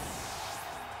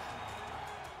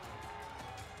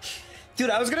 Dude,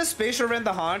 I was gonna Spatial Rend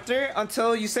the Haunter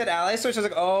until you said ally switch. I was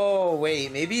like, oh,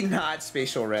 wait, maybe not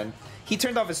Spatial Rend. He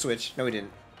turned off his switch. No, he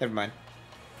didn't. Never mind.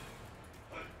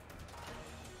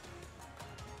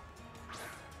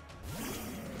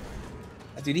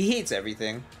 Dude, he hates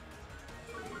everything.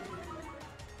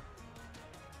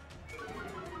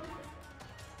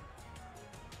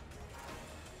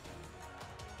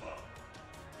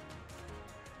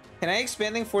 Can I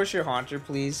Expanding Force your Haunter,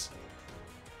 please?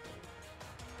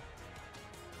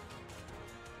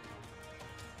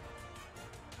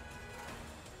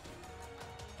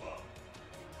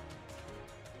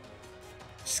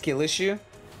 Skill issue?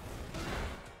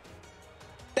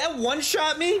 That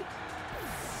one-shot me?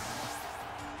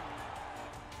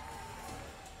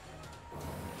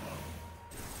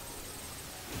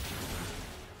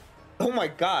 Oh my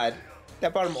god.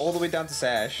 That brought him all the way down to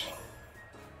Sash.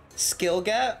 Skill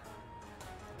gap?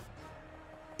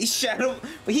 He shadow...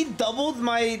 He doubled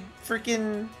my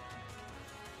freaking...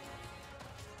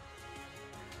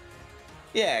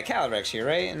 Yeah, Calyrex here,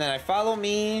 right? And then I follow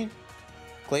me...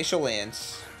 Glacial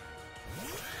Lance.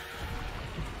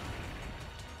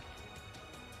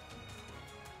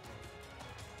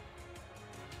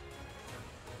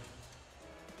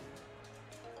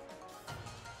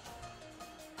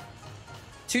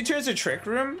 Two turns of Trick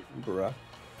Room? Bruh.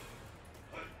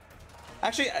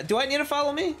 Actually, do I need to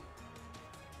follow me?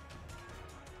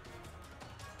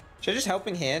 Should I just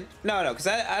Helping Hand? No, because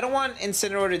I don't want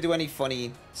Incineroar to do any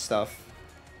funny stuff.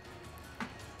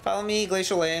 Follow me,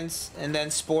 Glacial Lance, and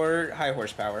then Spore, High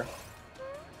Horsepower.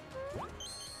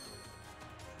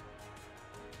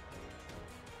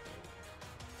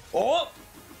 Oh!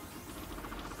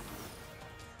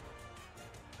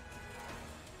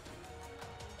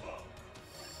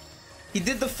 He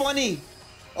did the funny.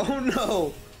 Oh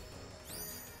no.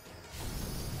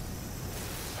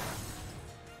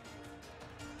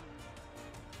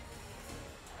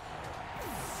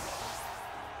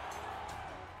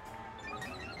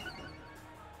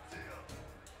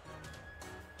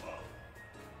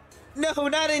 No,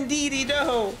 not indeedy,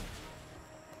 no.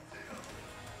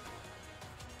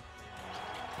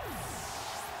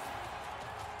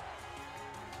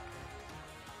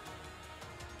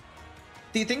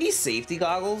 Do you think he's safety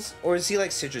goggles, or is he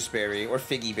like citrus berry or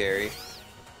figgy berry?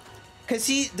 Cause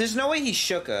there's no way he's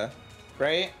Shuka,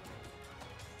 right?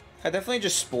 I definitely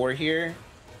just spore here,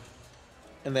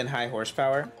 and then high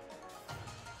horsepower.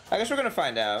 I guess we're gonna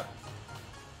find out.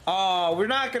 Oh, we're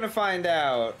not gonna find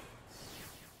out.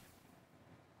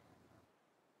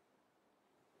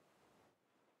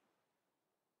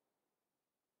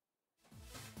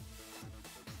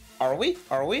 Are we?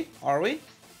 Are we? Are we?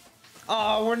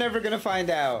 Oh, we're never gonna find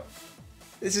out.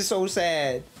 This is so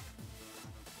sad.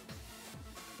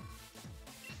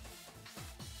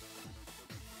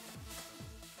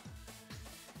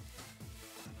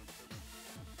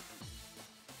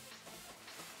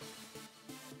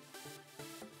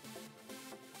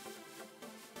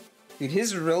 Dude,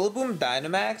 his Rillaboom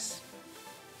Dynamax,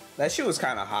 that shit was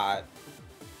kind of hot.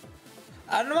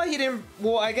 I don't know why he didn't.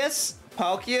 Well, I guess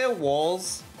Palkia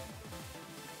walls.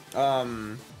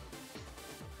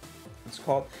 It's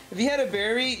called. If he had a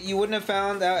berry, you wouldn't have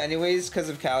found out anyways because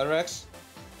of Calyrex.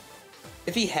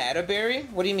 If he had a berry,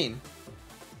 what do you mean?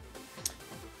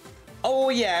 Oh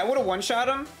yeah, I would have one-shot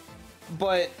him,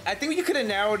 but I think you could have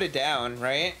narrowed it down,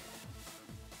 right?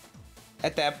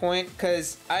 At that point,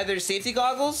 because either safety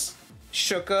goggles,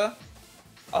 Shuka.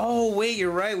 Oh wait, you're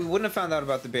right. We wouldn't have found out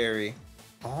about the berry.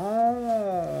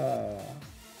 Oh.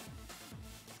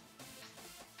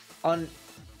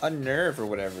 Unnerve or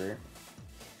whatever.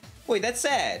 Wait, that's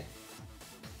sad.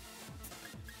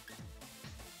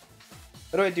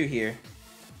 What do I do here?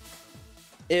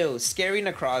 Ew, scary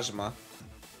Necrozma.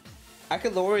 I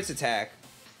could lower its attack.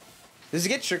 Does it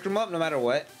get Trick Room up no matter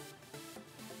what?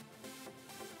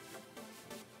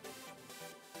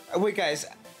 Wait, guys.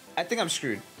 I think I'm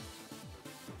screwed.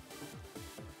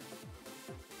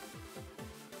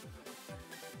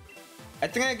 I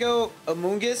think I go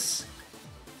Amoonguss.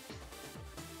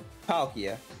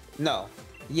 Palkia. No.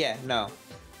 Yeah, no.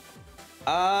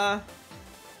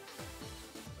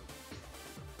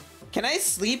 Can I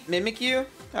sleep Mimikyu?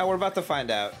 Oh, we're about to find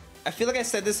out. I feel like I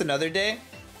said this another day.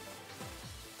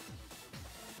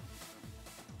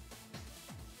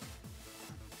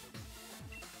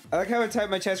 I like how I typed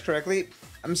my chest correctly.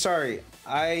 I'm sorry.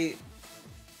 I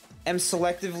am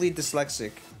selectively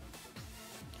dyslexic.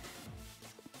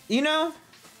 You know?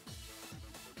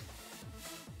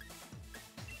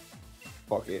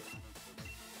 Fuck it.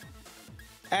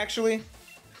 Actually.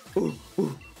 Ooh,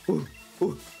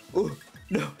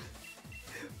 no.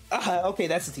 Okay,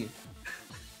 that's the team.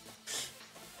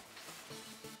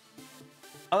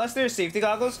 Unless there's safety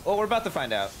goggles. Oh, we're about to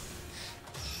find out.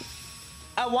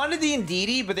 I wanted the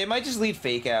Indeedee, but they might just lead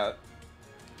Fake Out.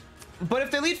 But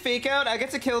if they lead Fake Out, I get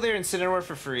to kill their Incineroar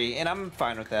for free, and I'm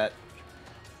fine with that.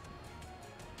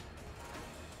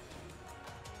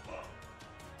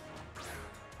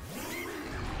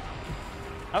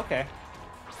 Okay.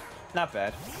 Not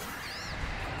bad.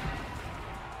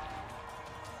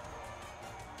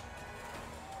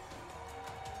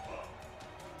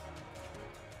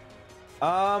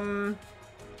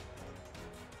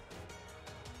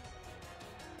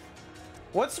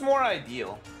 What's more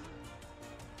ideal?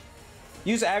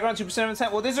 Use Aggron 2% of the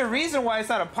time? Well, there's a reason why it's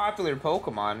not a popular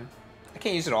Pokemon. I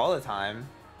can't use it all the time.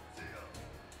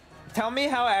 Tell me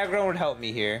how Aggron would help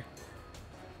me here.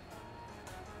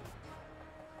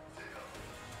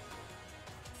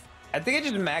 I think I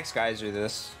just max Geyser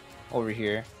this over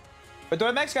here. But do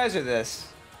I max Geyser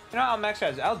this? You know, I'll max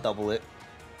Geyser. I'll double it.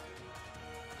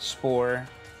 Spore.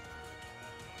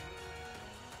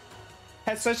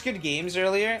 Had such good games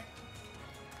earlier.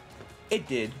 It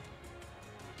did.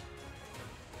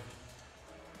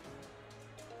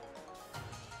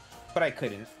 But I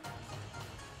couldn't.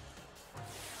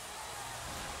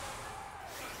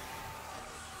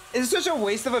 It's such a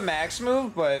waste of a max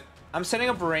move, but I'm setting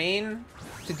up Rain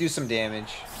to do some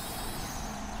damage.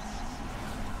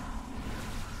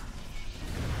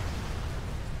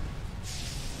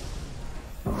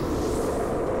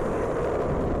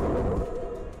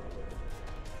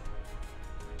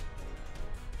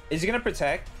 Is he gonna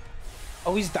protect?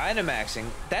 Oh, he's Dynamaxing.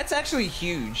 That's actually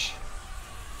huge.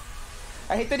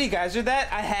 I hate that he geysered that.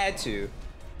 I had to.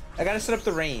 I gotta set up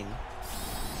the rain.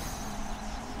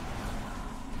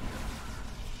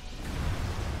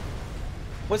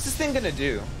 What's this thing gonna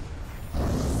do?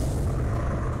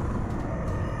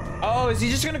 Oh, is he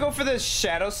just gonna go for the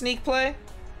shadow sneak play?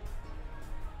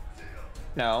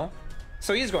 No.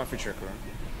 So he's going for Trick Room.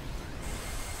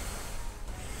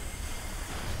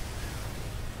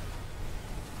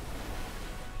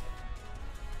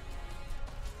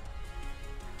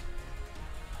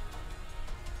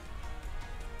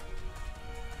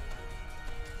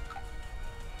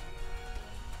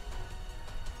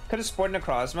 Could have sported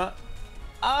Necrozma.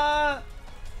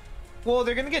 Well,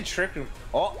 they're gonna get Trick Room.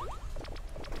 Oh.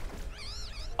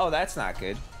 Oh, that's not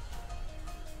good.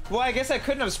 Well, I guess I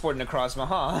couldn't have sported Necrozma,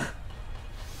 huh?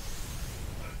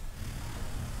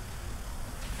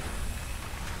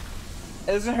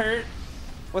 It doesn't hurt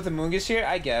with the Moongus here,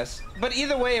 I guess. But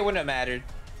either way, it wouldn't have mattered.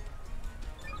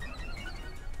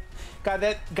 God,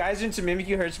 that Geyser into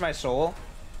Mimikyu hurts my soul.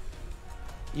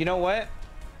 You know what?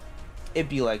 It'd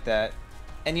be like that.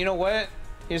 And you know what?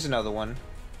 Here's another one.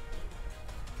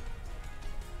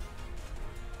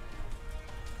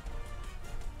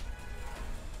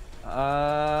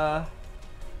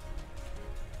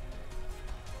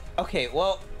 Okay,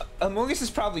 well, Amogus is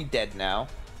probably dead now.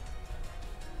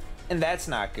 And that's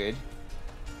not good.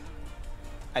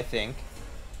 I think.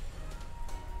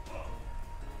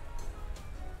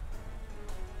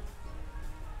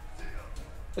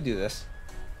 We'll do this.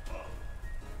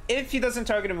 If he doesn't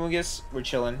target Amogus, we're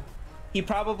chilling. He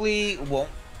probably won't.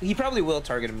 He probably will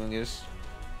target Amogus.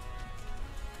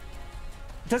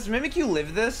 Does Mimikyu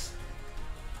live this?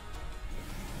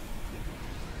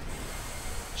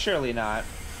 Surely not.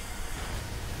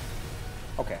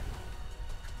 Okay.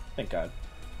 Thank God.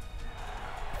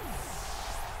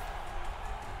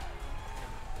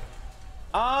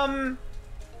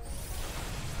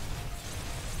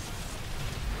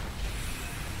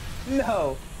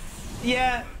 No.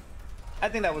 Yeah. I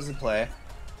think that was the play.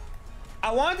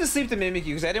 I wanted to sleep the Mimikyu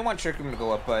because I didn't want Trick Room to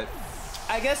go up, but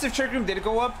I guess if Trick Room did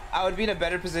go up, I would be in a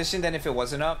better position than if it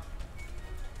wasn't up.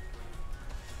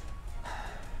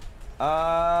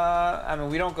 I mean,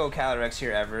 we don't go Calyrex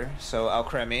here ever, so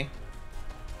Alcremie.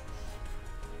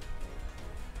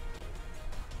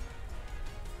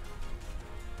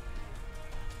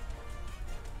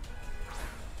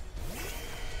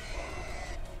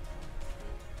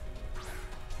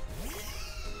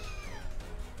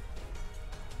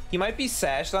 He might be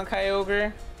sashed on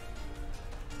Kyogre.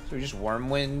 So we just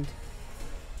Wormwind.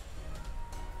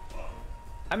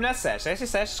 I'm not sashed. Did I say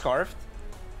sashed Scarfed?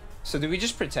 So do we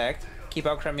just protect? Keep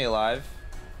Alcremie alive?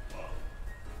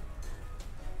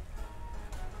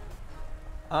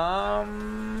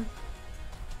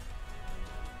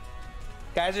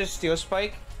 Guys are Steel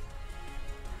Spike.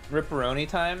 Ripperoni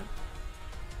time.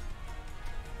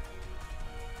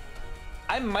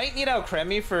 I might need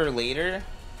Alcremie for later.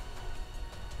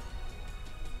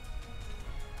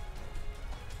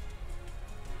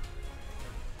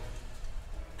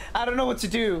 I don't know what to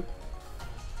do.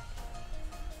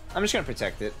 I'm just gonna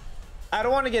protect it. I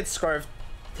don't want to get Scarf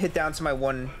hit down to my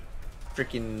one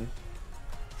freaking...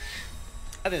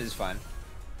 I think it's fine.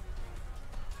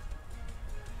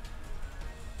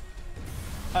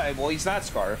 Alright, well, he's not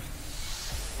Scarf.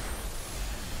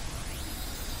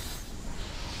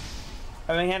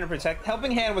 Helping Hand to protect.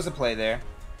 Helping Hand was a play there.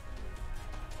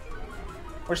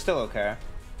 We're still okay.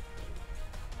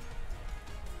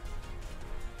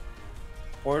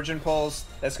 Origin Pulse,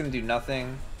 that's gonna do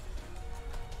nothing.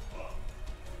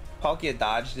 Palkia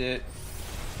dodged it.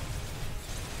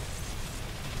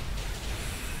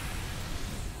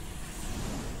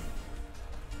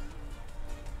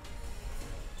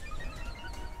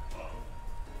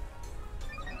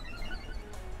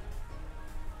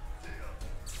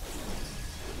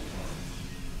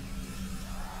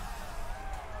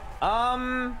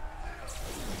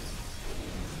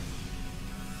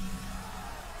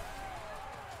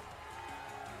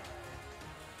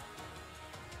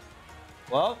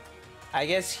 Well, I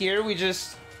guess here we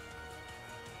just...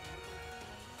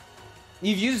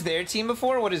 You've used their team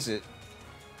before? What is it?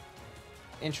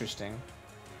 Interesting.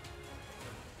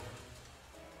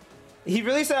 He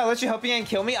really said, I'll let you helping hand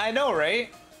kill me? I know,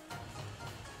 right?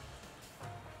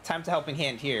 Time to helping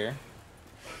hand here.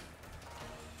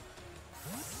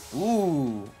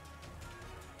 Ooh.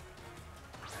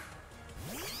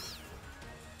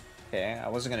 Okay, I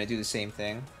wasn't gonna do the same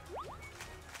thing.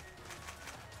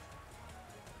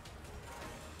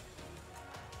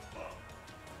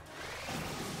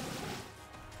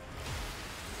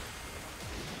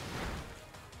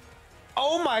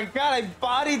 Oh my god, I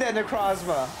bodied that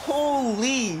Necrozma.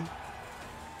 Holy.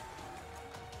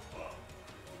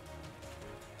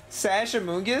 Sash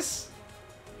Amoongus?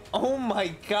 Oh my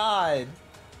god.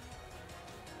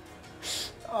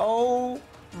 Oh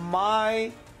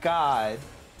my god.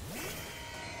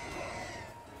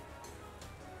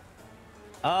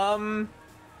 I'll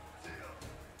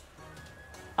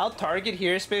target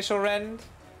here, Spatial Rend,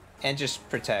 and just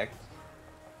protect.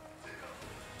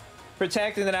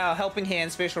 Protect, and then I'll Helping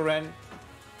Hand, Spatial Rend.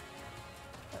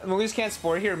 Amoongus can't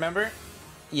Spore here, remember?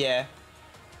 Yeah.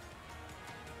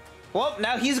 Well,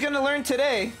 now he's gonna learn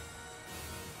today.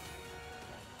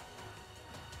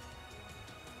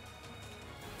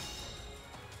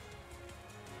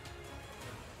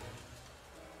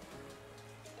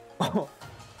 Oh.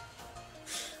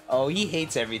 Oh, he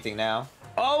hates everything now.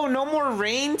 Oh, no more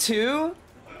rain too?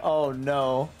 Oh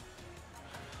no.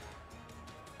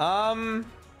 I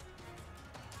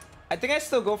think I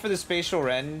still go for the Spatial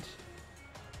Rend.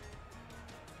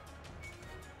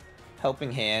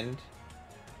 Helping Hand.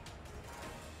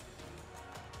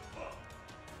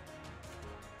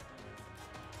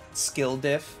 Skill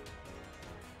Diff.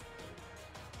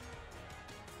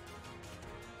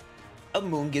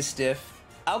 Amoongus Diff.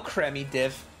 Alcremie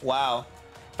Diff. Wow.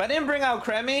 If I didn't bring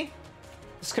Alcremie,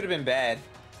 this could have been bad.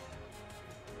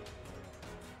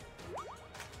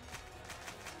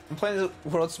 I'm playing the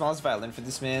world's smallest violin for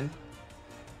this man.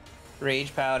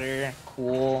 Rage Powder.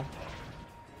 Cool.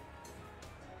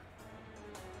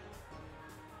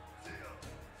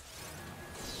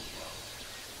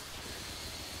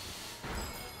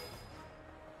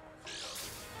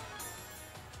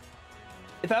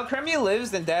 If Alcremie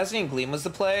lives, then Dazzling Gleam was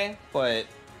the play, but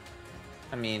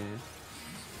I mean,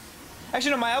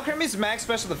 actually no, my Alcremie's max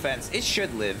special defense. It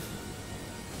should live.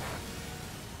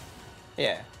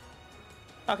 Yeah.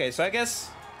 Okay, so I guess,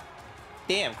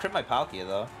 damn, crit my Palkia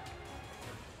though.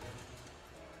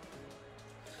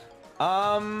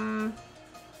 I'm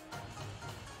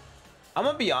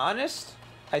gonna be honest.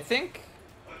 I think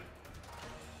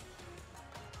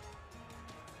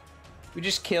we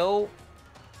just kill,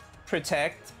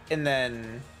 protect, and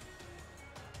then...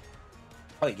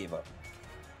 Oh, he gave up.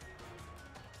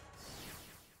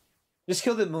 Just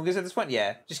kill the Amoongus at this point?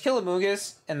 Yeah. Just kill the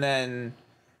Amoongus, and then...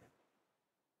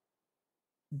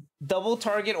 Double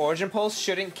target Origin Pulse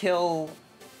shouldn't kill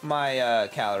my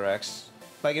Calyrex.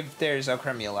 Like if there's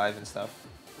Alcremie alive and stuff.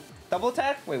 Double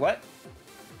attack? Wait, what?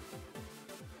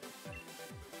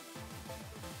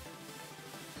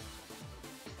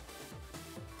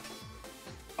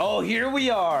 Oh, here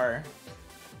we are.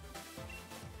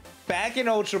 Back in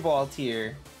Ultra Ball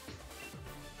tier.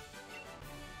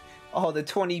 Oh, the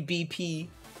 20 BP.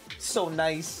 So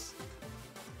nice.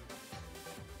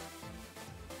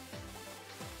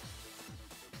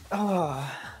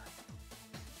 Oh.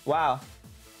 Wow.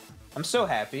 I'm so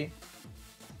happy.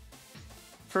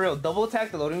 For real, double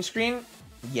attack the loading screen?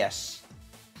 Yes.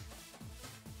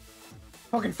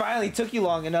 Fucking finally took you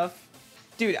long enough.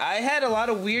 Dude, I had a lot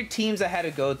of weird teams I had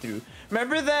to go through.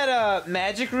 Remember that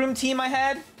Magic Room team I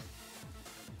had?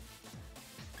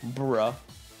 Bruh.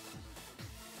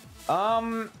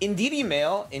 Indeedee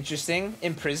Male, interesting.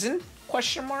 Imprison?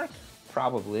 Question mark?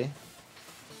 Probably.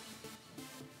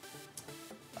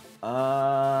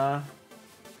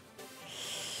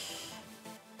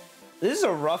 This is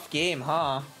a rough game,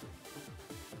 huh?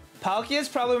 Palkia is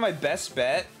probably my best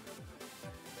bet.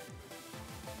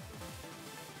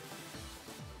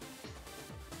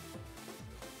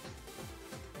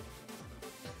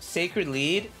 Sacred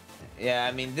Lead? Yeah,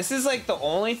 I mean, this is like the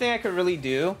only thing I could really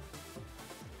do.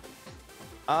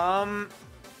 And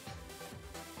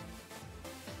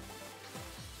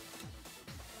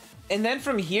then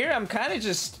from here, I kind of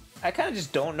just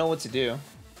don't know what to do.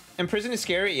 Imprison is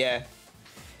scary? Yeah.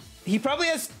 He probably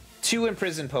has 2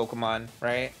 Imprison Pokemon,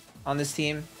 right? On this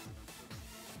team.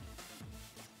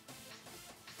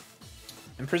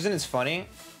 Imprison is funny.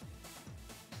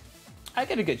 I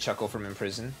get a good chuckle from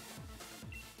Imprison.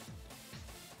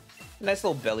 Nice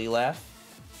little belly laugh.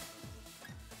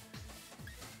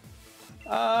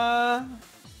 I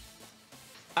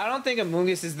don't think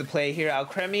Amoongus is the play here.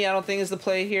 Alcremie, I don't think is the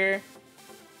play here.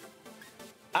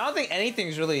 I don't think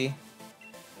anything's really...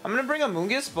 I'm gonna bring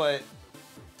Amoongus, but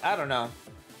I don't know.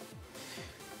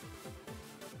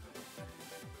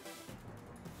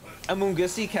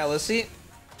 Amoongussy, Kalisi.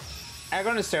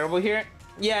 Aggron is terrible here.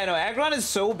 Yeah, I know. Aggron is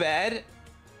so bad.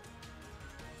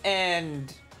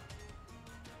 And...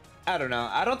 I don't know.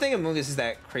 I don't think Amoongus is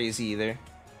that crazy either.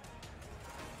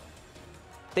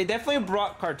 They definitely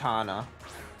brought Kartana.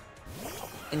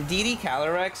 Indeedee,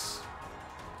 Calyrex.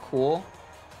 Cool.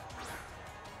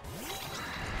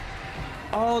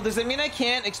 Oh, does that mean I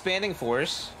can't Expanding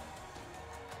Force?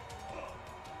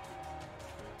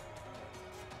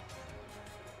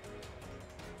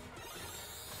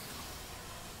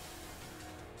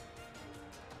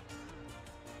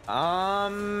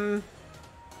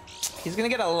 He's gonna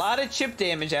get a lot of chip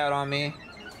damage out on me.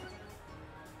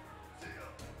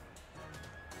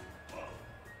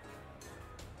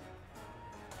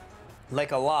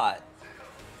 Like a lot.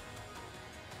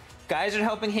 Geyser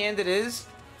helping hand it is.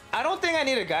 I don't think I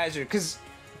need a Geyser because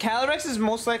Calyrex is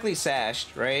most likely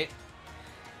sashed, right?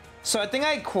 So I think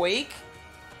I Quake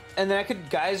and then I could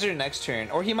Geyser next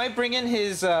turn. Or he might bring in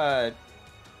his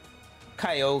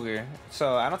Kyogre.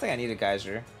 So I don't think I need a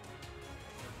Geyser.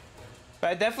 But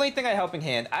I definitely think I helping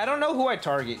hand. I don't know who I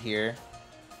target here.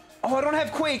 Oh, I don't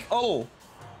have Quake. Oh.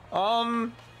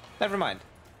 Never mind.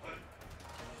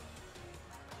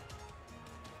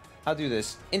 I'll do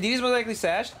this. Indeed's most likely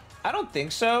sashed? I don't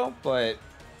think so, but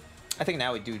I think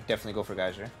now we do definitely go for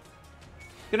Geyser.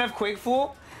 You don't have Quake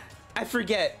Fool? I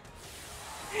forget.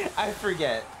 I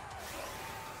forget.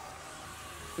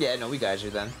 Yeah, no, we Geyser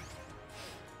then.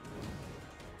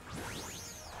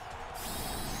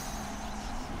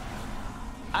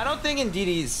 I don't think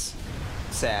Indeed's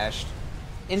sashed.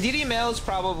 Indeedee Male is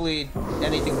probably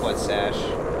anything but sash.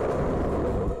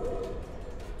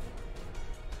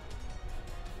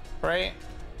 Right?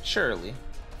 Surely.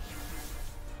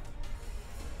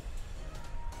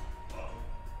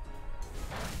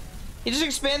 He just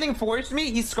expanding forced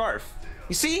me? He's Scarf.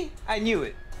 You see? I knew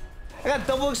it. I got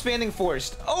double expanding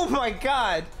forced. Oh my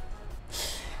god!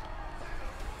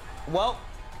 Well.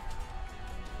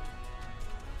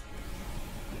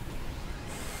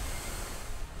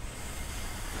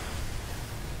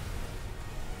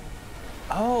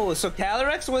 Oh, so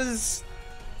Calyrex was...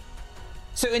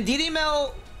 So Indeedee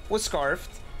Male was Scarfed.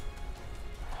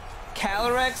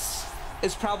 Calyrex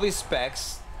is probably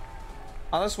Specs.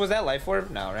 Unless, was that Life Orb?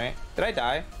 No, right? Did I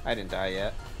die? I didn't die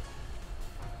yet.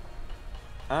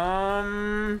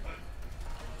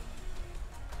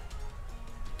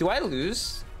 Do I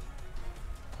lose?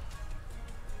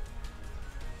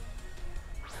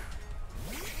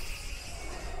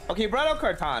 Okay, brought out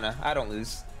Kartana. I don't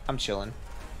lose. I'm chilling.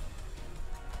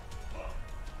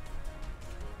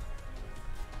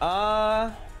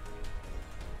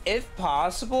 If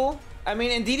possible. I mean,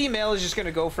 Indeedee Male is just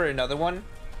gonna go for another one.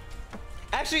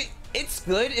 Actually, it's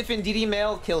good if Indeedee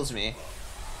Male kills me.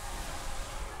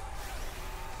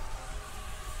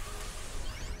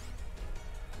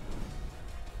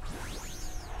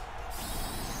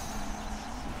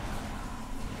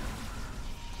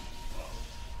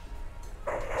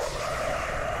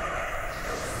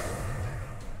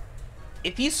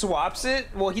 If he swaps it,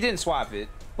 well, he didn't swap it,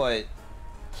 but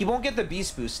he won't get the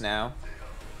beast boost now.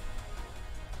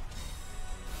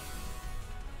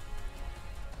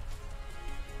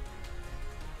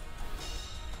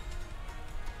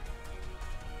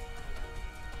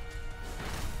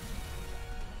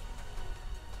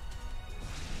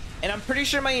 And I'm pretty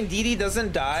sure my Indeedee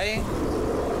doesn't die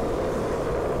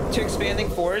to Expanding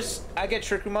Force. I get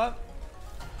Trick Room up.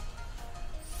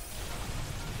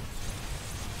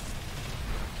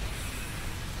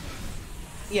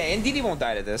 Yeah, Indeedee won't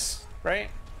die to this, right?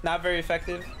 Not very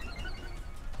effective.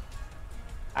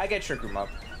 I get Trick Room up.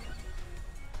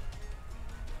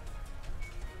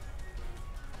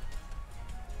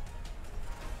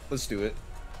 Let's do it.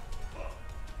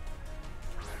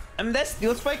 I mean, that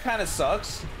Steel Spike kind of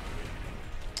sucks.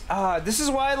 This is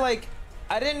why, like,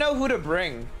 I didn't know who to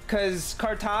bring. Because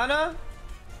Kartana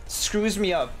screws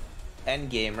me up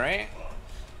endgame, right?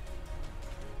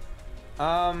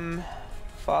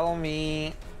 Follow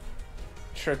me.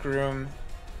 Trick Room.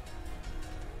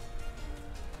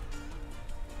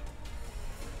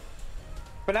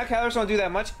 But now Calyrex won't do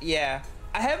that much. Yeah.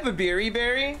 I have a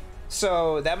Berry,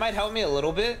 so that might help me a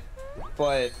little bit.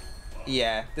 But,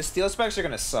 yeah. The Steel Spikes are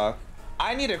gonna suck.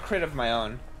 I need a crit of my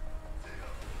own.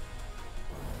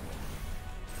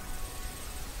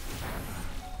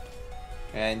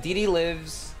 And Indeedee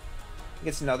lives. He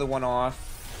gets another one off.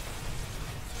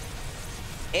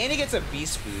 And he gets a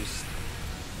Beast Boost.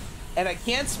 And I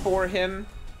can't Spore him.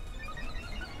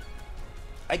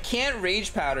 I can't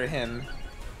Rage Powder him.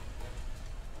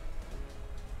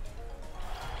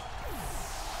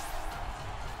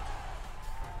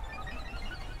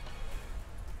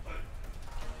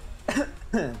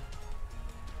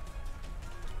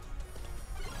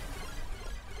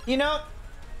 You know...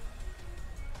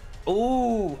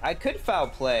 Ooh, I could Foul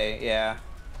Play, yeah.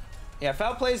 Yeah,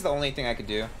 Foul Play is the only thing I could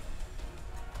do.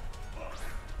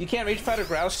 You can't Rage Powder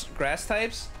grass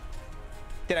types?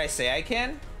 Did I say I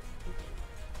can?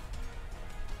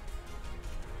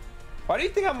 Why do you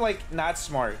think I'm, like, not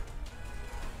smart?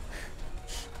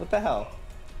 What the hell?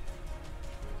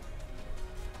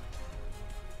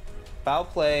 Foul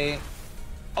Play.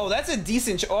 Oh, that's a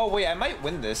decent... Oh, wait, I might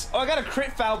win this. Oh, I got a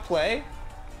crit Foul Play?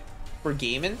 We're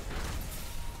gaming.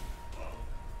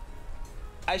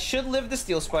 I should live the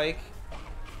steel spike.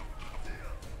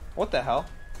 What the hell?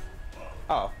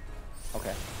 Oh,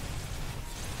 okay.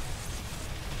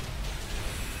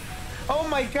 Oh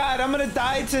my god, I'm gonna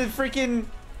die to freaking...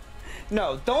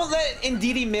 No, don't let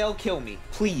Indeedee Mail kill me.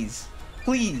 Please.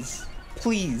 Please.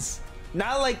 Please.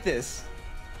 Not like this.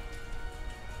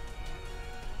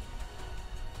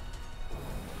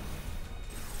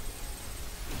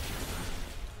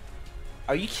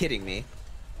 Are you kidding me?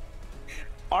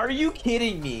 Are you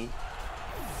kidding me?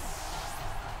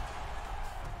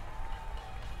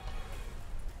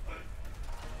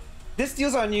 This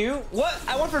deal's on you? What?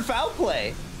 I went for foul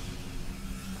play.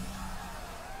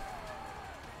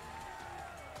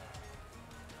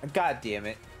 God damn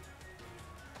it.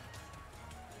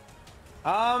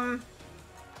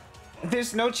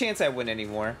 There's no chance I win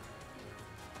anymore.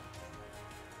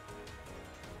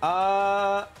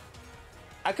 I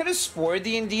could have spored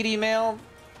the Indeedee Mail.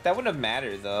 That wouldn't have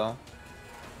mattered though.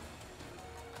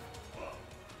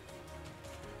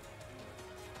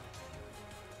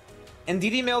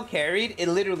 Indeedee Mail carried? It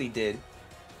literally did.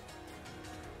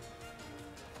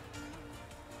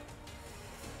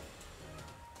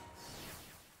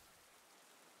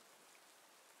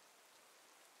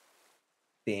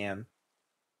 Damn.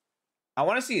 I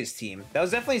want to see his team. That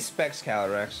was definitely Specs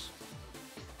Calyrex.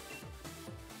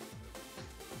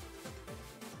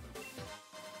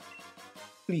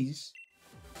 Please.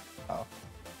 Oh.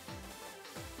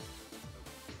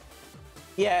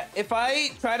 Yeah, if I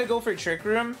try to go for Trick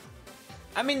Room,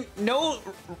 I mean, no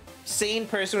sane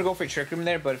person would go for Trick Room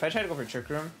there, but if I try to go for Trick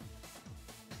Room,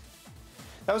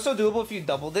 that was so doable if you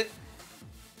doubled it.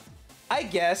 I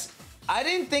guess. I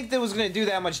didn't think that was going to do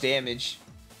that much damage.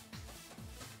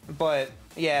 But,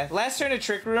 yeah, last turn of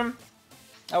Trick Room,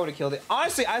 I would have killed it.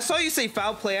 Honestly, I saw you say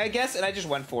foul play, I guess, and I just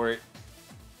went for it.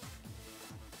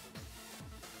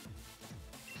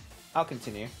 I'll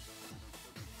continue.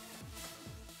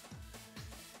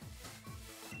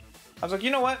 I was like,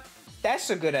 you know what? That's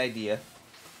a good idea.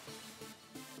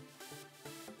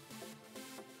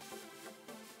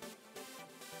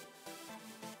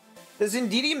 Does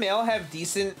Indeedee Male have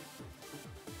decent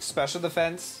special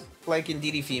defense, like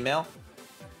Indeedee Female?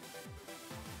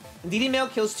 Indeedee Male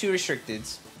kills 2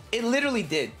 restricteds. It literally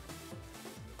did.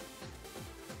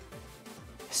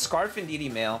 Scarf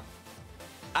Indeedee Male.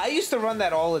 I used to run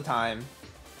that all the time.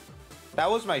 That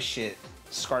was my shit.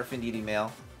 Scarf Indeedee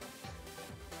Male.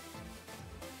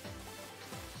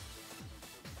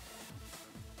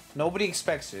 Nobody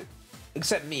expects it.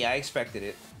 Except me, I expected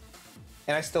it.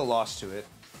 And I still lost to it.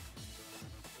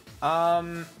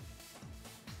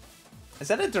 Is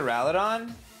that a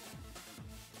Duraludon?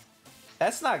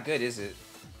 That's not good, is it?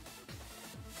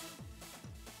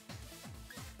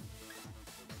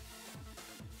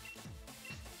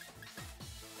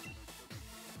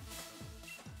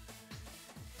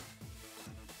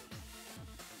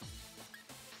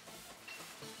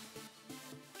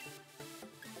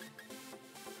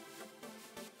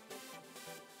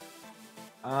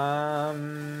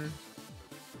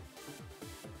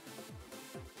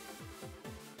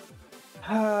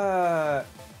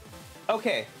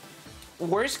 Okay.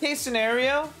 Worst case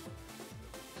scenario,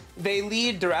 they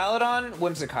lead Duraludon,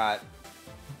 Whimsicott.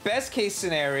 Best case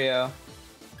scenario,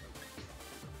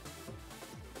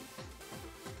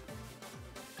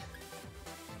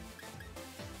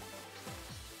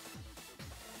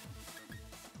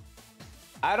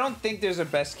 I don't think there's a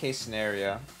best case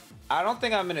scenario. I don't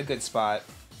think I'm in a good spot.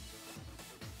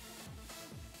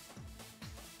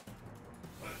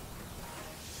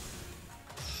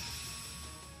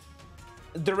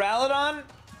 Duraludon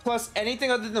plus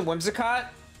anything other than Whimsicott,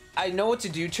 I know what to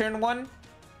do turn 1.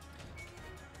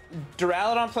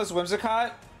 Duraludon plus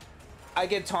Whimsicott, I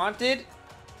get taunted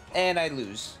and I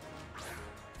lose.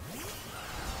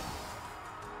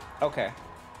 Okay.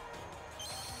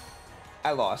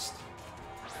 I lost.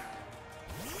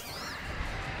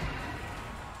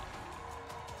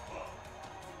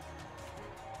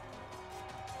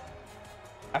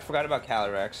 I forgot about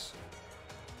Calyrex.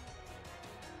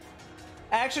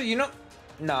 Actually, you know...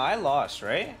 No, I lost,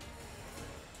 right?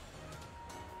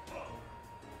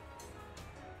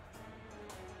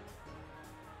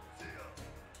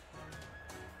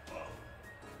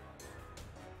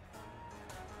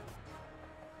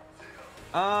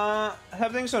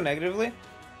 Happening so negatively.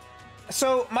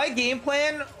 So, my game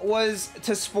plan was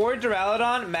to spore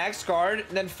Duraludon, max guard,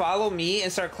 then follow me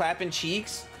and start clapping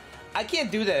cheeks. I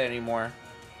can't do that anymore.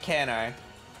 Can I?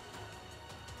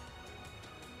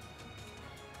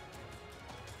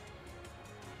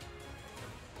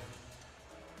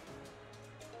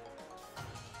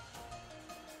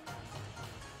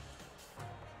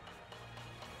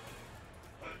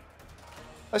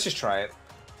 Let's just try it.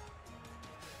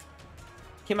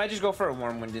 He might just go for a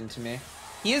Wormwind into me.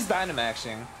 He is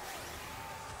Dynamaxing.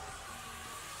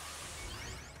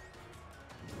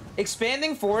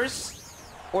 Expanding Force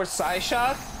or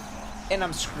Psyshock, and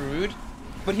I'm screwed.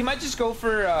 But he might just go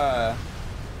for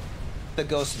the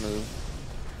Ghost move.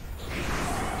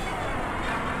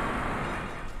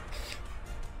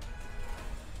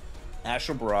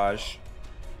 Astral Barrage.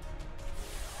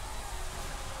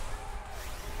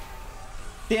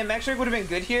 Damn, Max Drake would have been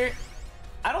good here.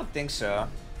 I don't think so.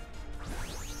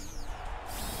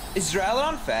 Is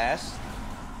Dralodon fast?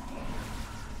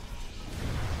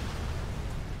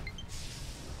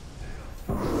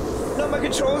 No, my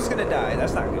controller's gonna die.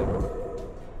 That's not good.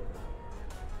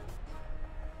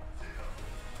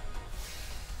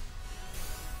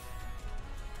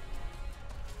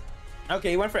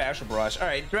 Okay, he went for Astral Barrage. All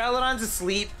right, Dralodon's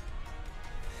asleep.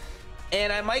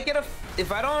 And I might get a...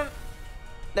 If I don't...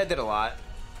 That did a lot.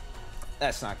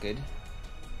 That's not good.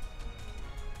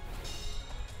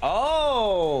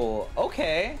 Oh,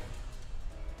 okay.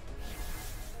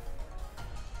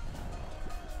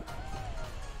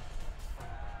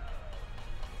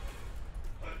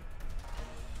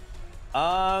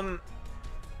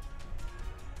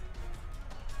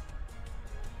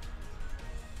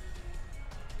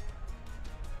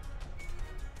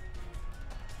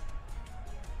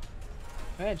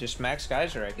 Yeah, just Max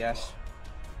Geyser, I guess.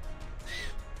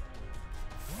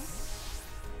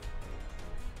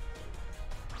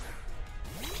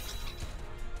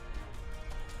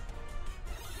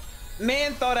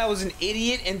 Man thought I was an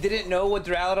idiot and didn't know what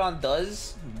Dralodon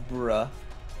does? Bruh.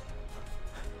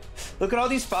 Look at all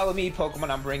these follow me Pokemon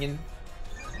I'm bringing.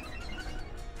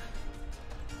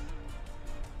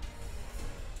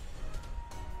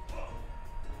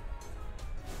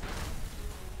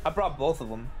 I brought both of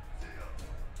them.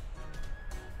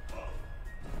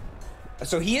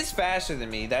 So he is faster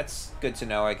than me. That's good to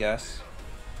know, I guess.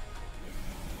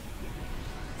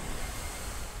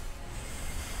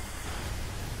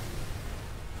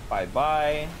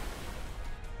 Bye-bye.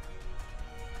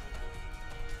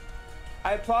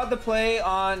 I applaud the play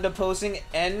on the posing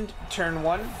end turn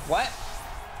 1. What?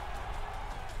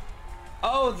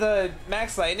 Oh, the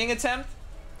Max Lightning attempt?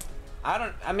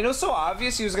 I mean, it was so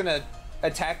obvious he was gonna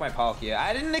attack my Palkia.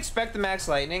 I didn't expect the Max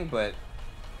Lightning, but...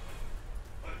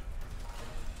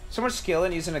 So much skill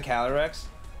in using a Calyrex.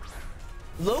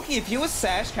 Loki, if he was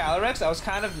Sash Calyrex, I was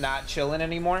kind of not chilling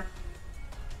anymore.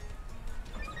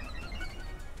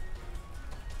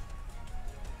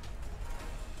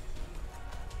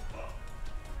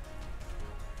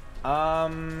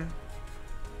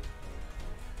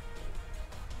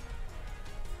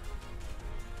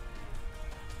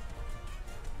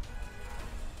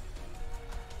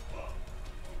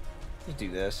 Let's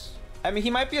do this. I mean, he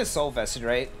might be a Soul Vested,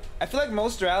 right? I feel like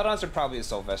most Dralodons are probably a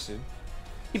Soul Vested.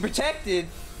 He protected.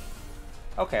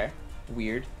 Okay,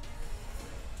 weird.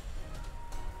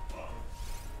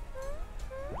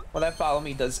 Well, that follow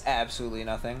me does absolutely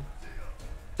nothing.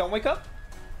 Don't wake up.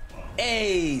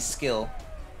 A skill.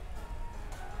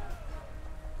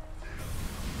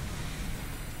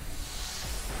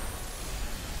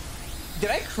 Did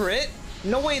I crit?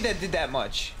 No way that did that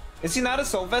much. Is he not a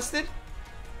Soul Vested?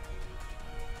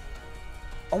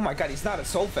 Oh my god, he's not a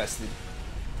Soul Vested.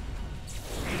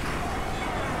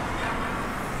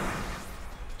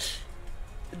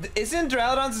 Isn't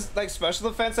Dralodon's like special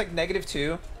defense like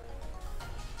 -2?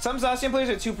 Some Zacian players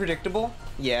are too predictable.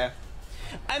 Yeah.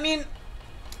 I mean,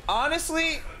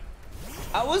 honestly,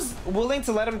 I was willing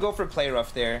to let him go for Play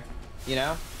Rough there, you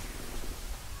know?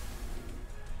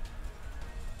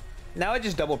 Now I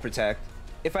just double protect.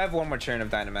 If I have one more turn of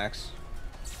Dynamax.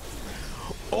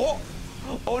 Oh!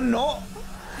 Oh no!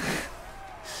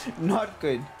 Not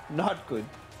good. Not good.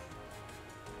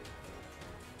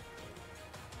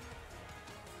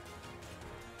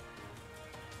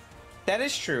 That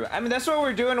is true. I mean, that's what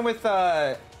we're doing with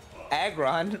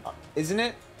Aggron, isn't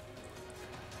it?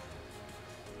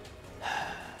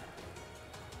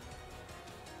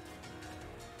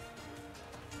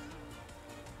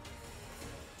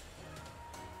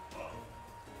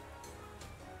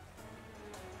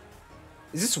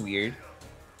 Is this weird?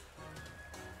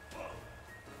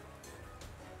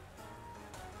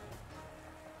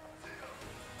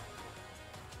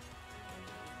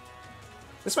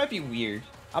 This might be weird.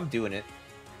 I'm doing it.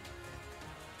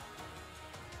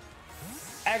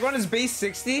 Aggron is base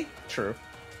 60? True.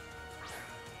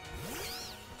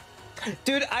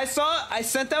 Dude, I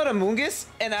sent out a Mungus,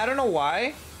 and I don't know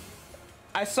why.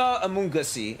 I saw a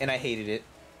Mungussy, and I hated it.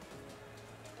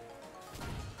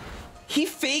 He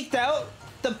faked out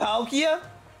the Palkia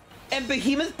and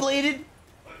Behemoth bladed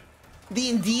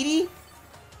The Indeedee?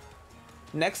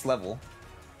 Next level.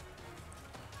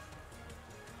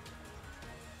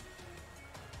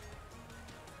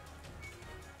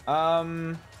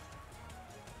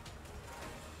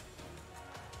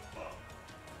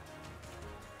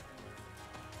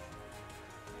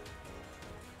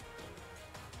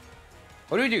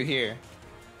 What do we do here?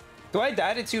 Do I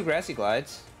die to 2 grassy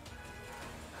glides?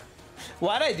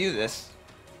 Why'd I do this?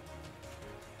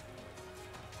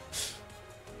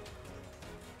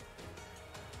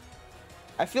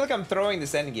 I feel like I'm throwing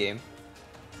this endgame.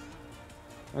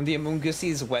 When the Amoongussy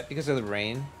is wet because of the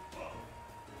rain.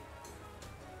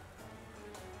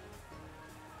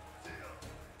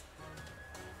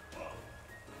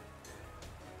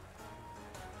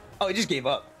 Oh, he just gave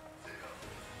up.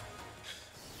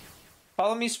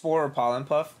 Follow me, Spore or Pollen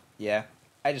Puff? Yeah,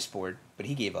 I just spored, but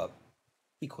he gave up.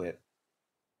 He quit.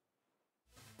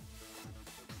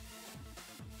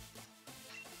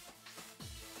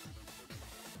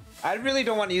 I really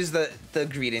don't want to use the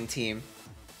Greedent team.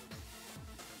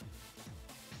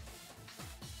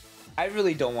 I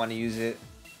really don't want to use it.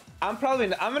 I'm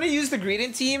gonna use the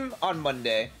Greedent team on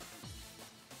Monday.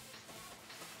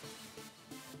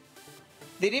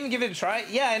 They didn't even give it a try?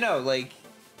 Yeah, I know, like...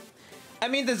 I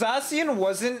mean, the Zacian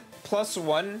wasn't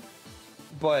 +1,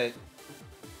 but...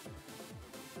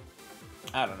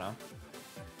 I don't know.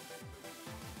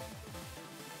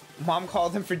 Mom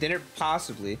called him for dinner?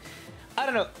 Possibly. I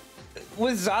don't know.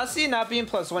 With Zacian not being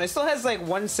 +1, it still has like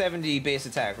 170 base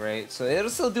attack, right? So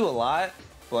it'll still do a lot,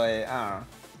 but I don't know.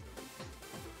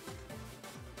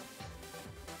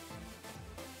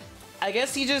 I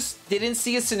guess he just didn't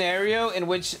see a scenario in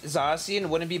which Zacian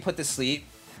wouldn't be put to sleep.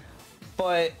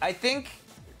 But I think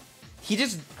he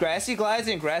just Grassy Glides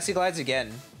and Grassy Glides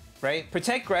again, right?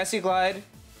 Protect Grassy Glide,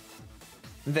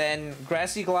 then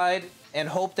Grassy Glide and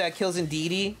hope that kills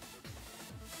Indeedee,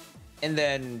 and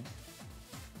then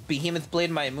Behemoth Blade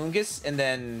my Amoonguss, and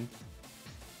then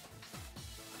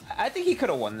I think he could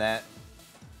have won that.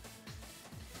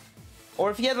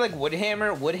 Or if he had like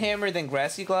Woodhammer, then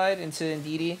Grassy Glide into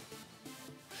Indeedee.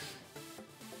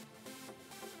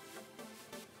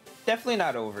 Definitely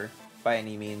not over by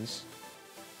any means.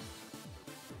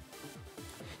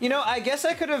 You know, I guess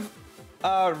I could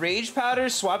have Rage Powder,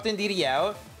 swapped Indeedee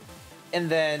out, and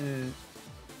then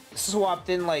swapped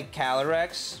in like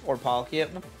Calyrex or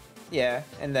Palkia. Yeah,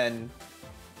 and then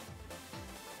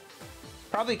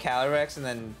probably Calyrex, and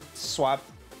then swap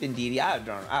Indeedee. I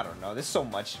don't know. There's so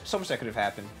much that could have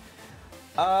happened.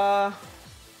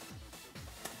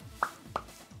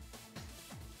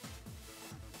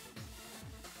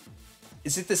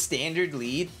 Is it the standard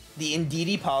lead? The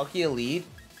Indeedee Palkia lead?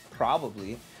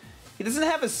 Probably. He doesn't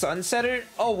have a Sunsetter.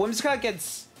 Oh, Whimsicott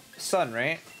gets Sun,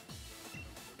 right?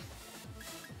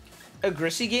 A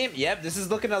Grissy game? Yep, this is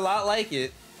looking a lot like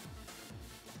it.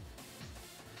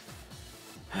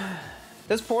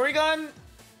 Does Porygon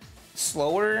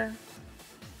slower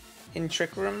in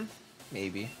Trick Room?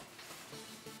 Maybe.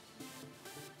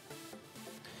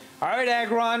 Alright,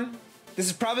 Aggron. This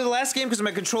is probably the last game because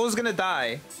my controller's gonna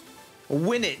die.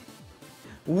 Win it.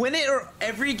 Win it, or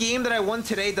every game that I won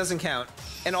today doesn't count.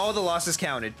 And all the losses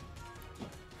counted.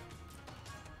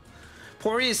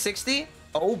 Pori is 60?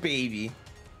 Oh, baby.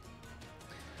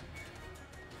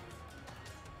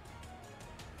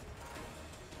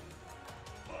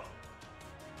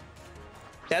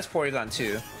 That's Porygon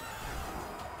too.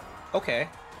 Okay.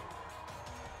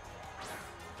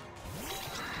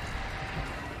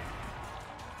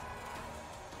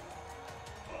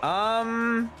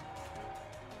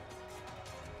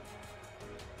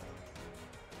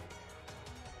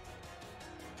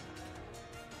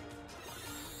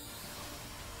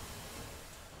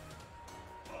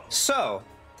 So,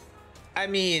 I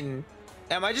mean,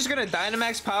 am I just gonna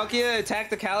Dynamax Palkia, attack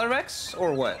the Calyrex,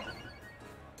 or what?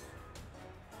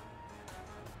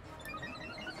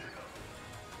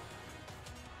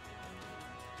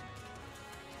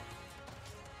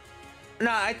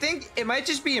 Nah, I think it might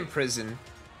just be in prison.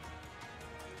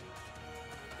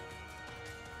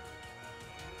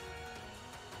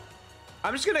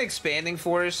 I'm just gonna Expanding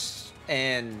Force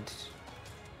and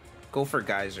go for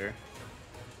Geyser.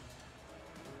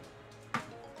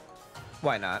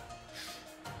 Why not?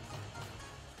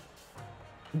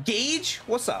 Gage?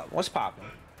 What's up? What's poppin'?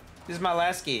 This is my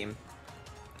last game.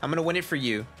 I'm gonna win it for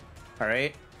you.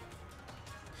 Alright?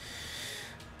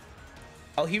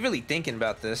 Oh, he really thinking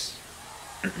about this.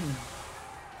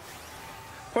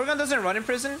 Porygon doesn't run in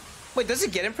prison? Wait, does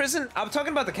it get in prison? I'm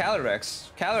talking about the Calyrex.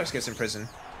 Calyrex gets in prison.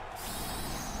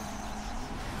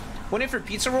 Win it for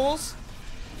pizza rolls?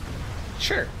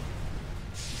 Sure.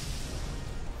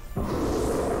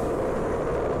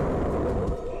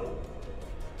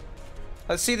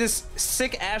 Let's see this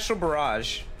sick astral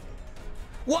barrage.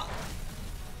 What?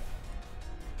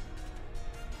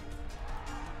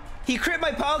 He crit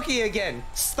my Palkia again.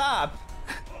 Stop.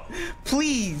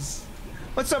 Please.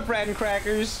 What's up, Rat and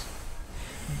Crackers?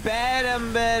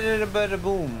 Badum bada bada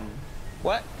boom.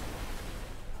 What?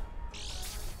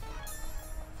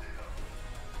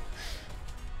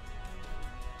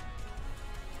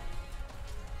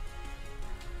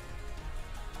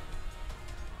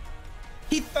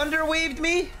 He thunder waved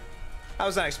me? I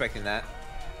was not expecting that.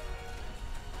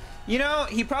 You know,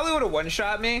 he probably would have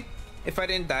one-shot me if I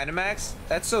didn't Dynamax.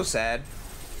 That's so sad.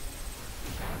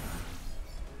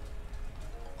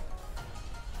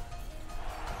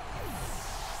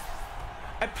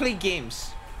 I play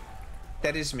games.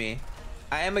 That is me.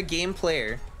 I am a game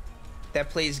player that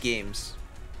plays games.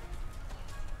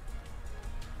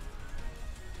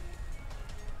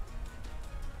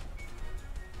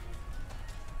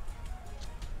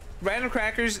 Random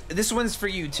Crackers, this one's for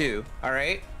you too, all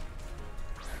right?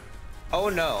 Oh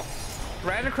no.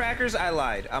 Random Crackers, I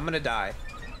lied. I'm gonna die.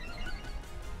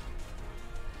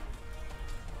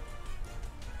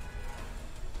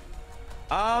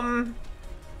 I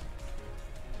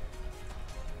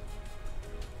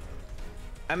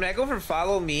mean, I go for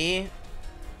follow me.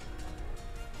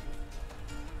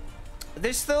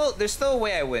 There's still a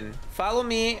way I win. Follow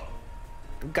me,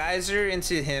 Geyser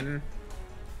into him.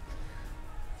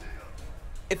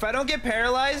 If I don't get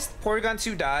paralyzed, Porygon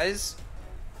 2 dies.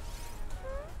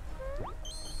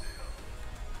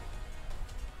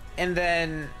 And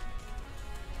then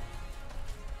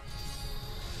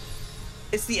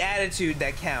it's the attitude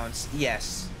that counts.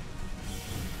 Yes.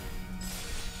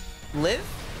 Live?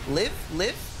 Live?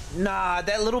 Live? Nah,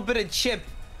 that little bit of chip.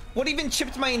 What even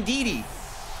chipped my Indeedee?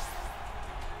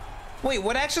 Wait,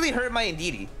 what actually hurt my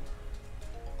Indeedee?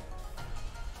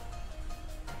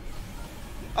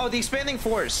 Oh, the expanding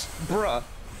force. Bruh.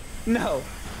 No.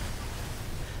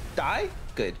 Die?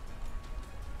 Good.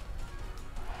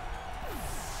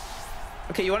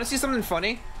 Okay, you want to see something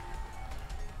funny?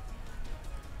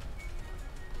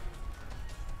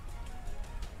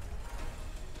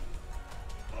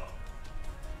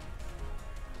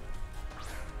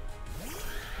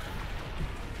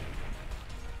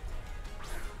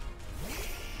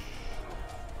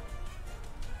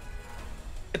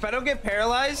 If I don't get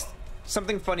paralyzed,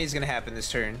 something funny is gonna happen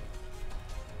this turn.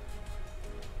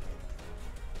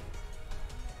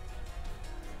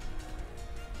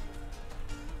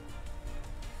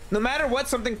 No matter what,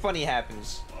 something funny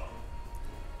happens.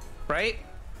 Right?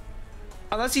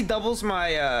 Unless he doubles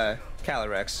my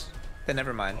Calyrex. Then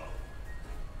never mind.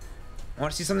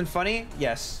 Want to see something funny?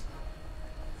 Yes.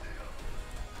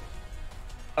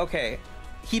 Okay.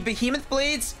 He Behemoth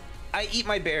Blades, I eat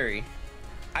my berry.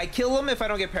 I kill him if I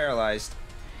don't get paralyzed.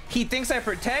 He thinks I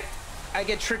protect, I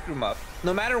get Trick Room up.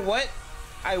 No matter what,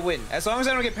 I win. As long as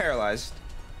I don't get paralyzed.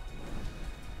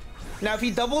 Now, if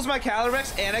he doubles my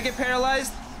Calyrex and I get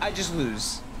paralyzed, I just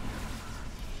lose.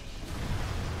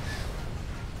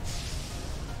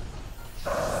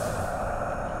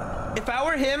 If I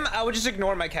were him, I would just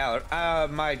ignore my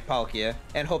my Palkia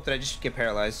and hope that I just get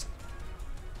paralyzed.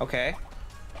 Okay.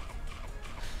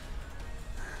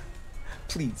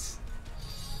 Please.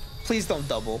 Please don't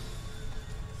double.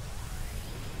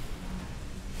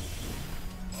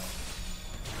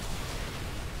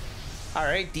 All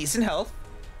right, decent health.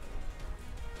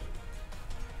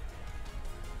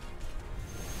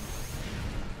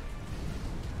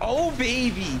 Oh,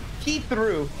 baby. He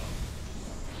threw.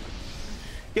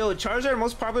 Yo, Charizard,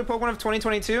 most popular Pokemon of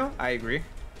 2022? I agree.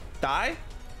 Die?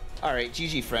 All right,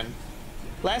 GG, friend.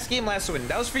 Last game, last win.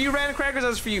 That was for you, Random Crackers. That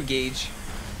was for you, Gage.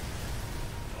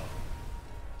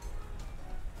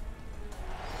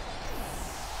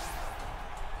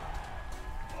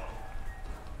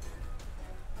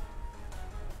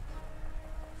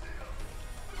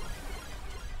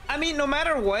 I mean, no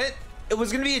matter what, it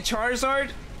was going to be a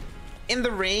Charizard in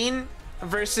the rain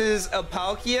versus a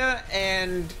Palkia,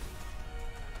 and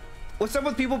what's up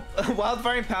with people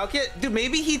wildfiring Palkia? Dude,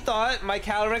 maybe he thought my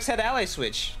Calyrex had Ally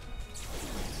Switch.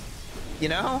 You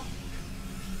know?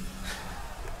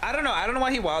 I don't know. I don't know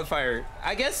why he wildfired.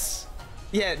 I guess,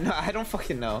 yeah, no, I don't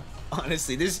fucking know.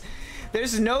 Honestly,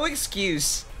 there's no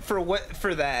excuse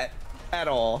for that at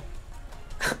all.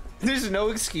 There's no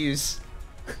excuse.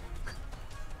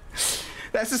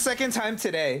 That's the second time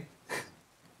today.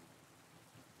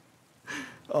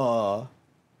 Oh,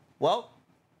 well,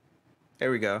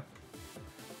 there we go.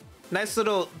 Nice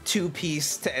little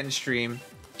two-piece to end stream.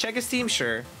 Check his team,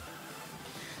 sure.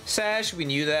 Sash, we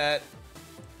knew that.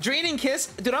 Draining Kiss,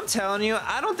 dude, I'm telling you,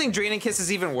 I don't think Draining Kiss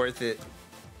is even worth it.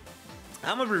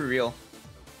 I'm gonna be real.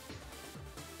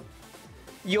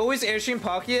 You always airstream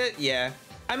Palkia? Yeah.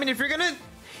 I mean, if you're gonna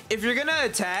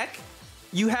attack,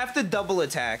 you have to double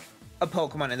attack a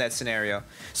Pokemon in that scenario.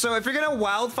 So if you're gonna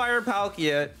Wildfire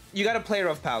Palkia, you gotta play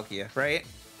rough Palkia, right?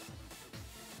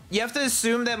 You have to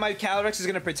assume that my Calyrex is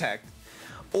gonna protect.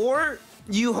 Or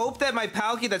you hope that my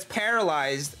Palkia that's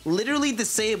paralyzed, literally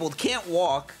disabled, can't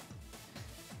walk,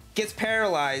 gets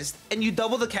paralyzed, and you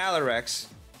double the Calyrex.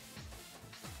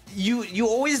 You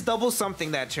always double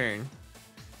something that turn.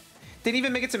 Didn't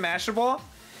even make it to Master Ball.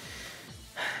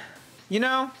 You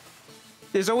know,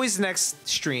 there's always next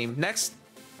stream, next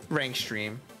rank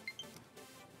stream.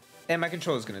 And my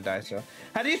controller's gonna die, so.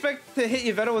 How do you expect to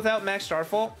hit Yveltal without max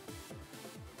Starfall?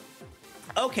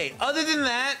 Okay, other than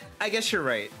that, I guess you're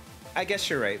right. I guess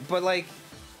you're right. But like,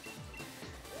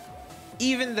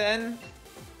 even then,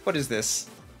 what is this?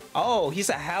 Oh, he's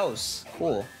a house.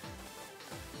 Cool.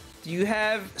 Do you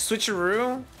have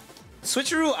Switcheroo?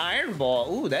 Switcheroo Iron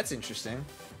Ball. Ooh, that's interesting.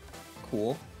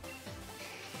 Cool.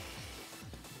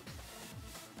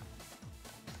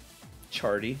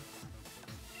 Charty.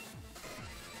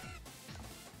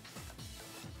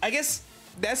 I guess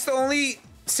that's the only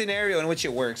scenario in which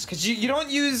it works, because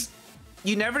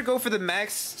you never go for the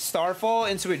max Starfall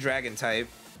into a dragon type.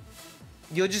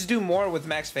 You'll just do more with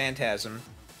max Phantasm.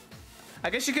 I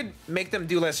guess you could make them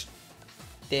do less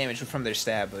damage from their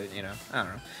stab, but you know, I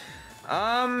don't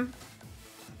know.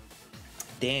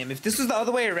 Damn, if this was the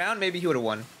other way around, maybe he would have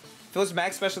won. If it was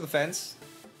max special defense.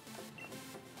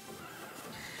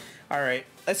 All right,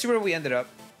 let's see where we ended up.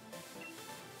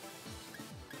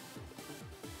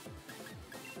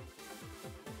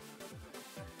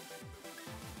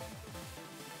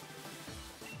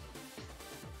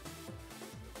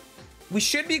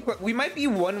 We might be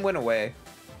one win away.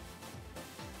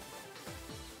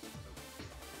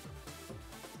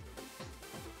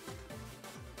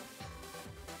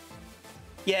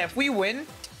 Yeah, if we win,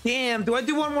 damn, do I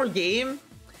do one more game?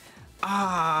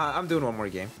 Ah, I'm doing one more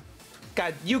game.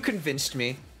 God, you convinced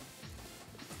me.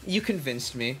 You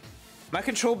convinced me. My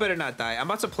control better not die. I'm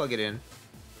about to plug it in.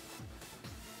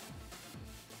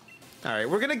 All right,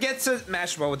 we're gonna get to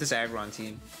Master Ball with this Aggron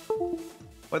team,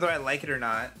 whether I like it or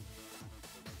not.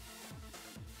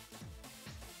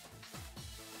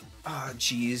 Oh,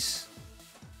 jeez.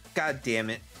 God damn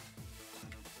it.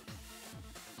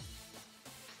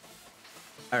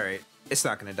 All right, it's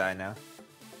not gonna die now.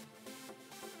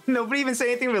 Nobody even said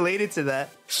anything related to that.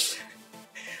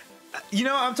 You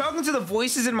know, I'm talking to the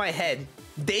voices in my head.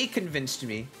 They convinced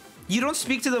me. You don't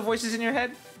speak to the voices in your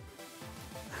head?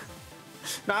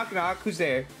 Knock, knock. Who's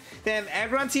there? Damn,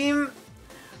 Aggron team,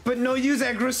 but no use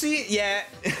accuracy? Yeah.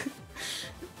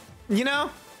 You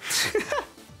know?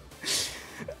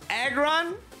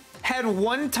 Aggron had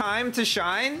one time to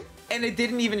shine, and it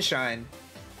didn't even shine.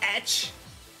 Etch.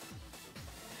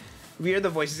 We are the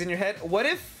voices in your head. What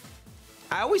if...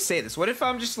 I always say this. What if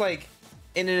I'm just, like,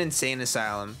 in an insane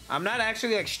asylum? I'm not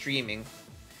actually, like, streaming.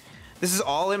 This is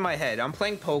all in my head. I'm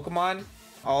playing Pokemon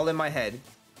all in my head.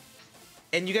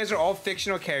 And you guys are all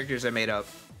fictional characters I made up.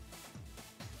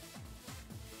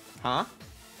 Huh?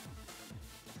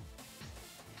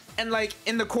 And, like,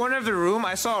 in the corner of the room,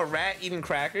 I saw a rat eating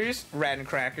crackers. Rat and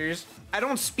crackers. I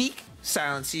don't speak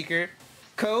Silent Seeker.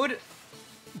 Code...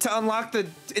 To unlock the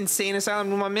insane asylum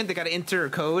room I'm in, they gotta enter a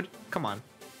code. Come on.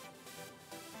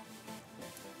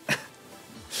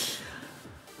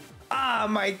 Ah,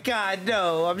 my God,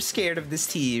 no. I'm scared of this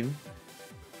team.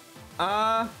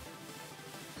 All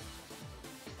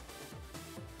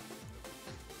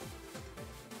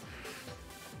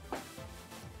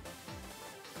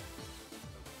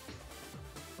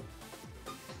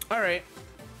right.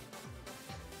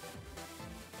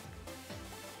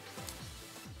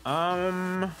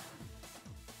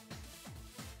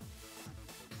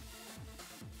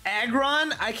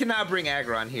 Aggron? I cannot bring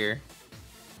Aggron here.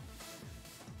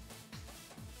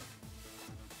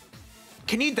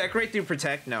 Can you decorate through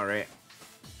Protect? No, right?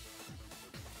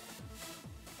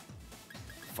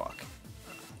 Fuck.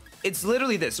 It's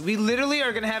literally this. We literally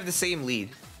are gonna have the same lead.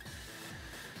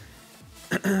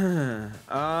 And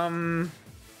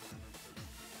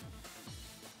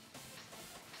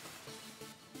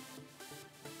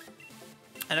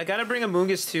I gotta bring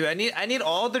Amoonguss too. I need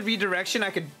all the redirection I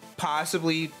could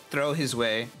possibly throw his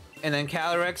way. And then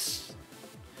Calyrex.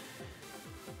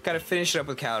 Gotta finish it up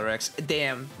with Calyrex.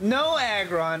 Damn. No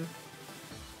Aggron.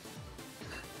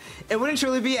 It wouldn't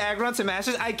truly be Aggron to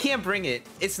Masters. I can't bring it.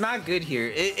 It's not good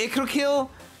here. It could kill...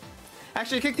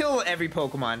 Actually, it could kill every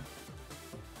Pokemon.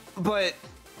 But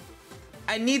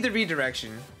I need the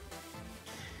redirection.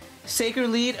 Sacred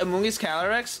lead, Amoonguss,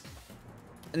 Calyrex.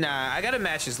 Nah, I gotta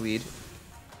match his lead.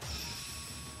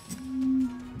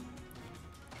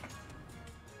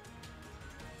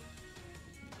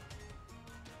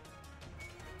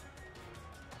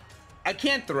 I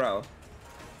can't throw.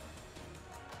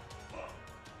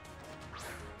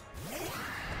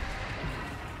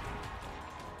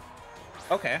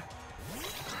 Okay.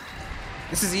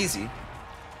 This is easy.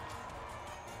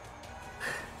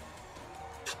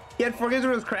 He had 4 games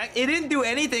where it was cracked. It didn't do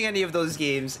anything any of those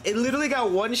games. It literally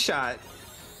got one shot.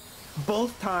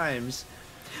 Both times.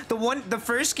 The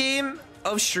first game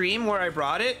of stream where I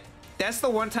brought it, that's the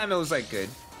one time it was like good.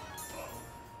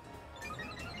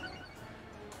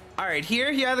 Alright,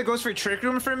 here he either goes for Trick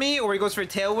Room for me or he goes for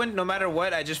Tailwind. No matter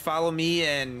what, I just follow me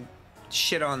and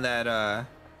shit on that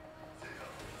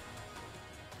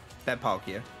that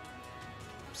Palkia.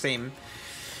 Same.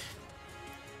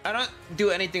 I don't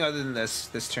do anything other than this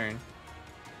turn.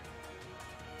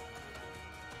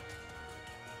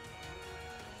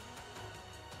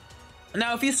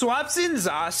 Now, if he swaps in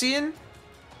Zacian,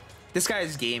 this guy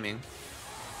is gaming.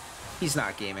 He's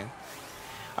not gaming.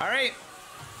 All right.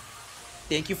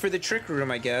 Thank you for the Trick Room,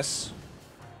 I guess.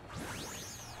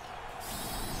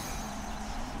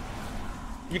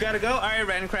 You gotta go? All right,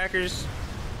 Random Crackers.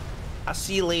 I'll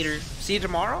see you later. See you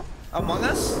tomorrow? Among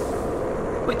Us?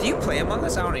 Wait, do you play Among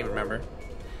Us? I don't even remember.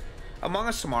 Among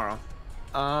Us tomorrow.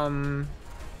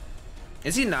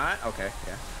 Is he not? Okay,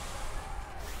 yeah.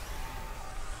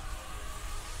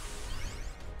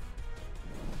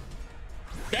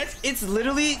 It's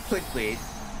literally clickbait.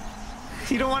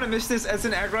 You don't want to miss this as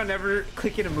an Aggron never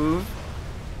clicking a move.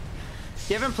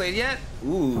 You haven't played yet?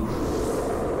 Ooh.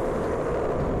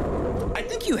 I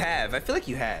think you have. I feel like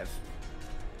you have.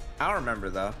 I don't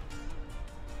remember though.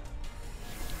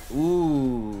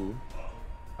 Ooh.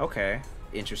 Okay.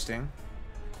 Interesting.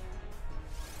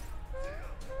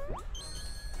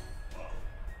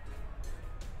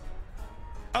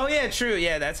 Oh yeah, true.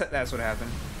 Yeah, that's what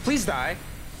happened. Please die.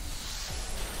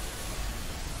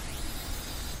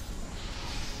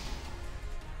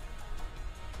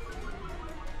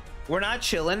 We're not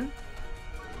chilling.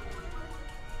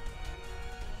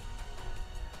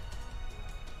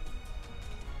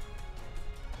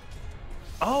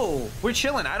 Oh, we're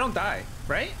chilling. I don't die,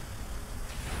 right?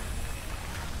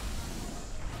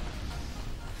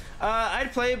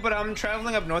 I'd play, but I'm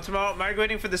traveling up north tomorrow,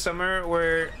 migrating for the summer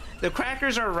where the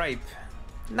crackers are ripe.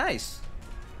 Nice.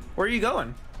 Where are you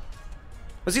going?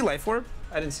 Was he Life Orb?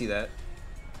 I didn't see that.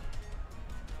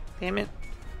 Damn it.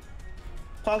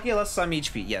 Palkia lost some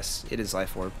HP. Yes, it is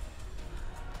Life Orb.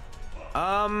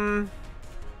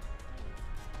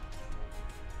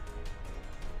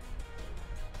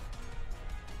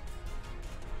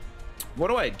 What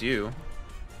do I do?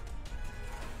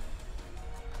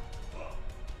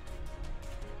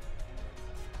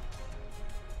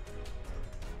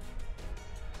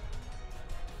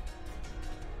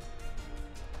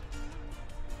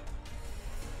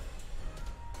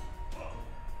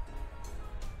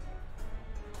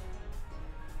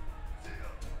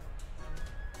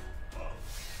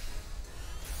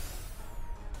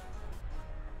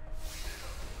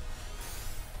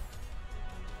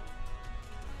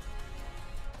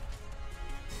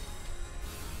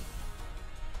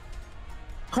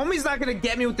 Homie's not gonna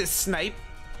get me with this snipe.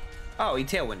 Oh, he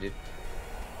tailwinded.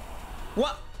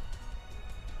 What?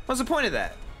 What's the point of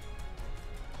that?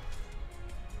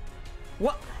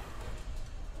 What?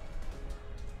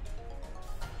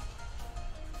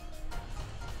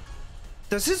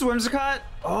 Does his Whimsicott?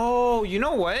 Oh, you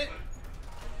know what?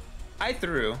 I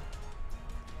threw.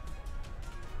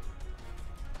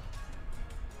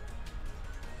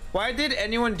 Why did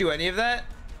anyone do any of that?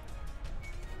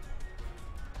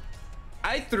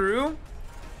 I threw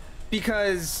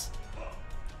because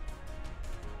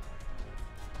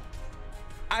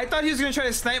I thought he was gonna try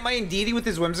to snipe my Indeedee with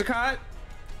his Whimsicott,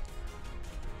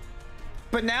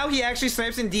 but now he actually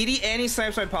snipes Indeedee and he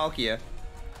snipes my Palkia.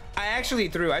 I actually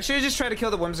threw. I should have just tried to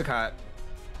kill the Whimsicott.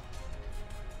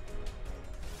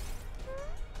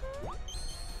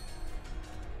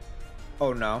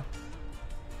 Oh no.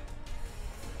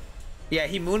 Yeah,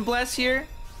 he Moonblast here.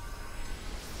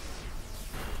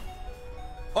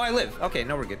 Oh, I live. Okay,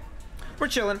 no, we're good. We're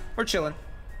chilling. We're chilling.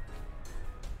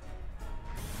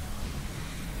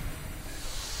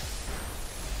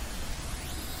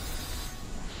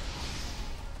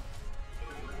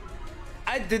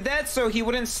 I did that so he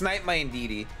wouldn't snipe my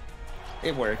Indeedee.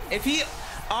 It worked. If he,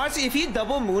 honestly, if he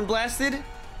double Moonblasted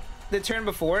the turn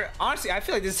before, honestly, I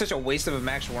feel like this is such a waste of a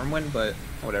Max Wormwind, but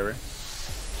whatever.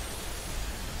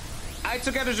 I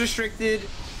took out his restricted.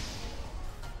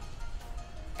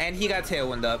 And he got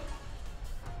Tailwind up.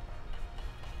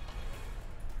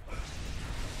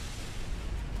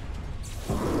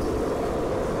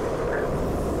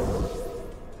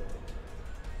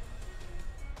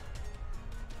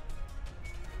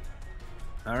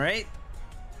 All right.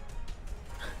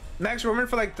 Max Roman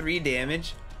for like 3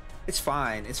 damage. It's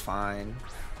fine. It's fine.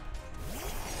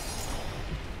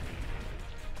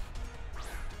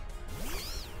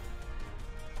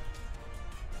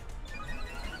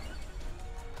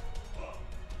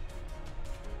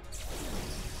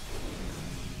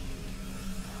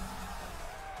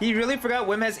 He really forgot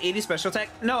Wim has 80 special attack.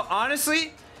 No,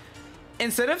 honestly,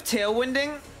 instead of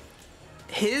tailwinding,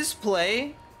 his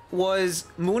play was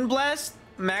Moonblast,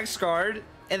 Max Guard,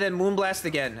 and then Moonblast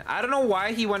again. I don't know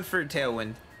why he went for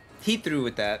Tailwind. He threw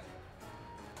with that.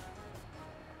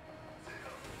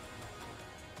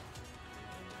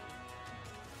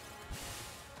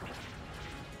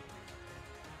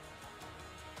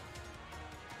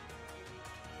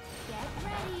 Get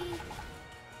ready.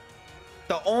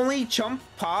 The only chump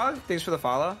Pog. Thanks for the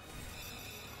follow.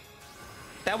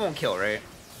 That won't kill, right?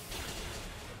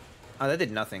 Oh, that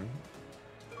did nothing.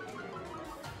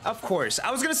 Of course.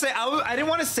 I was gonna say, I didn't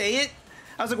want to say it.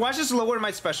 I was like, watch this lower my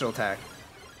special attack.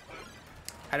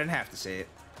 I didn't have to say it.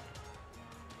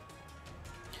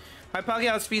 My Poggy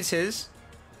outspeeds his.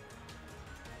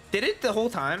 Did it the whole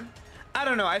time? I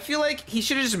don't know. I feel like he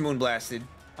should have just Moonblasted,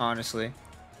 honestly.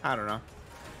 I don't know.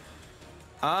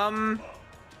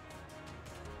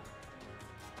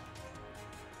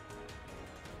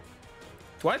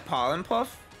 Do I Pollen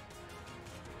Puff?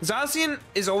 Zacian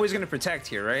is always going to protect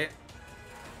here, right?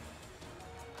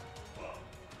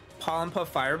 Pollen Puff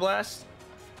Fire Blast?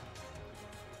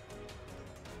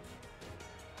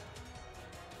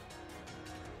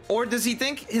 Or does he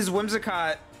think his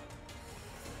Whimsicott...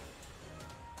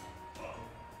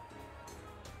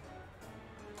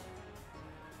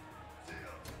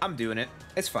 I'm doing it.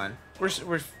 It's fine. We're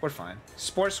fine.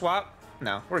 Sport Swap?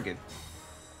 No, we're good.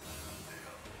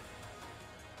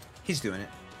 He's doing it.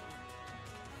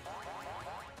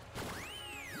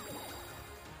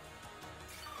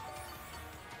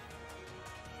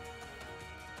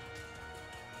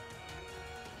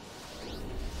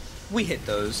 We hit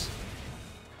those.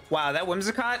 Wow, that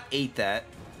Whimsicott ate that.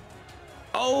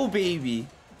 Oh, baby.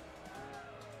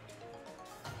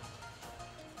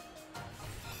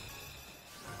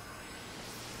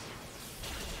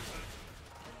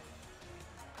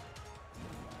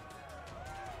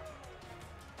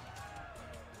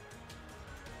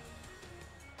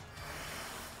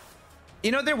 You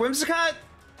know, their Whimsicott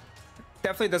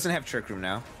definitely doesn't have Trick Room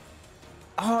now.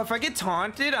 Oh, if I get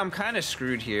taunted, I'm kind of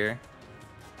screwed here.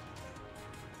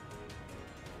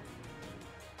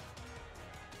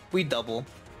 We double.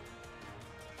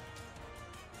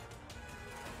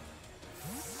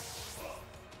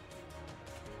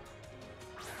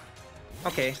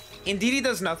 Okay, Indeedee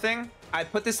does nothing. I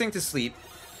put this thing to sleep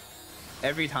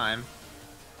every time.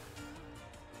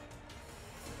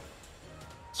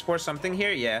 Spore something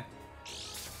here? Yeah.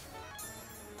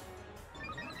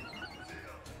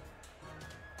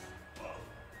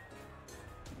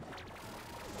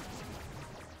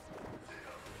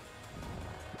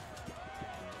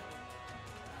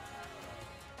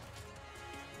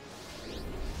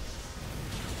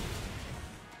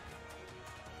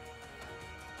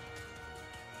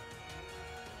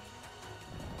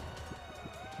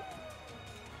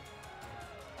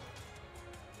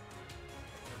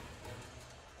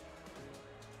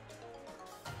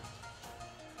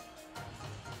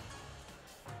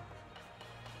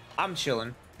 I'm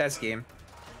chilling. That's game.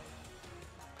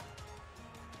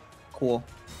 Cool.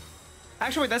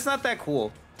 Actually, wait, that's not that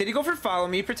cool. Did he go for follow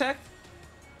me, protect?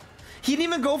 He didn't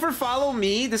even go for follow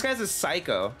me? This guy's a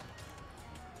psycho.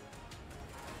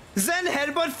 Zen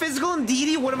headbutt physical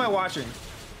Indeedee? What am I watching?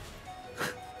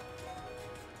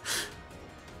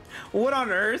 What on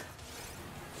earth?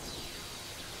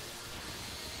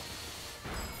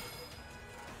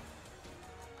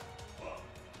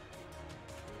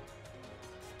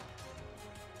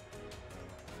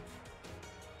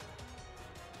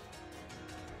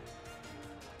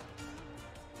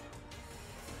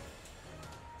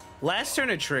 Last turn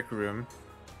a Trick Room,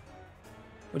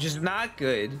 which is not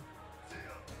good.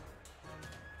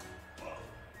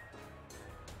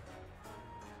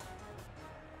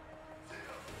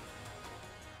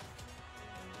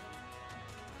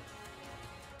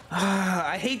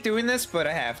 I hate doing this, but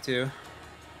I have to.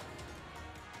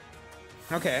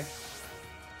 Okay,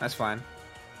 that's fine.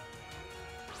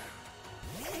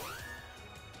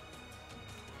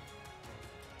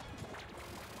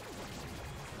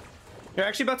 You're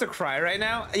actually about to cry right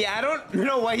now? Yeah, I don't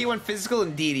know why he went physical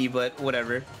Indeedee, but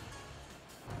whatever.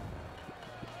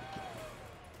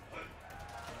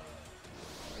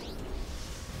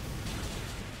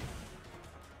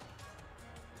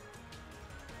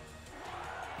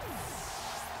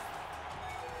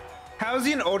 How is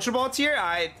he an Ultra Ball tier?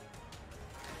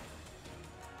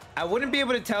 I wouldn't be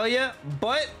able to tell you,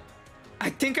 but I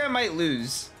think I might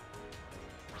lose.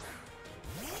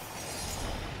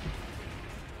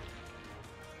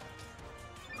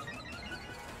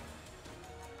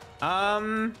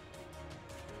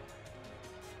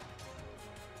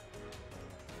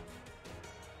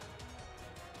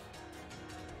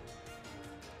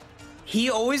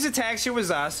 He always attacks you with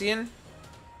Zacian.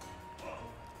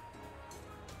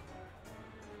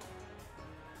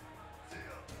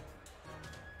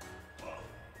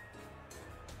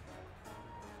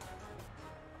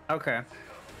 Okay.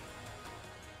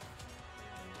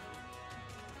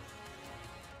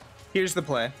 Here's the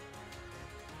play.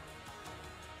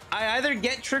 I either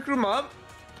get Trick Room up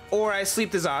or I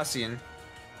sleep the Zacian.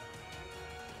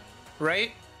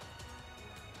 Right?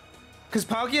 Because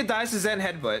Palkia dies to Zen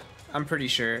Headbutt, I'm pretty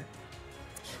sure.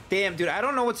 Damn, dude, I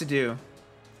don't know what to do.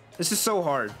 This is so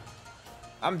hard.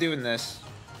 I'm doing this.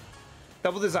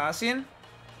 Double the Zacian?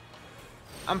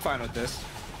 I'm fine with this.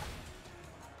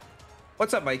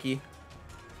 What's up, Mikey?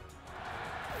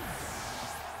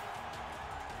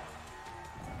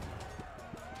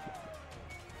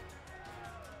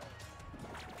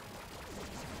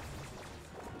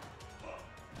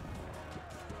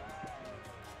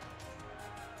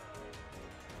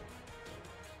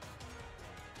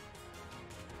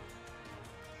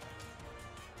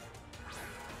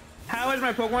 How has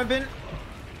my Pokemon been?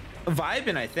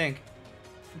 Vibing, I think.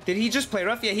 Did he just play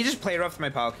rough? Yeah, he just played rough with my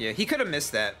Palkia. He could have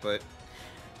missed that, but...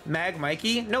 Mag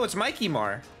Mikey? No, it's Mikey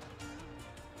Mar.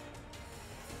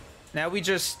 Now we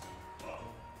just...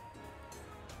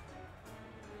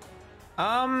 Do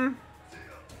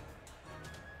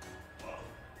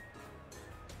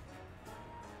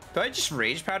I just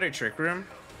Rage Powder Trick Room?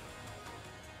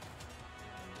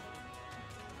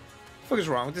 What the fuck is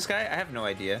wrong with this guy? I have no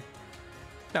idea.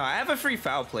 No, I have a free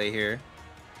Foul Play here.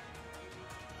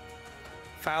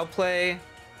 Foul Play.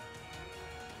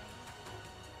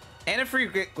 And a free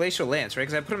Glacial Lance, right?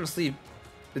 Because I put him to sleep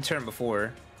the turn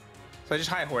before. So I just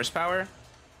high horsepower.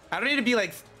 I don't need to be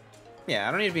like... Yeah,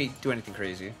 I don't need to be do anything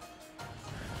crazy.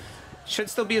 Should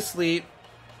still be asleep.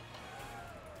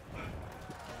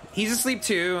 He's asleep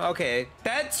too. Okay.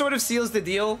 That sort of seals the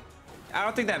deal. I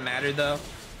don't think that mattered though.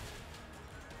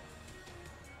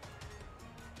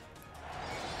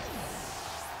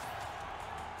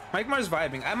 Mike Mar's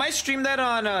vibing. I might stream that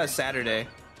on Saturday,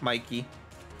 Mikey.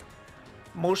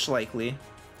 Most likely.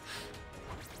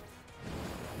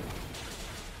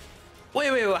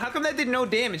 Wait. How come that did no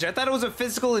damage? I thought it was a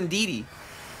physical Indeedee.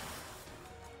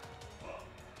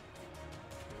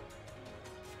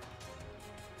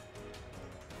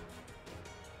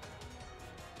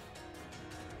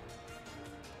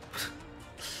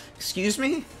 Excuse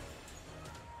me?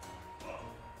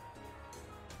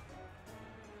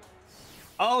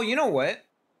 Oh, you know what?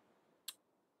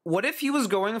 What if he was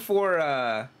going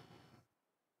for,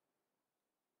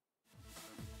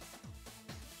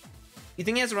 You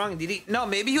think he has the wrong DD? No,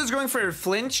 maybe he was going for a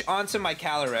flinch onto my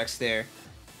Calyrex there.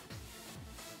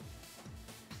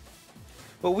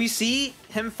 But we see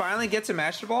him finally get to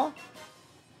Master Ball.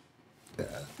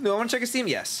 No, I want to check his team.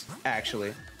 Yes,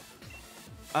 actually.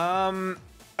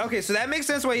 Okay, so that makes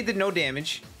sense why he did no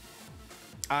damage.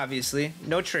 Obviously,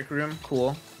 no Trick Room.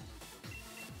 Cool.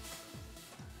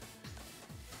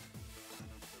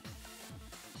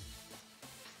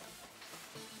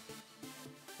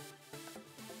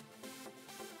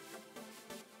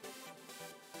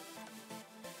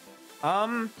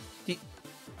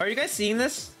 Are you guys seeing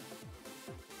this?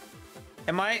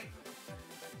 Am I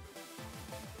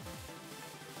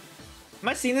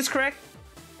seeing this correct?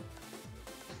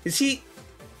 Is he?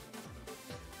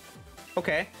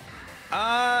 Okay.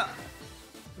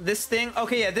 This thing.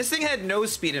 Okay, yeah, this thing had no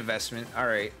speed investment. All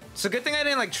right. So good thing I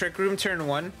didn't like Trick Room turn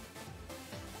 1.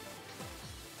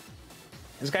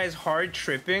 This guy's hard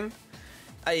tripping.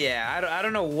 Yeah, I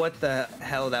don't know what the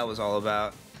hell that was all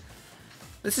about.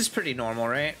 This is pretty normal,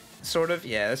 right? Sort of.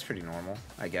 Yeah, that's pretty normal,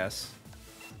 I guess.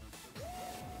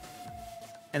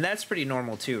 And that's pretty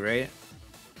normal too, right?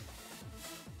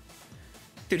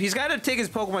 Dude, he's got to take his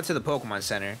Pokemon to the Pokemon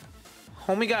Center.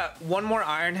 Homie got one more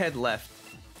Iron Head left.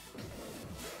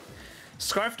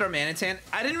 Scarf Darmanitan.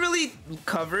 I didn't really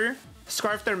cover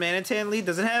Scarf Darmanitan lead.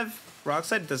 Does it have Rock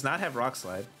Slide? Does not have Rock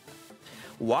Slide.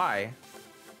 Why?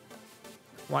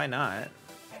 Why not?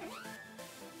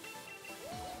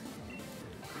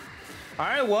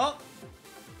 Alright, well.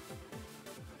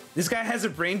 This guy has a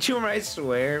brain tumor, I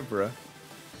swear, bro.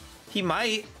 He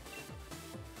might.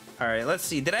 Alright, let's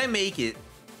see. Did I make it?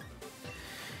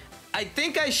 I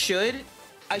think I should.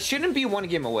 I shouldn't be one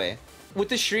game away. With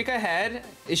the streak I had,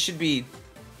 it should be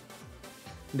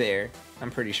there. I'm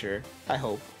pretty sure. I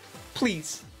hope.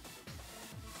 Please.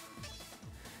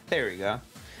 There we go.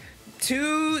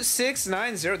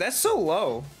 2690. That's so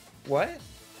low. What?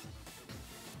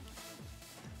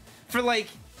 For like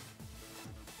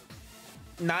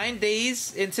 9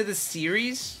 days into the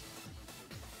series?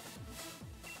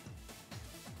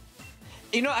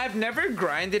 You know, I've never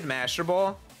grinded Master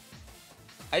Ball.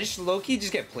 I just low-key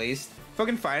just get placed.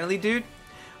 Fucking finally, dude.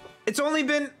 It's only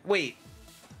been... Wait.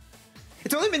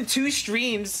 It's only been 2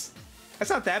 streams. That's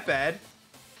not that bad.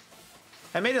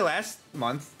 I made it last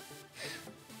month.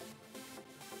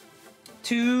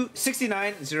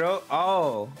 269.0.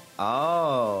 Oh.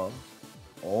 Oh.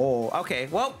 Oh. Okay.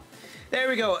 Well, there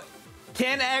we go.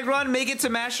 Can Aggron make it to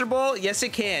Master Ball? Yes,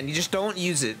 it can. You just don't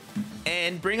use it.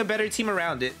 And bring a better team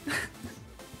around it.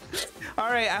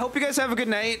 Alright, I hope you guys have a good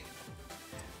night.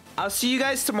 I'll see you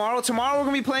guys tomorrow. Tomorrow we're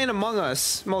going to be playing Among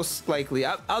Us, most likely.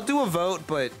 I'll do a vote,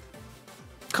 but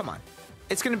come on.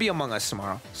 It's going to be Among Us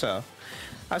tomorrow. So,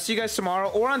 I'll see you guys tomorrow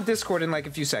or on Discord in like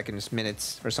a few seconds,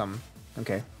 minutes or something.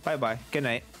 Okay, bye-bye. Good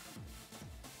night.